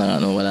usapan na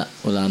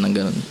wala nang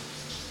ganun.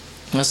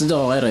 Mas dito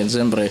ako kay Ren,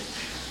 siyempre,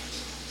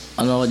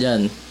 ako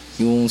dyan,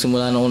 yung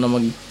simula na una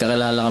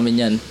magkakilala kami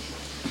niyan,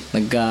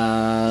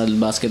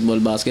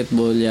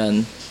 basketball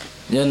yan.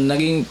 Yan,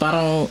 naging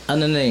parang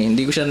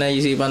hindi ko siya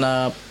naisipan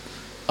na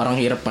parang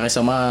hirap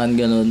pakisamahan,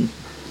 ganun.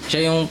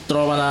 Siya yung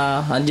tropa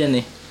na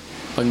andyan eh.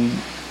 Pag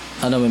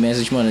may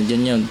message mo,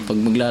 andyan yun. Pag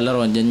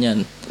maglalaro, andyan yan.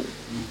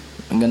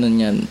 Ganun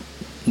yan.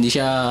 Hindi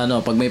siya,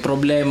 pag may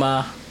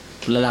problema,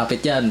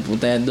 lalapit yan,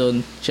 punta yan doon,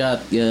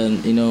 chat,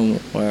 yan,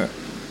 or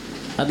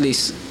at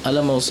least,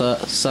 alam mo sa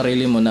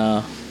sarili mo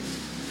na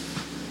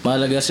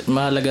mahalagas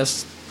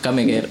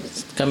kami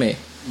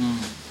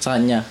sa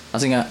kanya.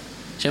 Kasi nga,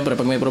 syempre,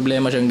 pag may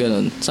problema siyang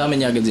ganun, sa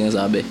amin niya agad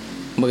sinasabi.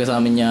 Kumbaga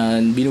sa amin niya,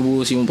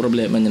 binubuhos yung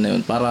problema niya na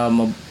yun para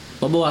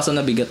mabawasan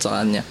na bigat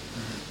sa kanya.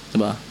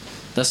 Diba?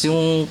 Tapos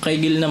yung kay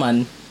Gil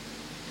naman,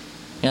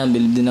 yan,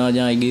 bilib din ako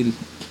dyan kay Gil.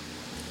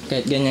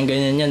 Kahit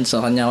ganyan yan,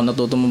 sa kanya ako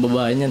natutong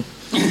mababae yan.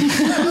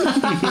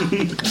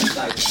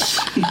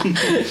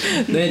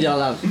 Hindi, joke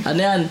lang. Ano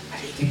yan?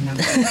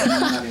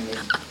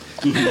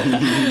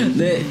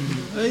 Hindi.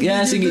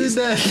 Yan, sige.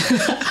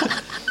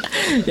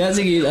 Yan,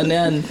 sige. Ano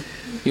yan?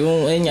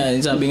 Yung, ayun nga,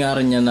 sabi nga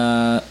rin niya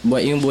na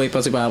yung buhay pa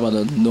si Papa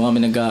doon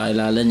kami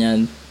nagkakilala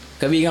niyan.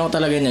 Kabigan ko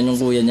talaga niyan, yung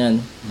kuya niyan.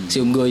 Si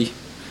Unggoy.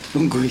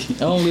 Unggoy?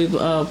 Unggoy,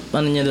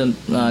 ano niya doon,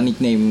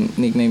 nickname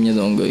niya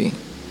doon, Unggoy.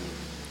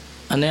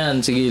 Ano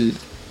yan, sige.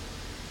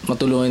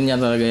 Matulungan niya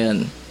talaga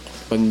yan.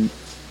 Pag,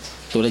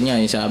 tulad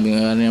niya, sabi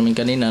nga namin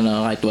kanina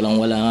na kahit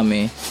walang-wala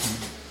kami,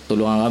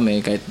 tulungan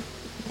kami, kahit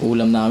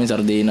ulam namin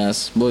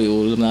sardinas. Boy,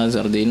 ulam namin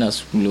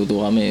sardinas.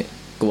 Luto kami.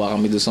 Kuha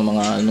kami doon sa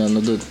mga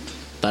doon.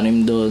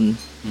 Tanim doon.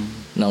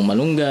 Ng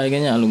malunggay,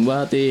 ganyan,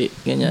 alugbati,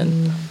 ganyan.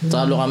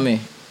 Talo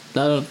kami.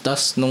 Lalo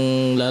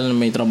na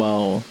may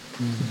trabaho.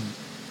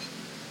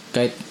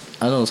 Kahit,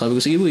 sabi ko,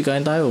 sige boy,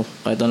 kain tayo.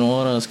 Kahit anong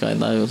oras, kain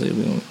tayo.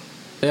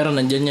 Pero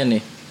nandyan yan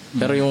eh.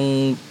 Pero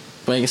yung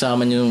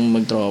pakikisama nyo yung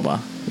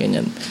magtropa,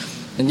 ganyan.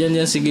 Nandyan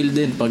yan si Gil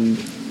din pag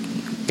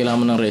kailangan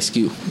mo ng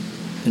rescue.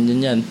 Nandyan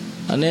yan.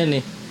 Ano yan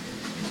eh?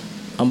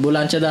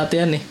 Ambulansya dati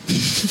yan eh.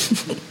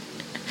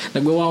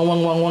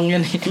 Nagwawang-wang-wang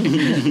yan eh.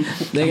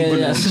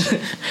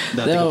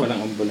 Dati ka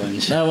palang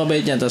ambulansya.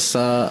 Mabait yan. Tapos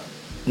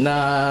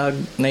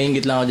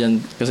nainggit lang ako dyan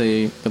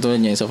kasi katulad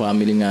niya sa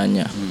family nga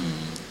niya.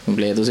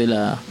 Kompleto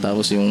sila.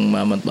 Tapos yung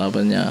mama at papa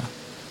niya,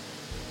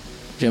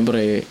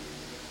 syempre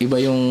iba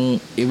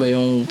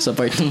yung sa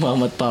part ng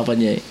mama at papa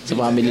niya eh. Sa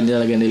family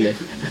talaga nila eh.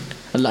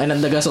 Ang laki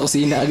ng daga sa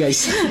kusina,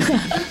 guys.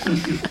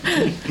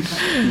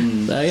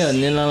 So,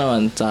 yun lang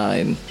naman sa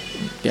akin.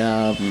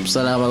 Kaya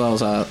salamat ako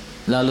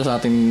lalo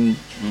sa ating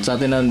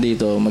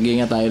nandito,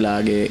 mag-ingat tayo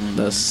lagi.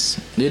 Tapos,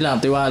 yun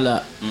lang,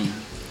 tiwala.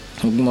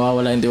 Huwag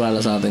mawawala yung tiwala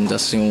sa atin.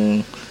 Tapos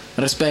yung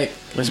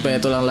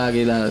respeto lang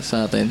lagi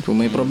sa atin. Kung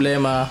may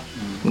problema,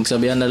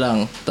 magsabihan na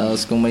lang.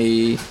 Tapos kung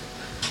may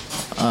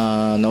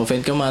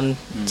na-offend ka man,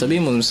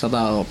 sabihin mo sa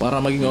tao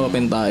para maging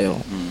open tayo.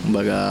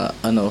 Kumbaga,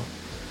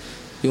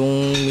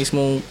 yung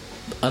mismong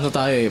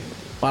tayo eh,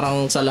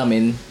 parang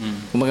salamin.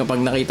 Kumbaga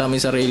pag nakita mo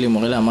yung sarili mo,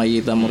 kailangan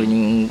makikita mo rin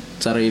yung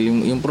sarili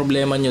mo. Yung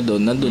problema nyo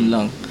doon, nandun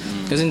lang.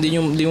 Kasi hindi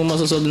mo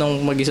masasolve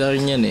ng mag-isa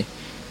rin yan eh.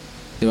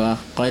 Di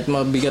ba? Kahit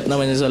mabigat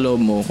naman yan sa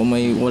loob mo, kung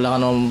wala ka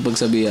naman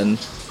pagsabihan,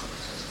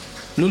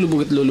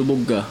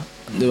 lulubog ka.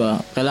 Di ba?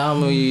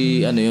 Kailangan mo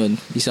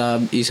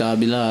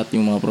isabi lahat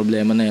yung mga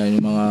problema na yan,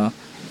 yung mga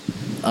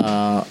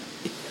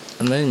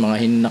mga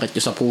hinakit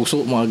nyo sa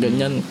puso, mga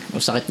ganyan.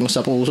 Sakit mo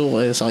sa puso,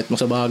 kaya sakit mo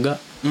sa baga.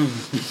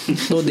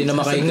 So, di na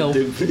makaingaw.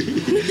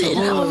 Di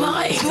na ako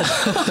makaingaw.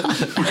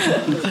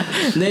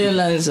 Hindi, yun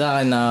lang sa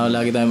akin na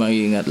lagi tayong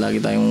mag-iingat, lagi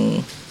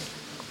tayong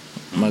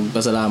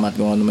magpasalamat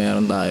kung ano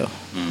mayroon tayo.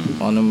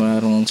 Kung ano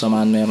mayroong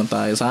samaan mayroon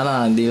tayo.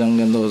 Sana, hindi lang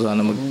ganito.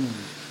 Sana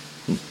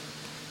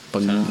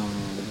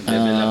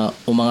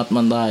umangat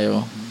man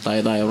tayo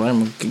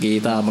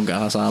magkikita,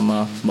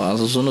 magkakasama, baka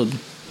susunod.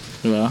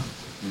 Di ba?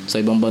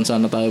 Sa ibang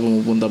bansa na tayo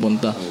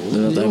pumupunta-punta.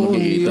 Doon na tayo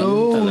magkikita.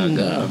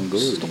 Talaga.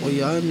 Gusto ko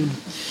yan.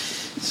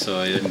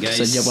 So, yun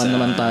guys. Sa Japan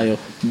naman tayo.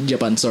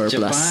 Japan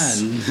surplus. Japan.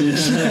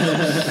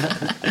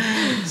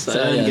 So,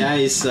 yun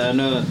guys.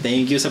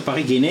 Thank you sa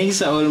pakikinig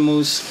sa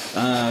almost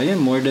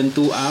more than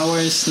 2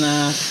 hours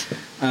na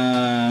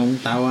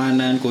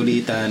tawanan,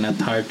 kulitan at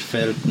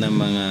heartfelt na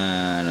mga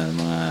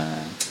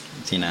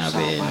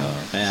sinabi. No?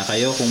 Kaya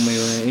kayo, kung may,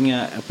 yun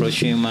nga, approach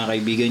nyo yung mga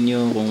kaibigan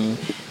nyo, kung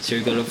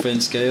circle of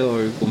friends kayo,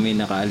 or kung may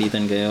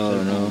nakaalitan kayo,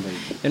 no?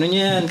 Ano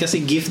yan? Kasi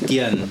gift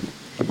yan.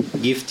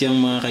 Gift yung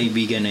mga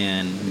kaibigan na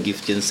yan.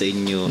 Gift yan sa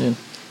inyo. Yeah.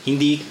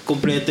 Hindi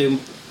kompleto yung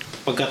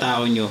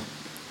pagkatao nyo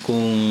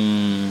kung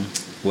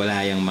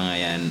wala yung mga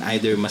yan.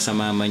 Either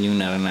masama man yung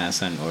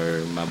naranasan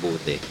or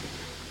mabuti.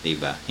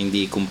 Diba?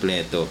 Hindi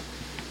kompleto.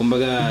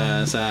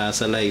 Kumbaga sa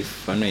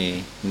life,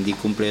 hindi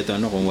kompleto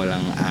kung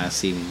walang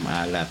asim,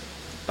 alat,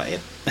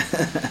 pait.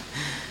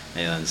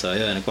 Ayun. So,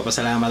 ayun.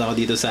 Nagpapasalamat ako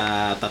dito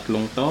sa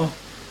tatlong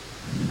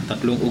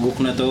ugok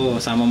na to.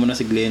 Sama mo na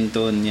si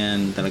Glenton.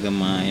 Yan. Talagang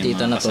mga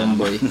Tita mga na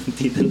tomboy.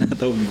 Tita na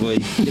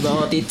tomboy. Di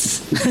ba,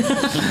 Otits?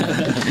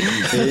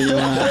 Yan yung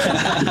mga...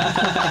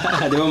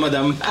 Di ba,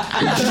 madam?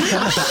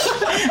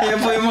 Yan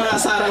po yung mga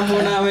sarang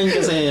po namin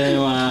kasi yan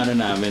yung mga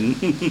namin.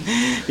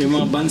 Yung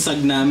mga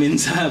bansag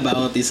namin sa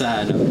bawat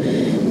isa.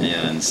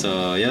 Ayun.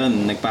 So,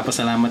 yun.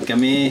 Nagpapasalamat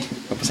kami.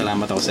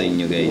 Papasalamat ako sa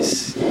inyo,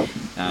 guys.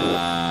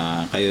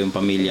 Kayo yung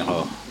pamilya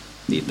ko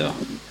dito.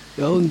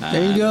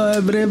 Thank you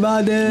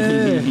everybody.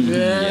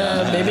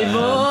 Yeah, baby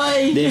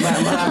boy. Di ba,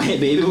 marami,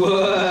 baby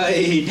boy.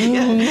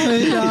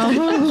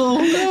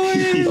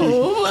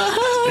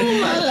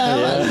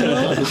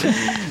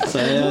 So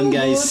ayun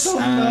guys,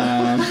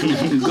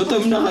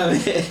 gutom na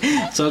kami.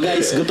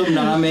 Gutom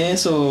na kami.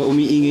 So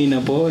umiingay na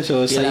po.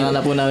 So kailangan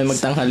na po namin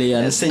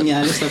magtanghalian.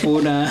 Senyalis na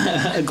po na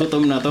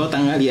gutom na to.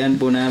 Tanghalian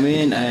po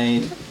namin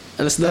ay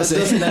alas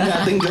 12 ng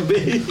ating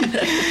gabi.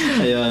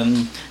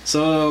 Ayun.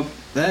 So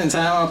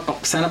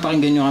sana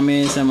pakinggan nyo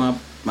kami sa mga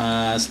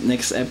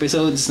next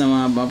episodes na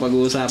mga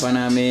mapag-uusapan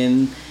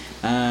namin.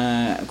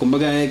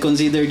 Kumbaga,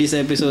 consider this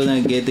episode na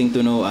getting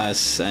to know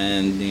us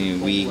and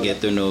we get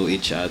to know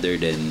each other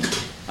then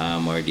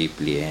more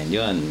deeply. And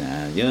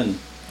yun.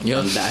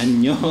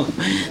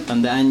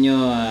 Tandaan nyo,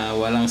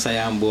 walang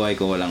saya ang buhay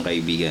kung walang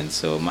kaibigan.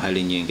 So,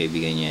 mahalin nyo yung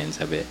kaibigan nyo yan.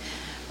 Sabi,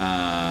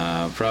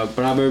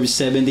 Proverbs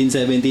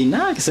 17:17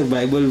 sa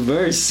Bible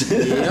verse.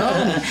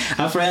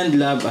 A friend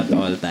love at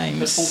all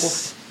times.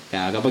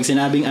 Kaya kapag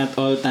sinabing at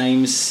all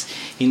times,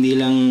 hindi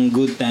lang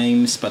good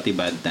times, pati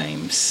bad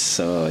times.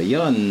 So,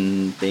 yun.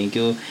 Thank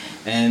you.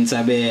 And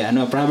sabi,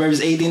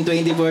 Proverbs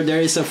 18:24,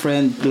 there is a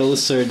friend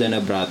closer than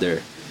a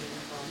brother.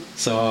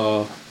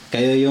 So,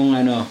 kayo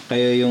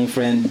yung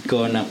friend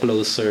ko na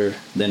closer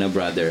than a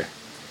brother.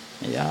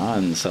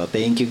 Ayan. So,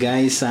 thank you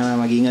guys. Sana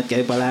mag-ingat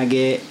kayo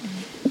palagi.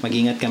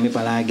 Mag-ingat kami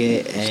palagi.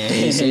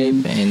 Stay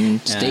safe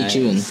and stay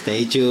tuned.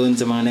 Stay tuned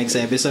sa mga next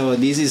episode.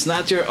 This is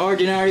Not Your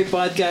Ordinary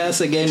Podcast.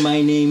 Again,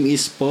 my name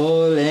is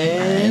Paul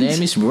and... My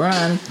name is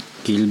Brian.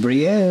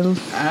 Gilbriel.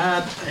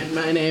 And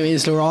my name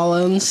is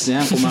Rollins.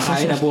 Yan,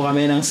 kumakain na po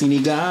kami ng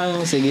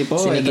sinigang. Sige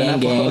po.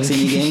 Sinigeng-geng.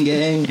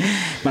 Sinigeng-geng.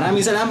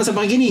 Maraming salamat sa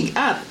pakikinig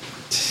at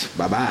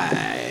bye-bye.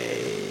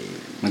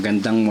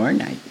 Magandang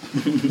morning.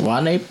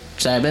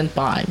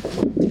 1875.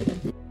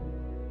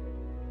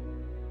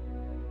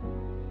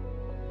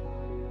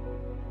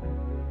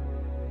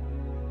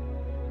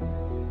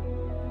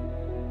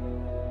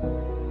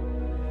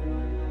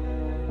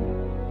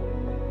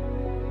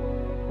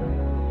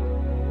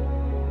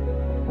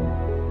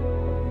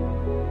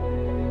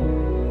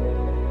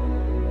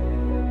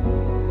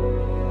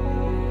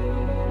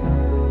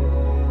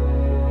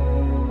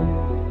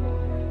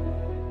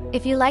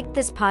 If you liked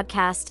this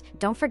podcast,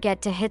 don't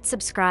forget to hit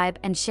subscribe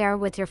and share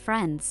with your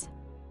friends.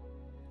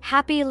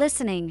 Happy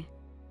listening.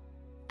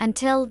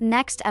 Until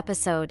next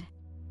episode.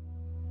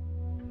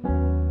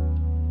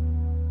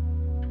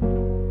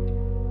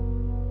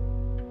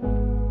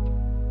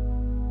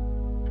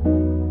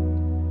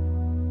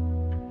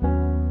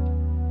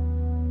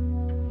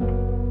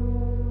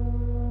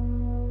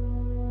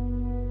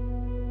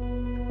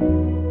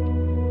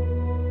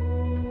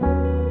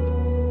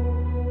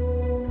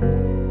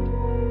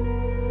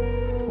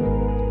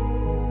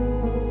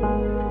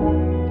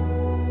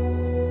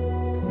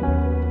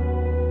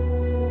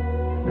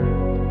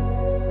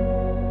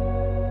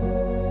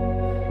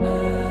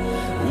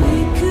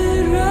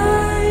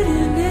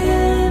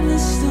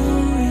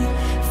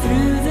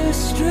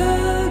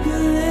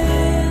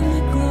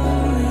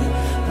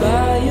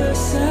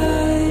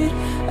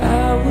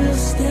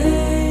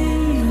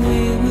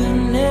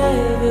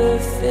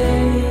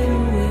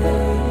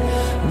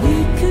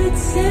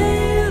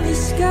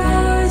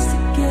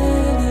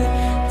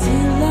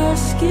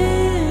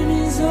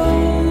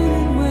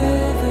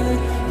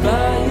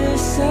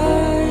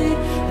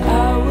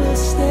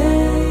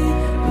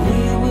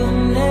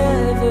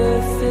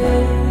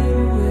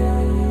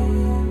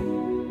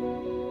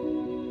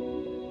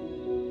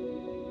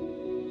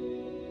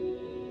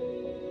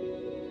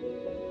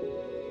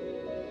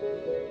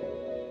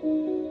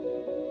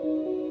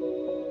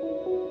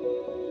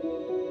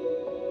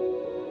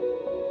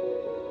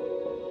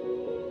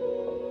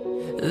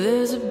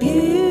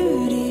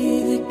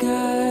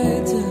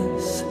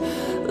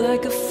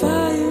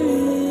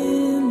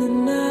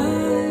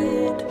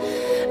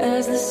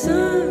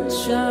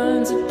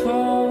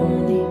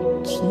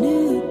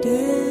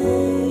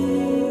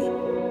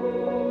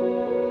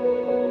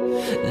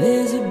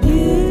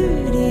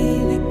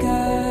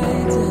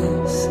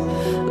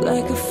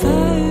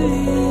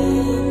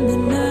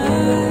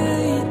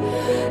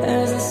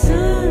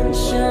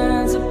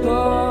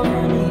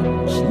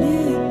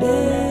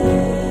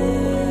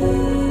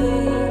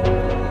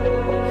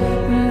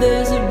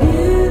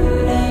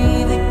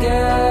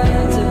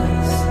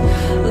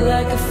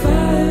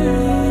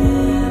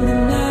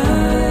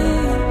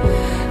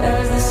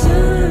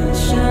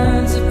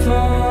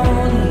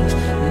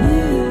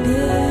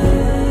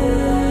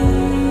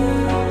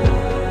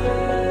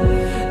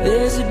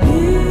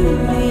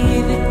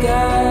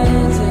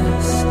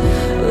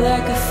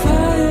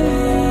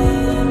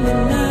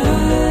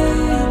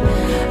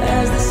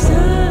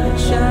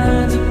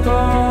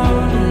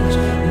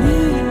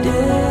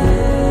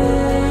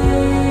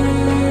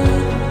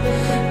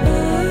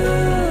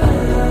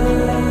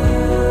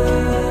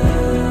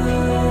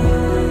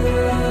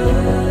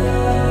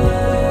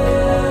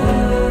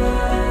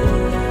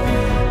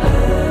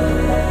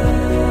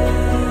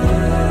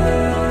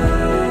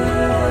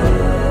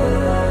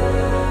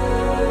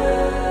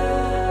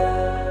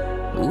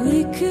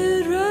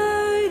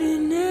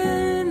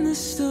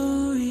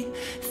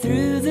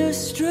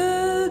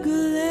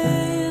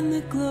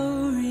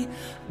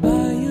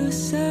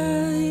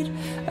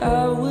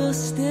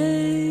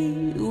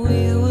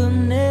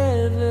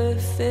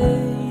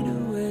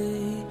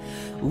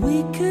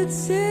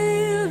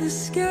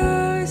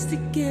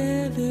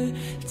 together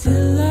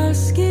till